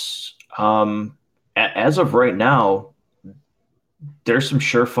that's as of right now, there's some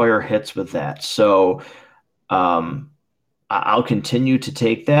surefire hits with that. So um, I'll continue to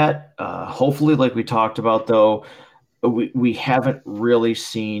take that. Hopefully, like we talked about, though, we haven't really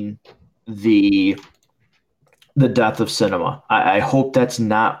seen the the death of cinema. I hope that's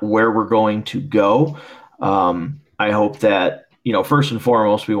not where we're going to go. I hope that, first and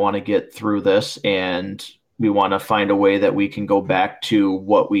foremost, we want to get through this and we want to find a way that we can go back to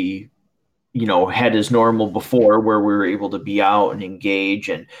what we, had as normal before, where we were able to be out and engage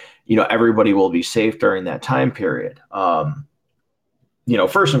and, everybody will be safe during that time period.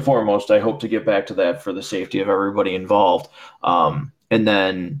 First and foremost, I hope to get back to that for the safety of everybody involved. And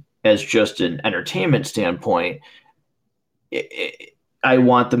then, as just an entertainment standpoint, I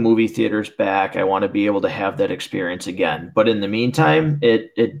want the movie theaters back. I want to be able to have that experience again. But in the meantime,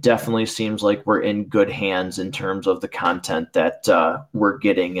 it definitely seems like we're in good hands in terms of the content that we're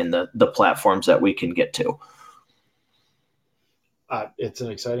getting and the platforms that we can get to. It's an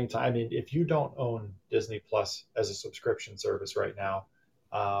exciting time. I mean, if you don't own Disney Plus as a subscription service right now,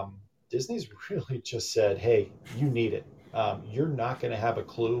 Disney's really just said, "Hey, you need it. You're not going to have a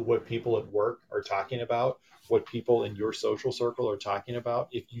clue what people at work are talking about, what people in your social circle are talking about,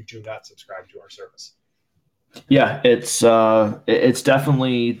 if you do not subscribe to our service." Yeah, it's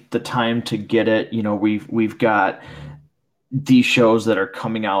definitely the time to get it. We've got these shows that are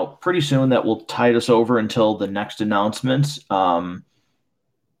coming out pretty soon that will tide us over until the next announcements. And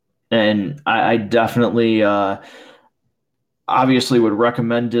I definitely obviously would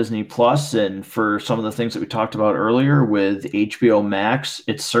recommend Disney Plus, and for some of the things that we talked about earlier with HBO Max,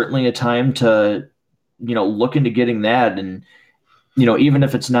 it's certainly a time to look into getting that. And even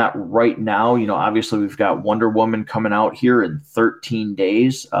if it's not right now, obviously we've got Wonder Woman coming out here in 13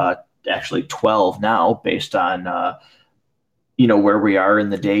 days, actually 12 now, based on where we are in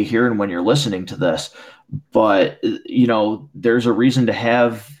the day here and when you're listening to this. But there's a reason to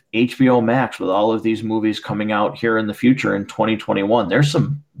have HBO Max with all of these movies coming out here in the future in 2021. There's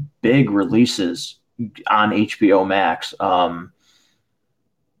some big releases on HBO Max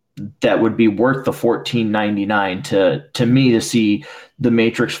that would be worth the 14.99 to me to see the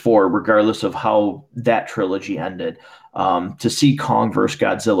Matrix 4, regardless of how that trilogy ended. To see Kong versus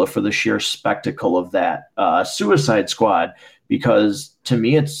Godzilla for the sheer spectacle of that. Suicide Squad, because to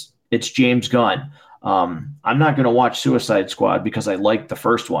me it's James Gunn. I'm not going to watch Suicide Squad because I like the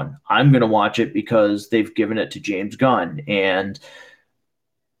first one. I'm going to watch it because they've given it to James Gunn, and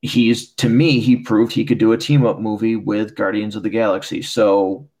to me, he proved he could do a team up movie with Guardians of the Galaxy.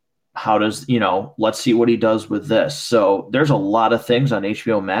 So let's see what he does with this. So there's a lot of things on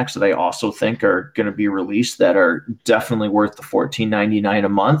HBO Max that I also think are going to be released that are definitely worth the 14.99 a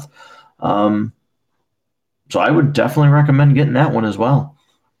month. So I would definitely recommend getting that one as well.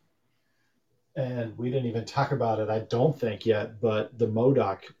 And we didn't even talk about it, I don't think yet, but the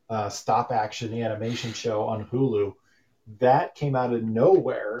Modoc stop action animation show on Hulu that came out of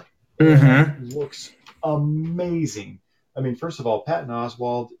nowhere and Mm-hmm. looks amazing. I mean, first of all, Patton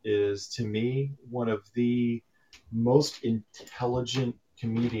Oswald is to me one of the most intelligent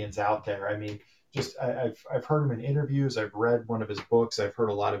comedians out there. I mean, I've heard him in interviews, I've read one of his books, I've heard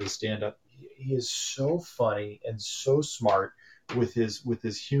a lot of his stand up. He is so funny and so smart. with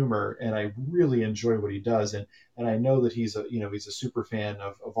his humor, and I really enjoy what he does. And I know that he's a super fan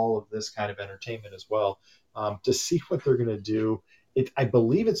of all of this kind of entertainment as well. To see what they're going to do, I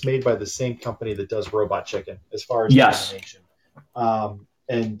believe it's made by the same company that does Robot Chicken as far as the Yes. animation.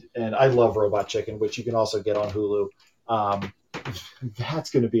 And I love Robot Chicken, which you can also get on Hulu. Um, that's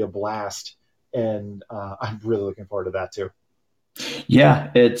going to be a blast, and I'm really looking forward to that too.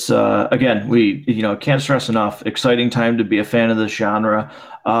 Yeah, it's again, we can't stress enough. Exciting time to be a fan of this genre.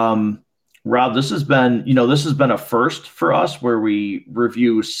 Um, Rob, this has been a first for us where we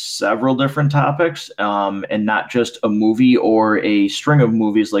review several different topics, and not just a movie or a string of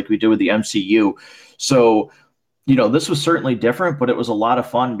movies like we did with the MCU. So, this was certainly different, but it was a lot of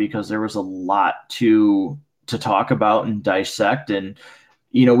fun because there was a lot to talk about and dissect, and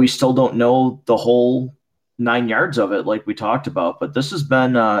we still don't know the whole 9 yards of it, like we talked about. But this has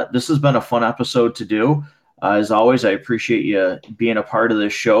been a fun episode to do. As always, I appreciate you being a part of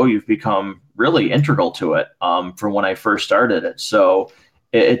this show. You've become really integral to it from when I first started it. So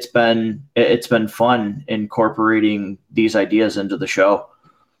it's been fun incorporating these ideas into the show.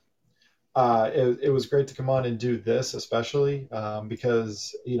 It was great to come on and do this, especially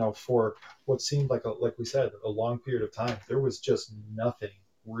because for what seemed like we said, a long period of time, there was just nothing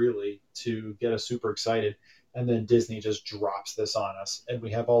really to get us super excited, and then Disney just drops this on us, and we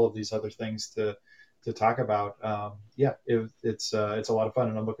have all of these other things to talk about. Yeah, it's a lot of fun,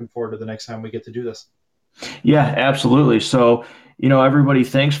 and I'm looking forward to the next time we get to do this. Yeah, absolutely. So, everybody,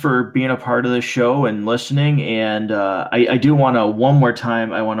 thanks for being a part of this show and listening. And I do want to, one more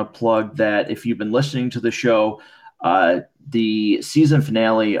time, I want to plug that if you've been listening to the show, the season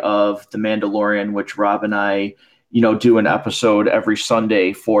finale of The Mandalorian, which Rob and I, do an episode every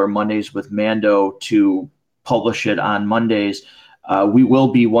Sunday for Mondays with Mando to publish it on Mondays. We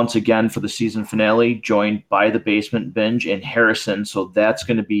will be once again for the season finale joined by the Basement Binge and Harrison. So that's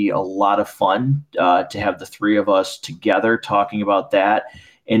going to be a lot of fun to have the three of us together talking about that.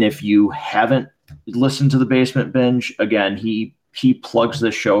 And if you haven't listened to the Basement Binge, again, he plugs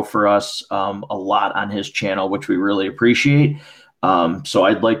this show for us a lot on his channel, which we really appreciate. So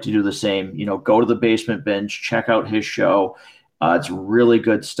I'd like to do the same. Go to the Basement Binge, check out his show. It's really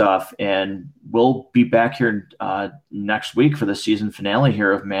good stuff. And we'll be back here next week for the season finale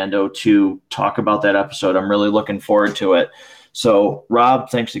here of Mando to talk about that episode. I'm really looking forward to it. So, Rob,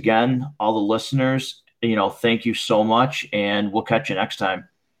 thanks again. All the listeners, thank you so much. And we'll catch you next time.